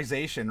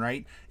cauterization,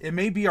 right? It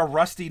may be a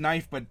rusty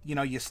knife, but you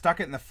know, you stuck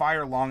it in the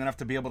fire long enough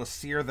to be able to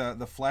sear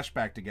the flesh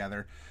back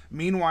together.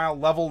 Meanwhile,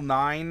 level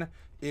 9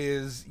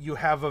 is you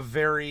have a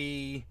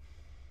very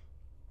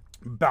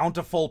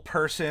bountiful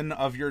person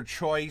of your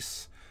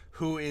choice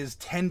who is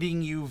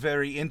tending you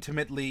very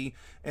intimately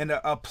and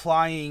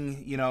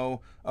applying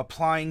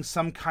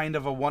some kind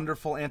of a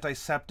wonderful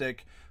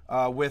antiseptic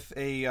with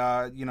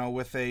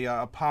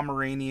a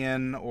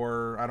Pomeranian,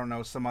 or I don't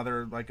know, some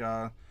other, like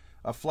a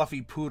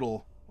fluffy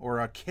poodle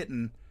or a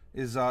kitten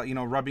is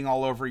rubbing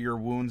all over your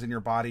wounds in your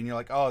body, and you're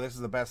like, oh, this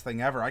is the best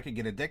thing ever. I could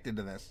get addicted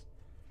to this.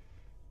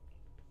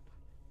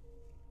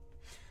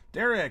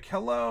 Derek,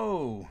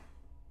 hello.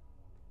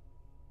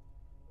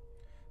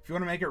 If you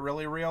want to make it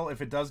really real,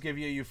 if it does give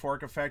you a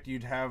euphoric effect,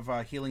 you'd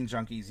have healing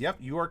junkies. Yep,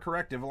 you are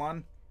correct,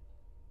 Ivalon.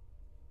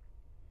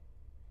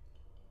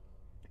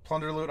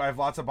 Plunder loot, I have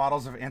lots of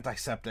bottles of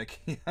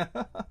antiseptic.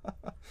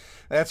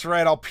 That's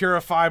right, I'll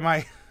purify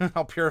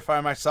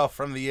myself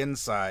from the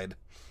inside.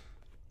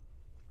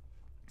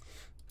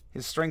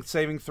 His strength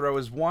saving throw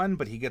is 1,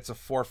 but he gets a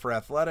 4 for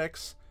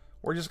athletics.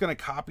 We're just going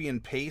to copy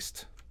and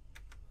paste.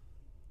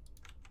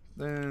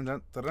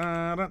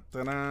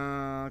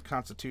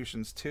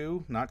 Constitution's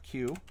 2, not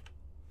Q.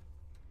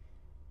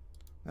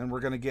 And we're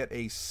going to get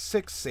a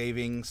 6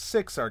 saving,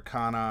 6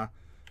 arcana,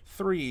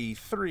 3,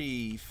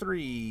 3,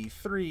 3,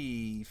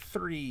 3,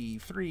 3,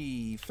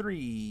 3,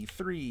 3,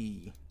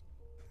 3.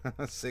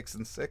 6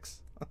 and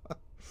 6.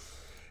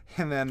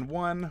 And then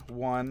 1,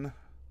 1,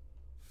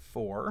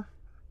 4.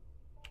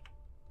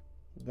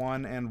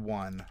 1 and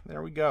 1.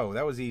 There we go.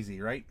 That was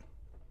easy, right?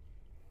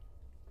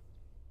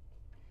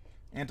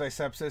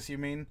 Antisepsis, you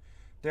mean?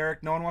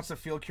 Derek, no one wants to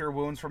field cure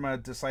wounds from a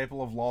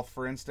disciple of Loth,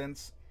 for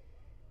instance.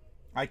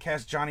 I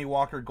cast Johnny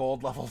Walker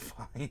Gold level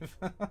 5.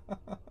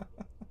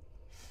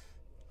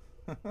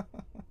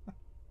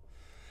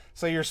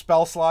 So your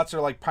spell slots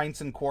are like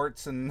pints and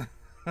quarts and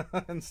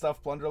and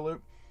stuff, plunder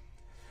loot.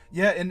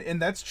 Yeah,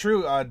 and that's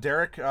true,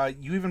 Derek.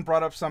 You even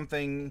brought up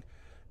something.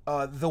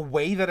 The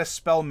way that a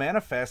spell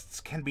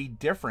manifests can be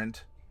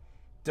different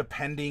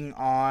depending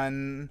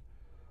on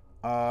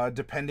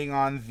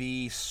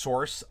the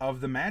source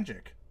of the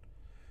magic.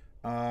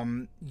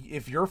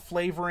 If you're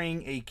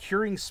flavoring a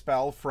curing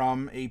spell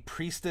from a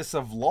priestess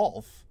of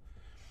Lolth,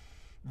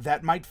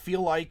 that might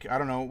feel like, I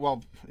don't know,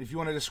 well, if you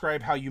want to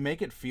describe how you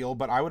make it feel,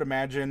 but I would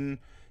imagine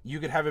you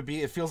could have it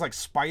be, it feels like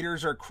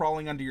spiders are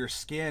crawling under your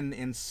skin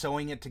and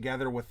sewing it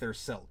together with their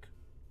silk.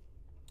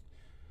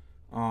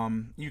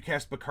 You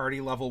cast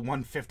Bacardi level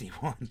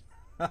 151.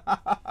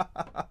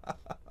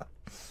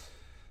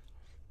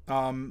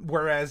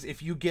 Whereas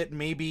if you get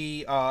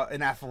maybe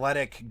an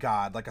athletic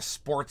god, like a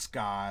sports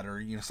god,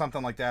 or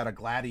something like that, a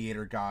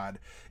gladiator god,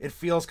 it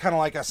feels kind of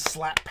like a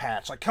slap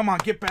patch. Like, come on,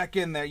 get back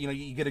in there.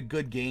 You get a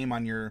good game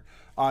on your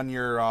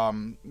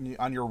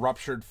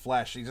ruptured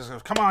flesh. He just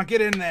goes, come on,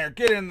 get in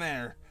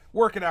there,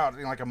 work it out.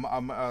 Like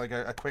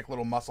a quick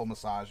little muscle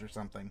massage or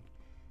something.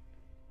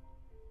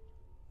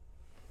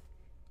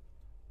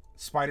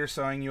 Spider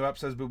sewing you up,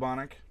 says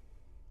Bubonic.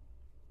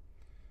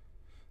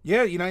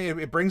 Yeah,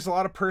 it brings a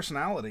lot of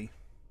personality.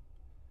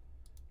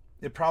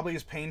 It probably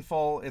is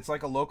painful. It's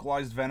like a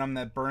localized venom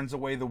that burns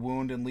away the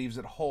wound and leaves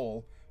it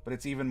whole, but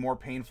it's even more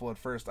painful at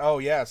first. Oh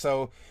yeah,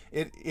 so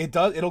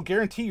it'll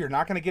guarantee you're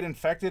not going to get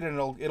infected, and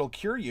it'll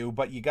cure you,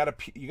 but you gotta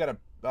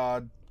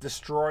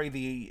destroy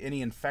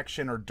any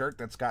infection or dirt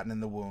that's gotten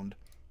in the wound.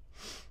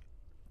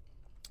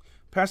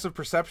 Passive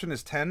perception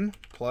is 10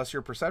 plus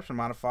your perception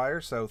modifier,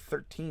 so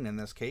 13 in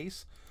this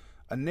case.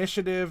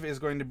 Initiative is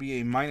going to be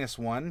a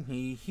 -1.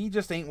 He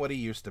just ain't what he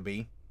used to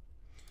be.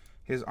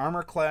 His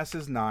armor class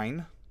is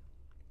 9.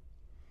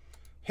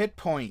 Hit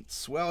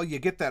points. Well, you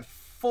get that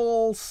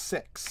full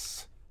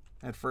 6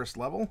 at first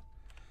level.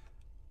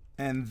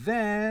 And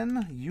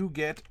then you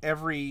get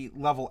every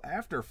level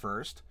after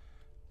first,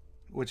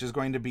 which is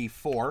going to be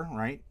 4,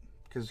 right?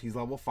 Because he's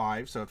level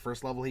 5. So at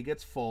first level he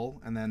gets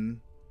full, and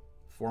then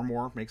 4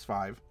 more makes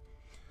 5.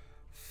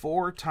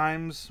 4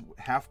 times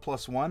half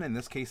plus 1. In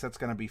this case, that's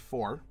going to be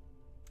 4.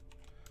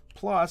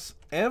 Plus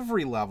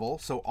every level,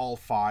 so all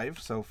 5,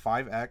 so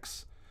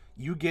 5x,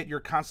 you get your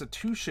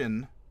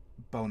Constitution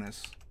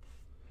bonus.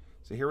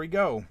 So here we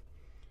go.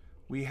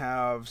 We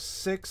have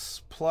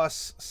 6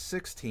 plus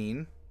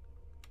 16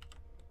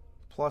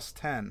 plus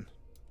 10.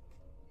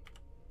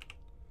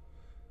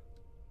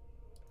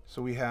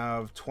 So we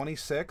have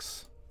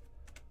 26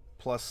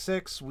 plus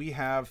 6. We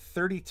have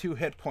 32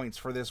 hit points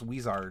for this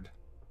wizard.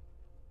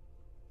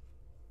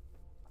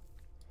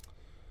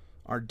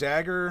 Our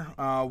dagger,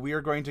 we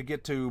are going to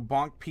get to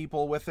bonk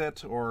people with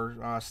it, or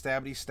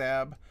stabby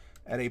stab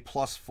at a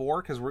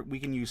 +4, because we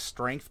can use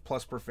strength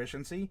plus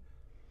proficiency.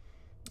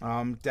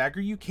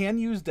 Dagger, you can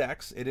use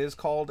dex. It is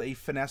called a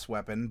finesse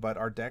weapon, but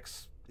our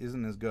dex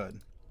isn't as good.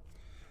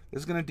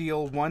 This is going to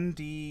deal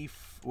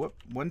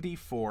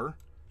 1d4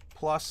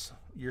 plus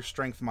your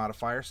strength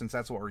modifier, since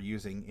that's what we're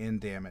using in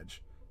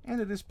damage. And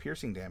it is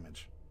piercing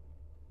damage.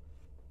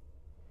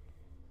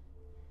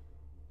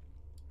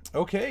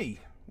 Okay.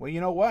 Well,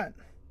 you know what?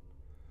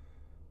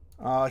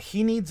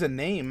 He needs a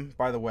name,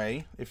 by the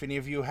way, if any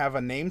of you have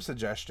a name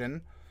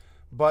suggestion.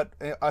 But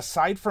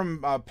aside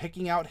from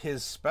picking out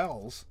his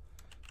spells,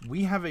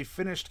 we have a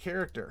finished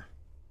character.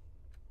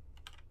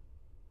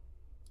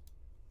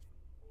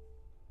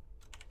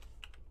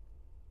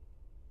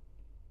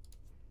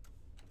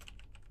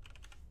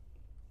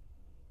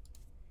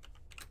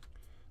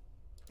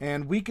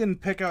 And we can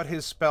pick out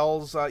his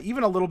spells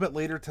even a little bit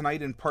later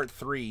tonight in part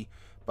 3.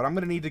 But I'm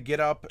going to need to get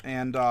up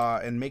and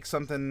make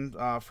something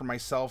for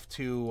myself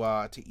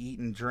to eat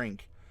and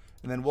drink.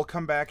 And then we'll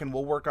come back and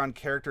we'll work on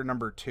character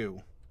number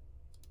 2.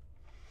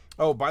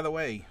 Oh, by the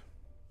way,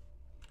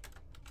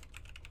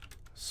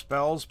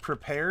 spells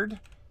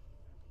prepared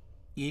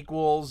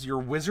equals your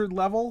wizard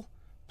level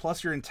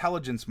plus your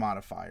intelligence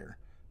modifier.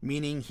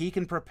 Meaning he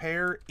can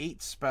prepare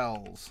 8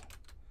 spells.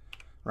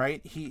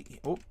 Right?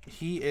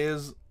 He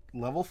is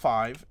level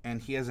 5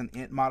 and he has an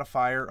int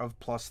modifier of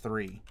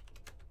 +3.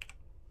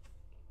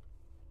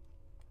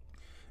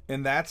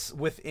 And that's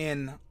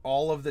within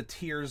all of the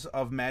tiers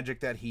of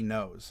magic that he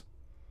knows.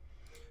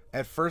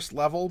 At first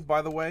level,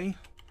 by the way,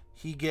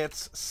 he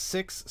gets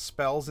 6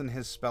 spells in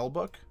his spell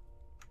book.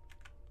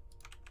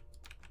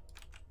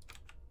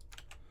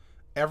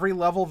 Every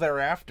level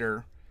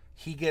thereafter,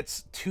 he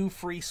gets 2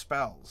 free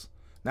spells.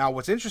 Now,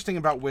 what's interesting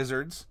about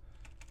wizards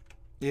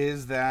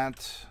is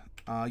that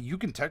you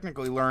can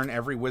technically learn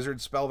every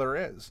wizard spell there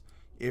is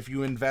if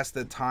you invest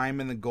the time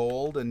and the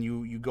gold and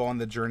you go on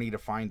the journey to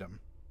find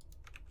them.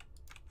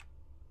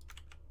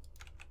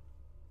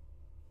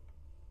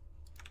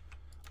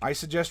 I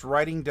suggest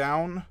writing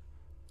down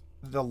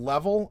the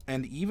level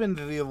and even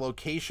the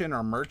location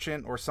or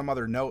merchant or some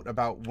other note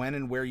about when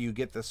and where you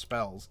get the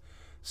spells.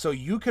 So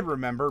you could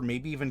remember,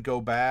 maybe even go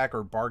back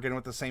or bargain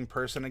with the same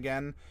person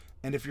again.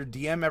 And if your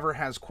DM ever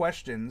has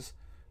questions,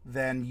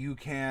 then you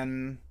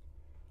can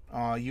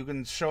You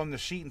can show them the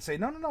sheet and say,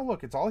 no, no, no,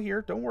 look, it's all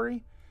here. Don't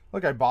worry.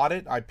 Look, I bought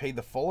it. I paid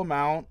the full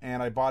amount,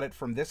 and I bought it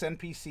from this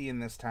NPC in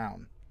this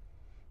town.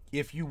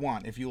 If you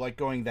want, if you like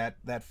going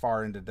that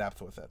far into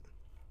depth with it.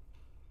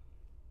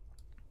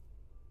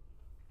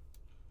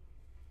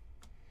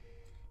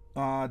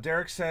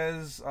 Derek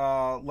says,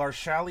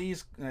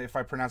 Larshali's, if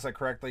I pronounce that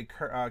correctly,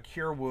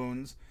 cure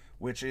wounds,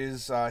 which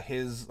is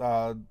his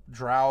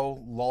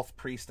drow Lolth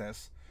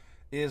priestess,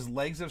 is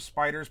legs of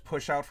spiders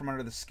push out from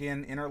under the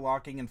skin,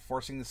 interlocking and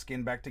forcing the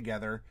skin back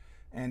together,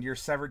 and your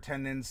severed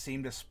tendons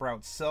seem to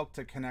sprout silk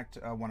to connect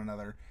one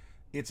another.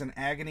 It's an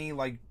agony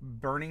like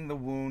burning the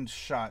wound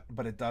shut,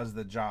 but it does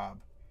the job.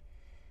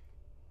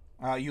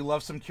 You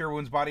love some cure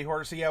wounds body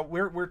horror. So yeah,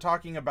 we're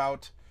talking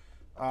about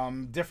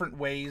different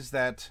ways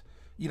that,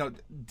 you know,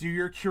 do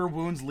your cure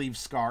wounds leave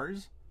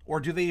scars, or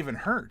do they even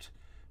hurt?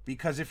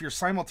 Because if you're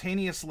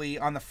simultaneously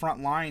on the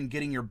front line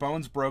getting your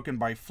bones broken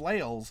by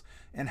flails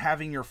and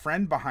having your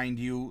friend behind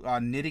you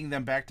knitting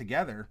them back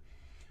together,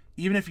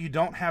 even if you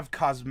don't have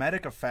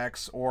cosmetic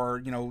effects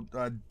or, you know,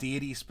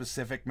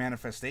 deity-specific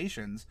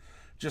manifestations,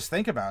 just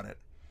think about it.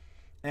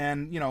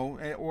 And, you know,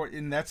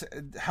 and that's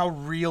how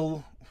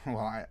real,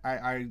 well,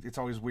 it's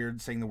always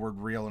weird saying the word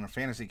real in a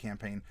fantasy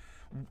campaign.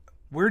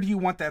 Where do you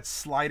want that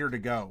slider to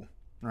go,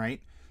 right?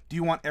 Do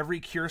you want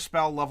every cure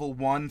spell level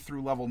 1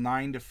 through level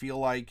 9 to feel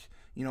like,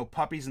 you know,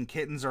 puppies and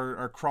kittens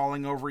are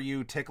crawling over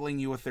you, tickling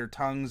you with their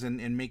tongues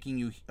and making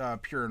you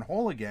pure and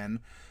whole again?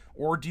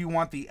 Or do you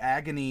want the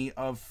agony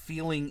of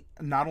feeling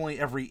not only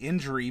every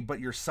injury, but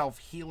yourself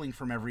healing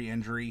from every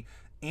injury,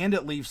 and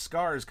it leaves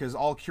scars? Because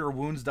all cure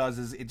wounds does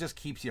is it just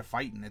keeps you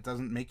fighting. It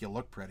doesn't make you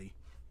look pretty.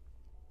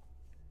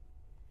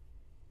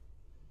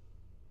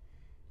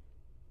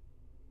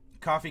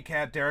 Coffee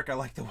Cat, Derek, I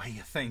like the way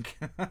you think.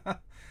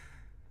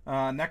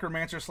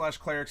 Necromancer /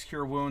 Cleric's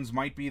cure wounds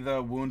might be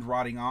the wound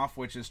rotting off,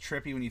 which is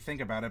trippy when you think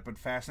about it, but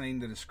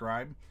fascinating to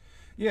describe.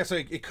 Yeah, so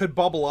it could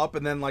bubble up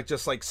and then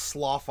just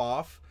slough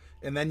off,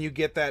 and then you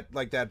get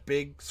that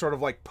big sort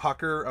of like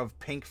pucker of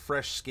pink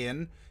fresh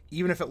skin,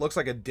 even if it looks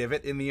like a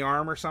divot in the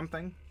arm or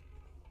something.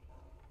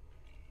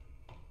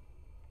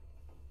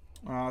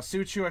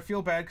 Suchu, I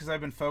feel bad because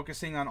I've been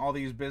focusing on all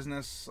these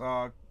business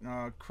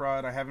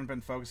crud. I haven't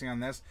been focusing on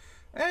this.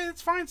 Hey,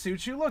 it's fine,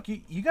 Suchu. Look,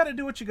 you got to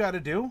do what you got to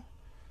do.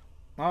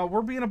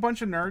 We're being a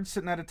bunch of nerds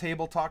sitting at a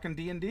table talking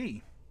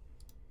D&D.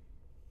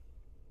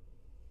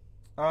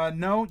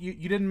 No,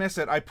 you didn't miss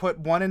it. I put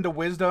one into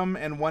wisdom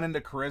and one into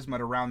charisma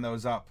to round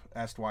those up,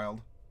 Estwild.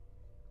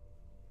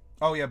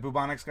 Oh yeah,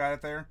 Bubonics got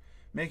it there.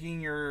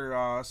 Making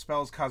your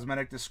spells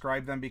cosmetic,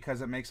 describe them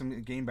because it makes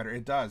them game better.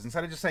 It does.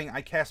 Instead of just saying,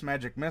 I cast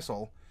magic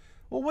missile,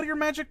 well, what do your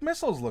magic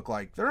missiles look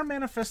like? They're a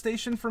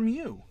manifestation from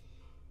you.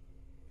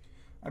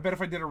 I bet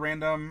if I did a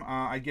random,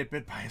 I'd get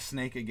bit by a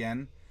snake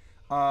again.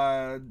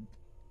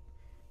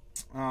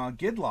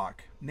 Gidlock.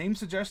 Name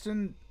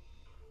suggestion,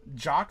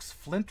 Jox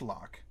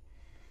Flintlocke.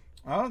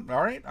 Oh,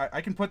 all right. I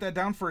can put that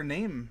down for a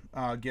name,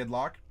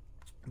 Gidlock.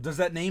 Does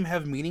that name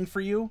have meaning for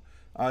you?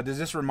 Does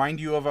this remind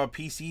you of a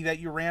PC that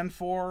you ran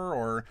for?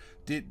 Or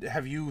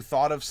have you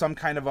thought of some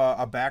kind of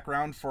a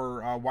background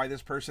for why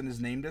this person is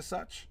named as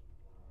such?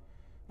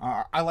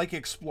 I like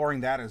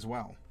exploring that as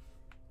well.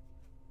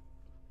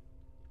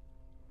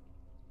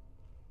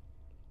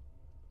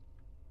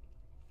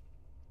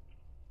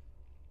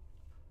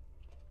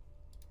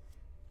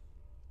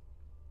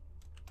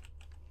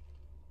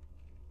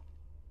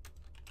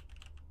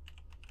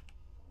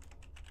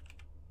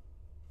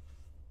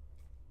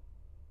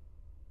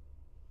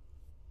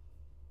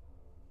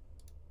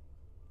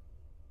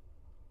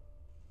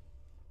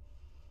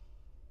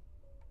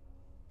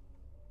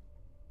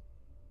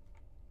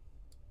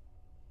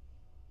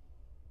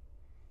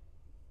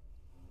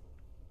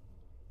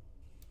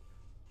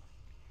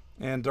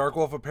 And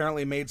Darkwolf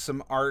apparently made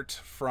some art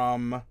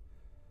from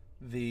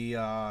the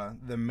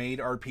Made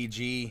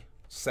RPG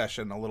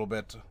session a little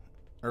bit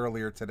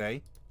earlier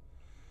today.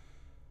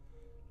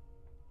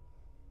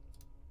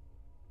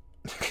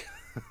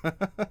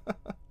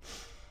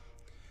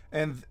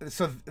 And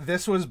so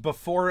this was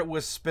before it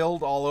was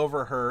spilled all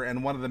over her,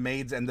 and one of the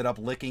maids ended up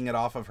licking it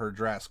off of her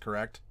dress,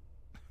 correct?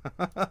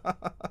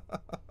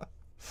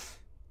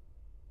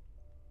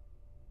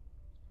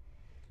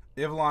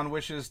 Ivlon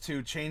wishes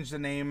to change the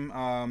name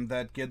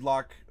that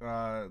Gidlock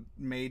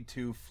made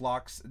to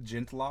Phlox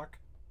Gintlock.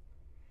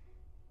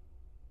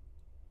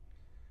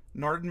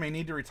 Norton may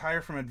need to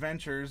retire from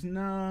adventures.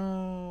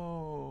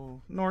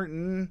 No,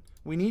 Norton,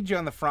 we need you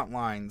on the front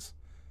lines.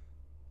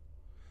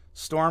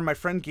 Storm, my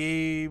friend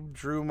Gabe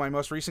drew my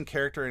most recent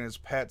character and his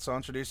pet, so I'll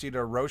introduce you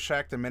to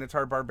Rorschach the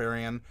Minotaur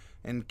Barbarian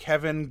and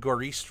Kevin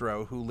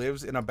Goristro, who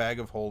lives in a bag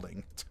of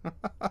holding.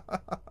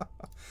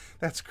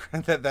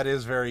 That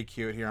is very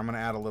cute. Here, I'm going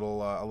to add a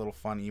little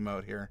fun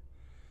emote here.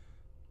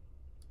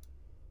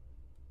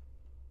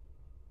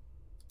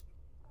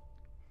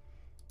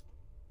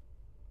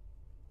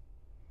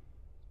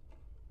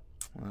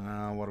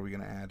 What are we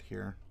going to add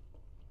here?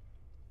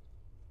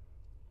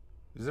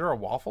 Is there a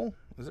waffle?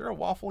 Is there a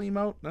waffle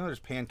emote? No, there's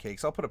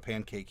pancakes. I'll put a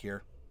pancake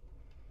here.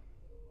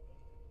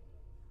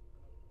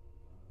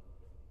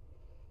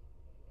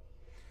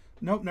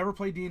 Nope, never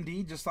played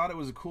D&D. Just thought it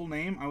was a cool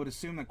name. I would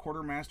assume that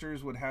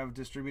Quartermasters would have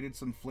distributed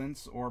some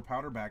flints or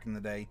powder back in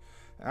the day.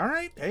 All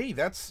right, hey,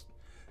 that's...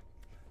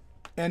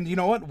 And you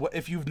know what?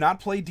 If you've not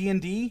played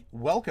D&D,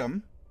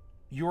 welcome.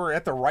 You are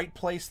at the right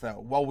place,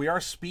 though. While we are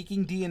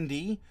speaking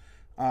D&D,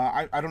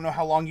 I don't know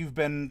how long you've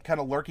been kind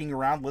of lurking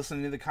around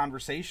listening to the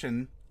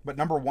conversation, but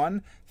number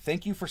one,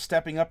 thank you for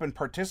stepping up and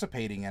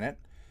participating in it,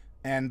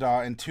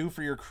 and two,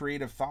 for your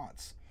creative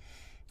thoughts.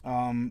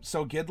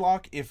 So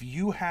Gidlock, if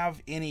you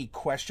have any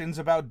questions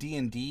about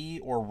D&D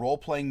or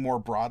role-playing more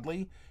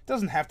broadly, it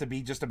doesn't have to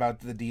be just about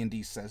the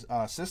D&D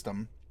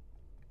system.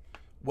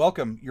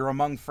 Welcome, you're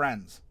among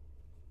friends.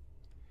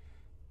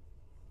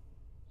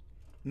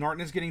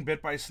 Norton is getting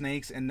bit by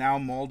snakes and now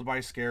mauled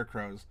by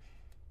scarecrows.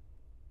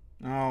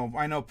 Oh,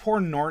 I know, poor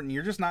Norton,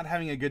 you're just not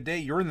having a good day.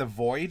 You're in the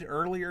void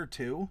earlier,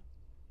 too.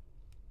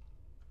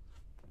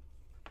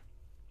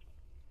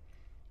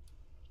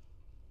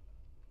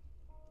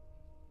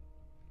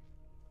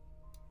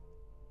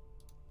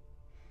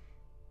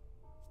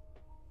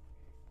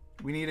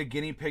 We need a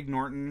guinea pig,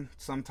 Norton.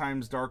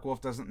 Sometimes Dark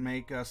Wolf doesn't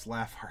make us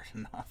laugh hard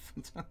enough.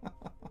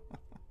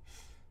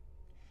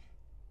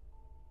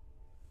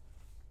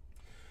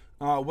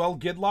 Well,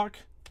 Gidlock,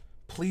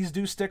 please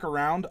do stick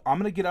around. I'm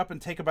going to get up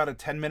and take about a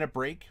 10-minute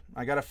break.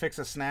 I got to fix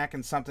a snack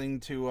and something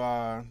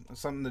to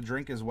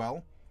drink as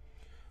well.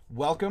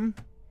 Welcome,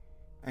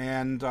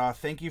 and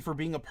thank you for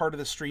being a part of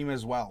the stream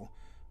as well.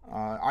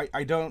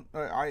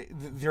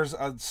 There's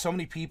so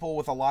many people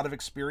with a lot of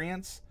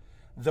experience,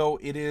 though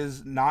it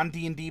is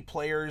non-D&D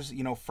players,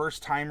 you know,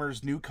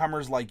 first-timers,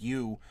 newcomers like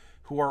you,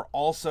 who are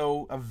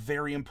also a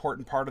very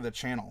important part of the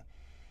channel.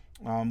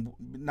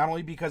 Not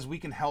only because we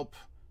can help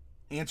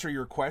answer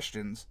your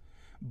questions,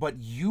 but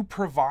you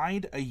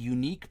provide a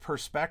unique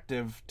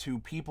perspective to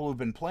people who've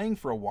been playing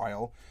for a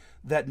while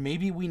that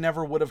maybe we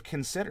never would have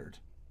considered.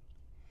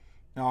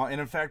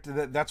 And in fact,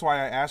 that's why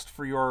I asked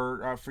for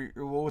your,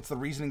 what's the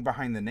reasoning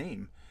behind the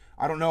name.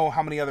 I don't know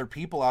how many other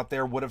people out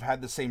there would have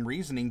had the same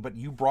reasoning, but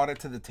you brought it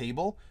to the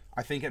table.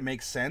 I think it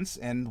makes sense,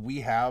 and we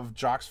have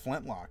Jox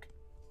Flintlocke.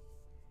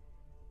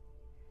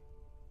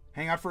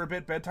 Hang out for a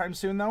bit. Bedtime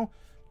soon, though?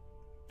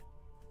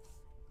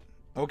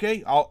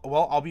 Okay,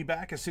 I'll be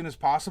back as soon as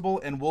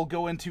possible, and we'll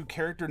go into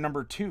character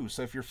number 2.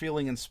 So if you're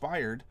feeling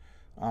inspired,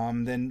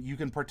 then you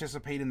can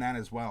participate in that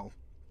as well.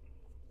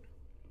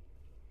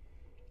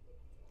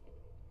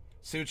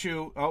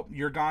 Suchu, oh,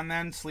 you're gone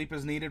then. Sleep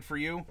is needed for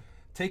you.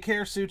 Take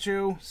care,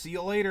 Suchu. See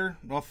you later.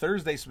 Well,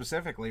 Thursday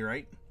specifically,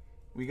 right?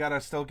 We gotta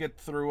still get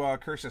through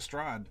Curse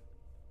Estrad.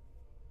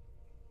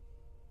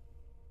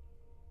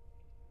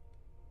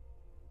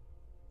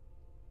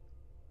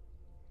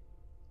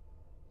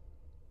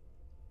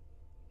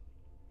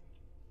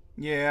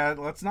 Yeah,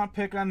 let's not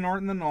pick on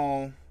Norton the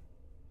Knoll.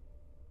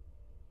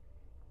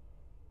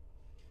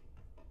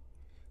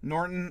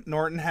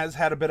 Norton has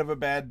had a bit of a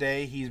bad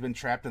day. He's been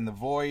trapped in the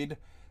void.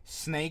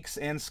 Snakes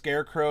and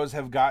scarecrows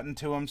have gotten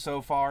to him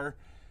so far.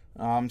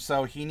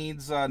 So he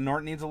needs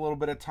Norton needs a little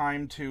bit of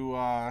time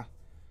to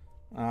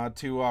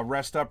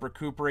rest up,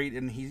 recuperate,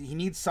 and he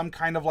needs some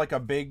kind of like a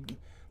big,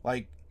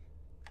 like,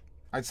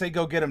 I'd say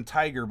go get him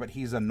Tiger, but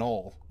he's a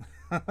Knoll.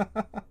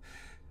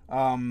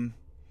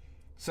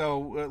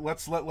 So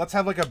let's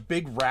have like a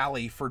big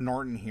rally for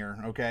Norton here,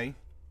 okay?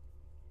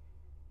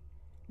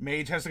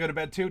 Mage has to go to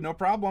bed too. No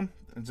problem.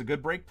 It's a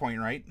good break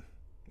point, right?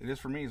 It is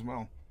for me as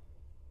well.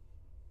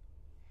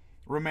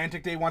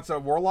 Romantic Day wants a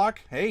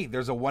Warlock. Hey,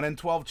 there's a 1 in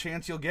 12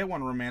 chance you'll get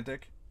one,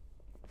 Romantic.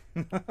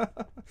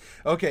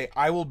 Okay,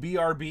 I will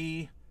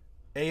BRB,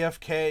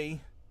 AFK,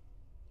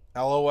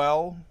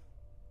 LOL,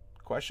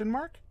 question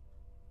mark?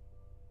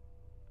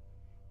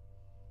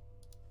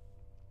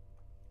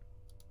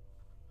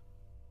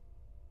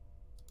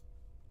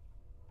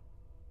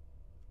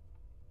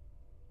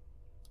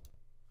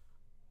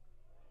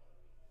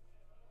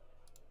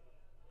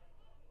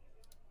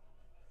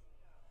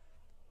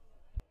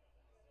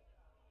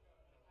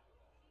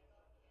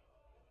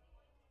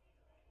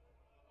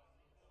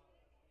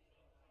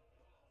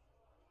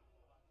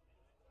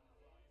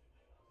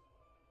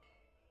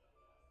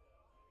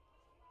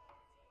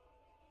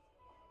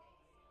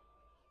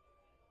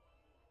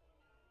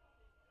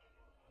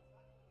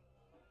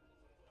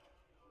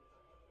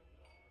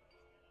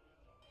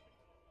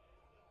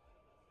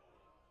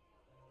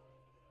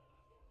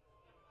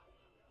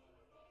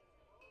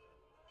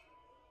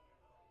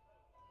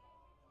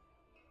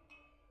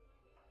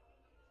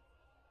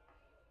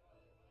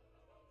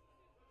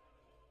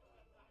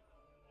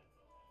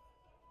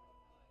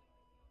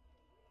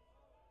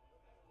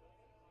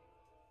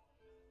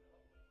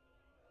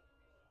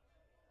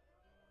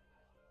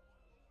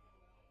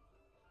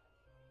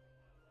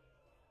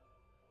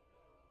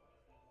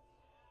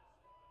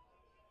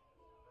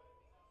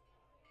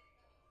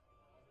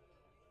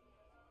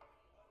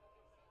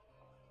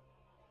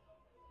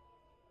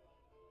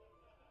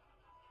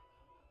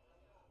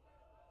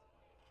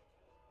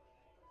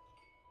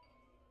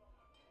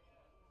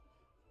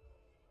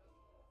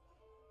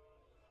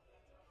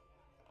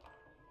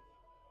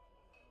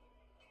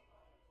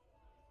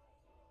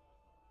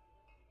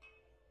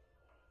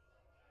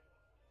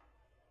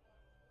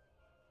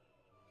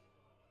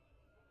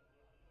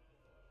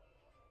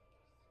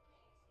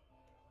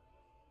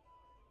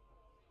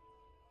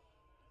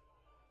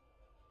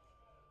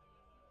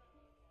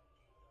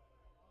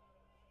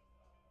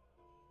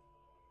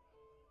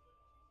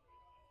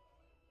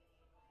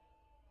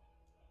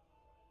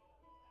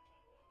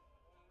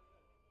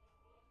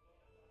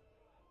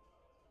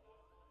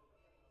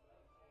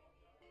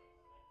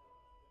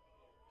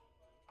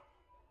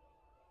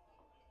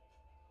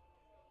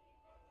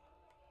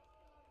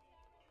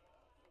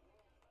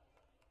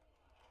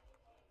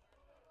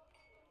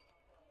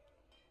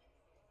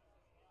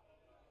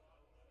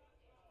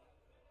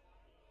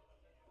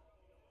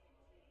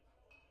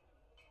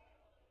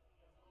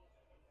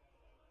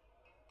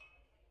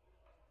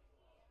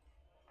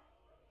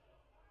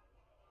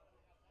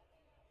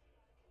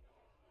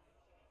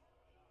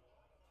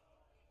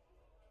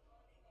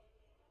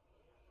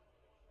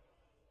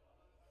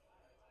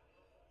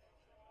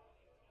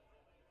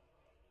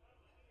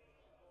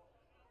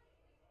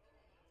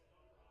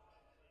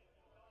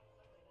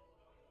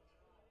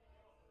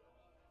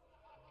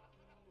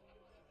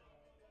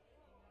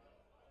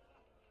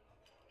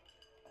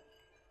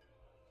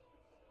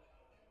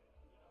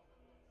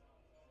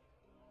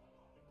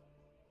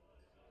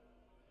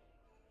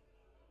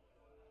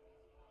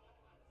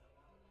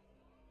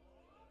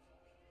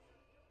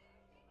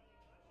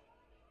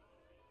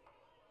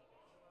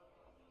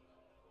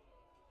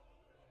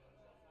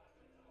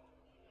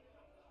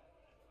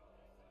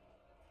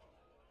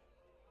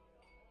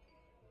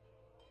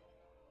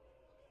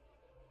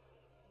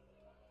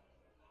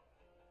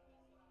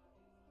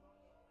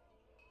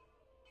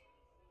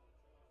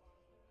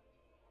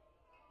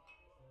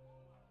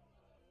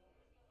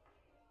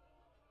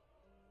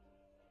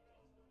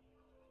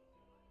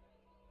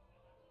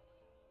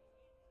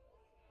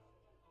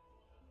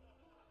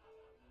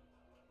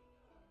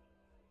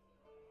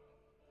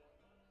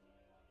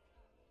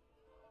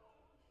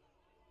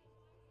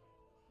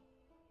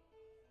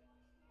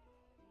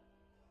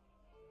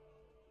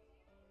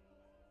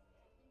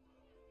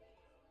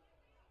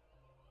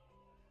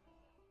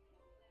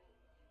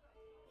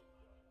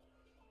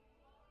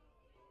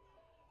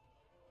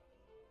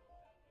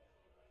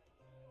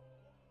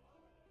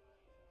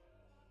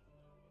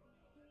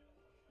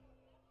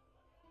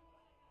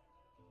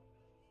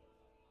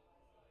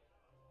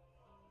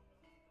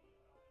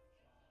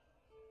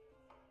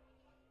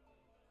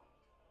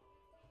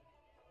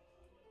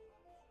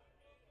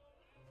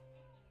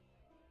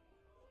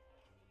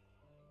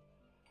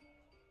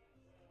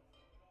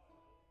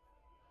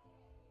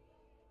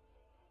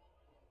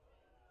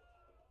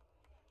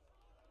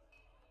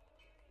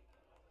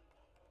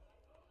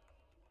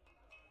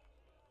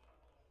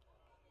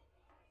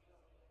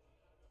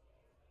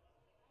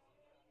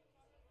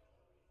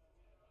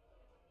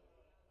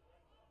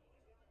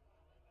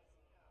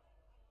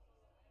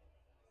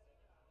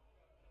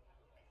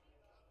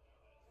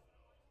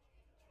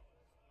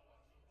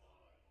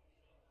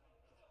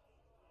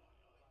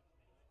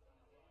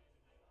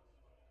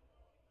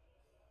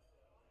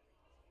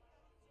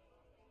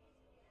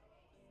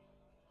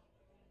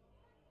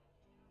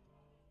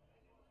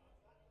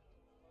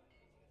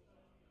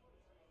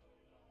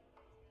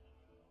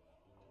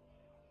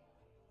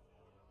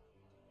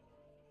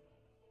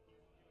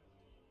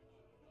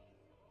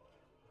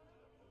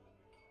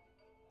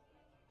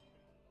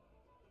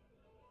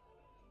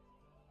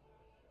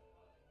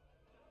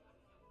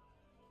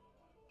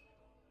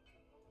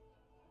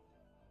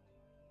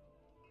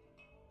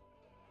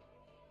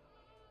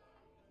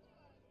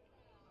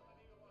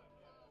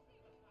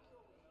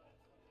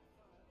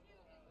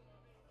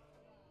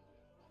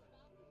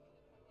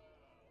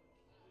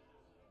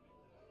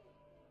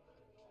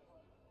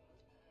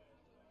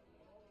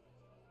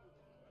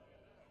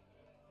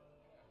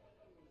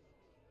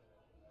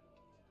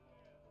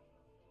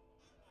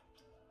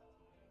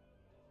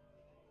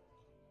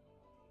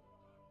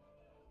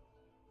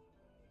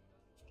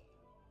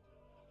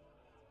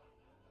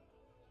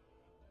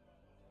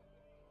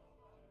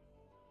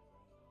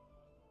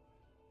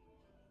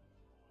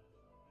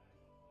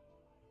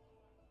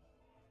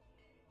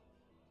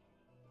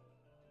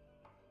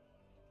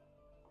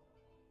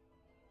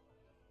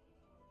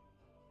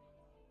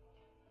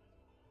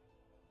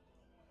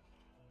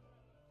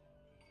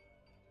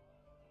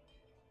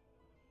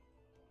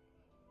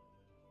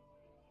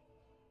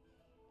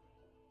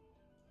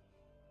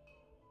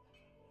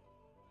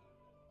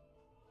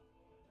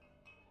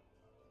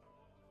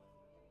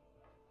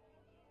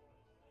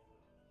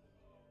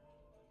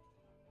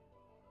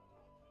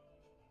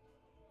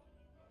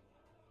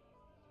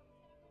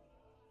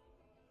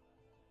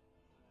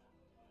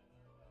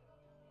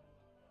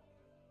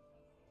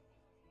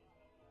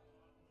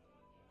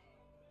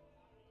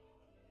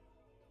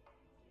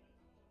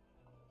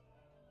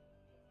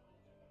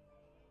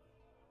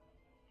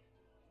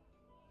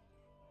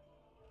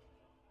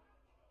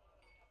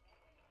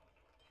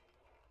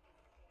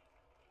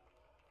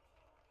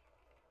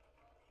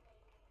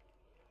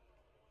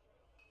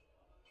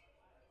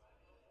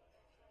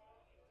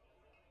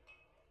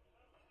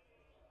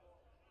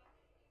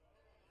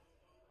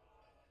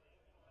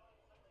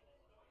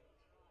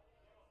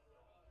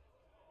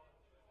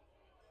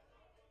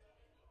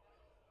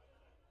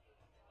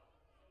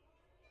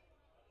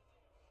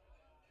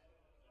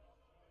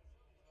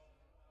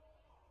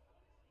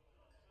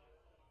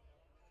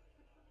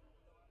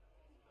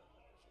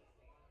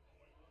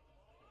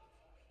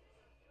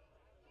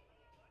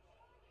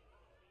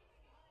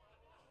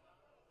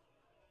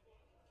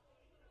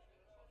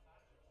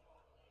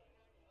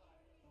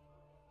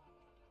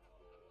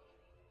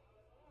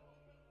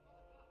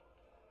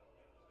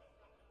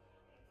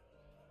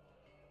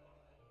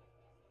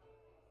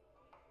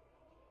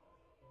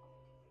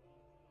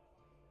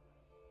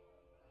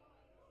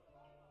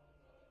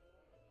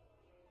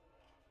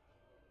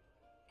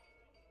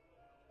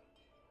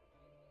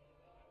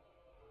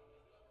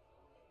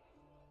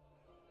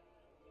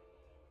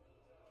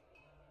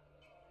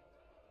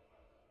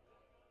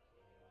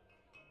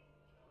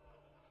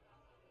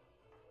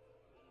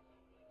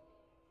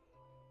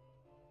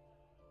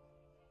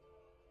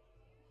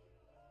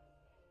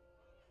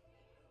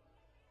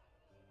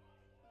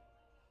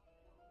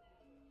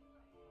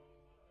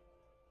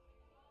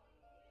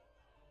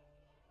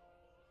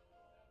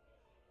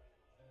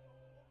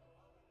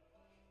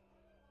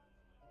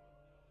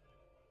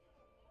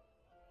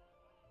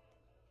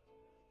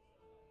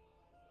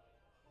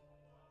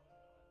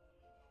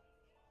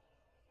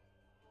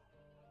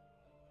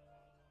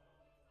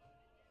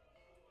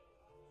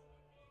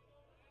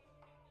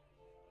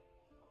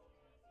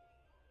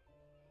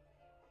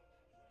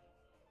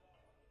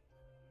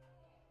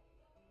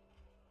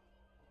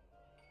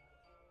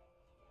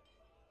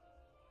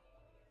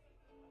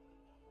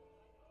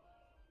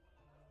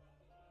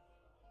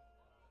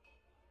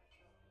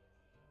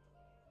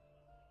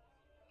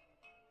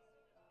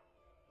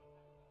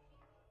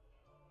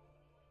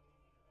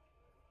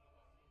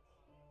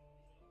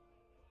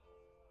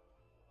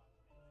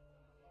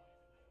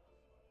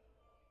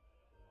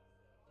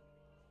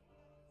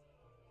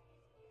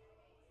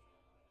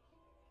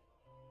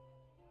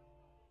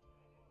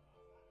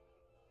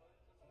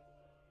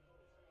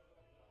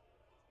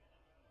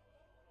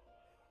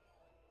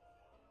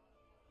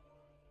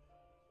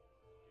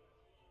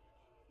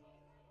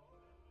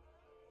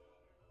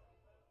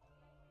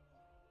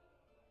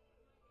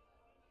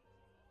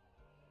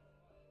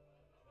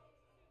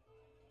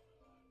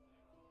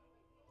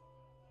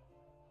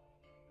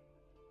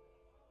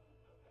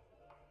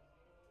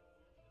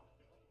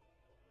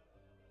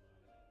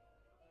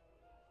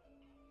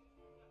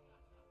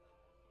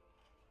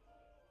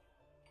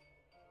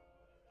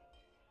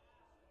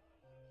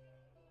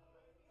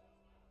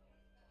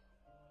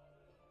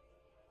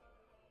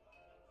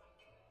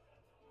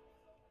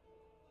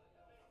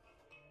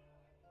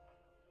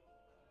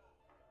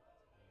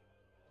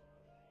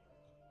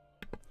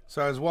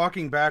 So I was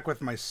walking back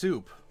with my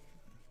soup,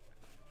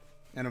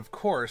 and of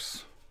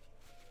course,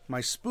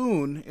 my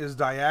spoon is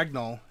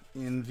diagonal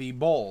in the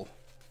bowl.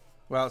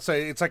 Well, so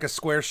it's like a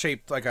square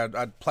shaped, like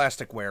a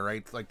plasticware,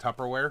 right? Like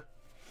Tupperware.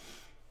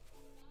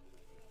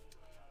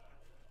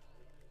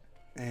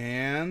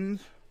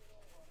 And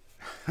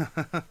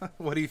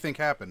what do you think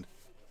happened?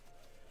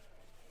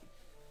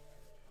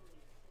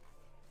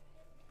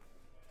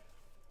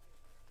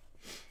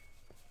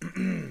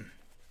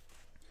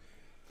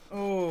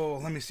 Oh,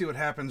 let me see what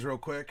happens real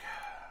quick.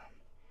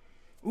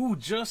 Ooh,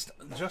 just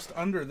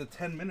under the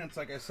 10 minutes,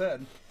 like I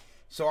said.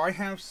 So I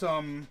have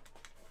some...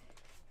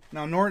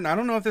 Now, Norton, I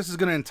don't know if this is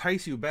going to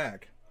entice you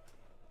back.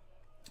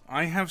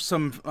 I have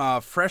some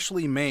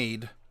freshly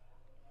made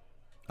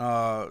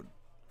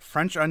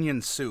French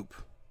onion soup.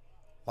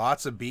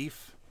 Lots of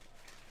beef.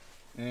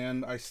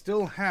 And I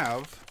still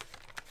have,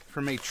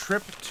 from a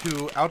trip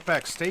to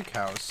Outback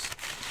Steakhouse,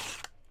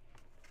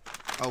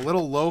 a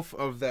little loaf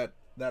of that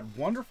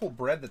wonderful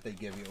bread that they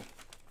give you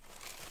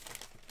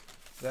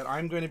that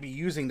I'm going to be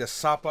using to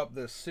sop up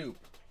this soup.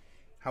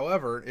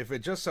 However, if it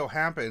just so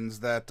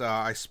happens that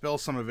I spill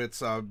some of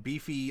its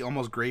beefy,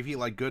 almost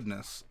gravy-like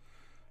goodness,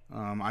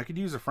 I could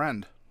use a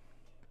friend.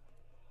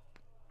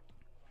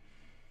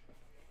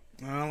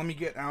 Let me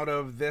get out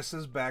of this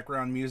as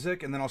background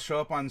music, and then I'll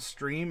show up on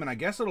stream, and I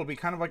guess it'll be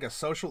kind of like a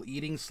social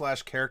eating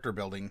 / character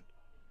building.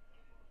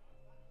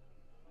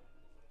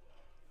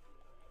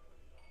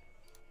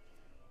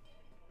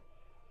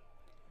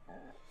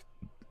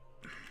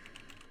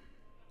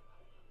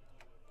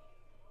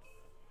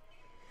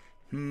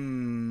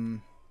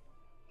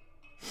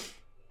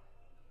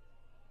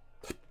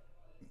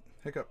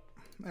 Hiccup.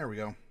 There we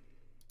go.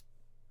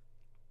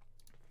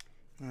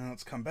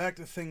 Let's come back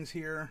to things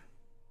here.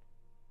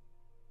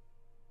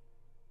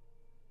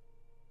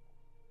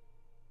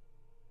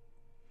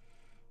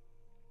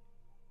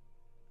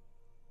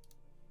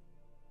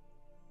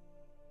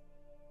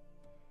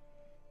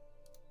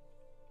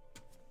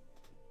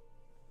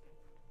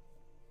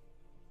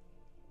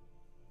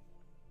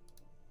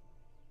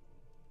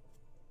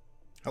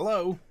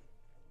 Hello.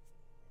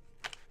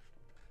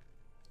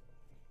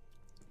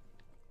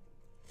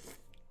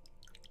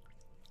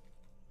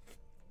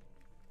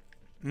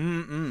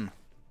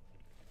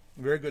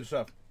 Very good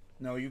stuff.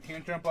 No, you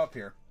can't jump up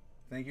here.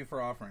 Thank you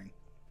for offering.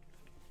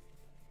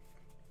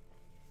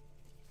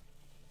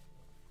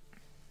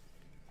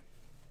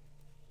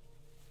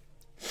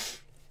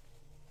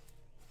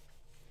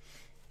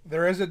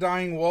 There is a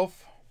dying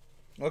wolf.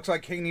 Looks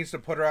like King needs to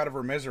put her out of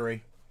her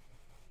misery.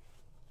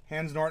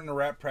 Hands Norton a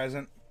rat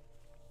present.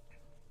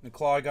 The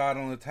Claw God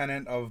and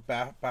Lieutenant of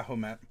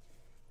Baphomet.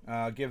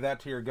 Give that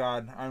to your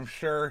god. I'm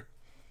sure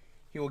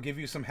he will give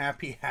you some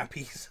happy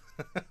happies.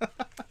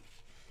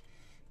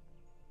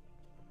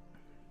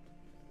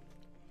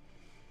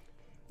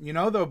 You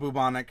know, though,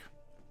 Bubonic,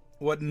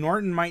 what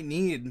Norton might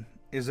need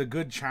is a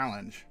good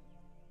challenge,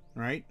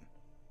 right?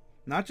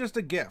 Not just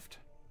a gift.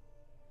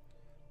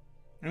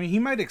 I mean, he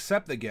might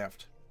accept the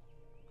gift,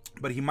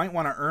 but he might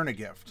want to earn a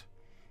gift.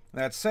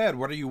 That said,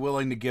 what are you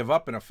willing to give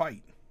up in a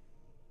fight?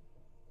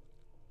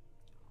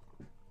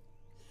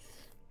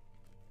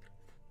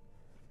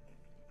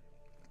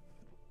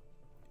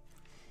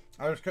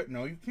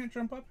 No, you can't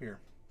jump up here.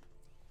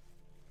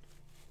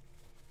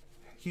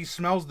 He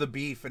smells the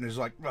beef and is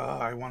like,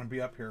 I want to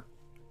be up here.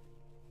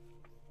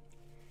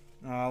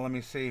 Let me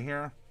see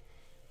here.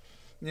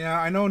 Yeah,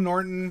 I know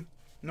Norton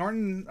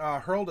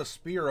hurled a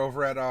spear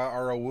over at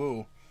our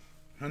Wu.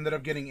 Ended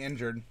up getting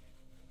injured.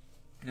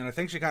 And I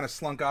think she kind of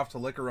slunk off to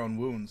lick her own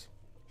wounds.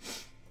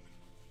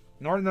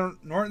 Norton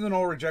the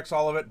Knoll rejects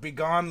all of it. Be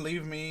gone,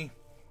 leave me.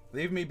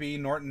 Leave me be,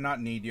 Norton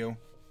not need you.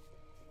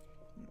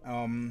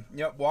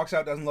 Yep, walks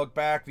out, doesn't look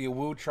back. The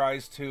Wu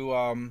tries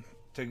to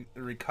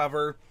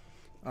recover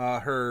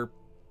her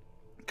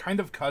kind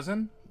of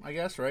cousin, I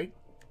guess, right?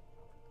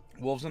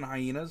 Wolves and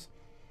hyenas.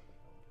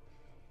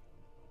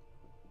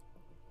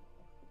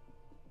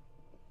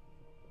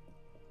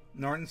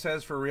 Norton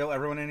says, for real,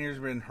 everyone in here has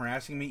been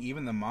harassing me,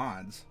 even the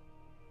mods.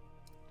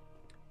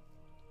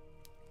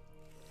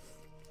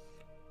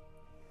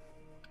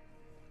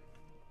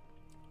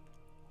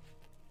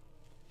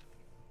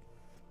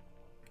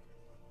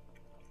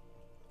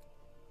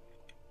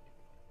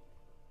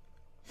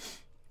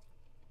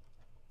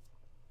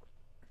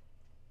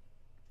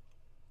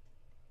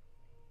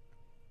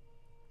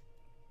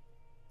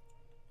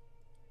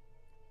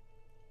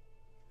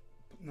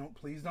 No,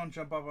 please don't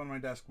jump up on my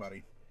desk,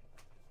 buddy.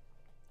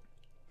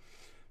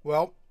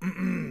 Well,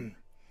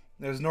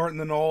 there's Norton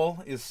the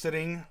Knoll is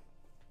sitting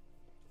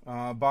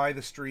by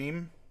the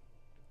stream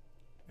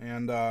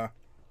and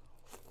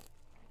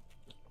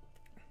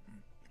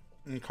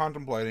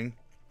contemplating.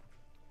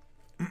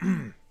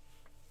 Pardon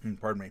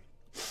me.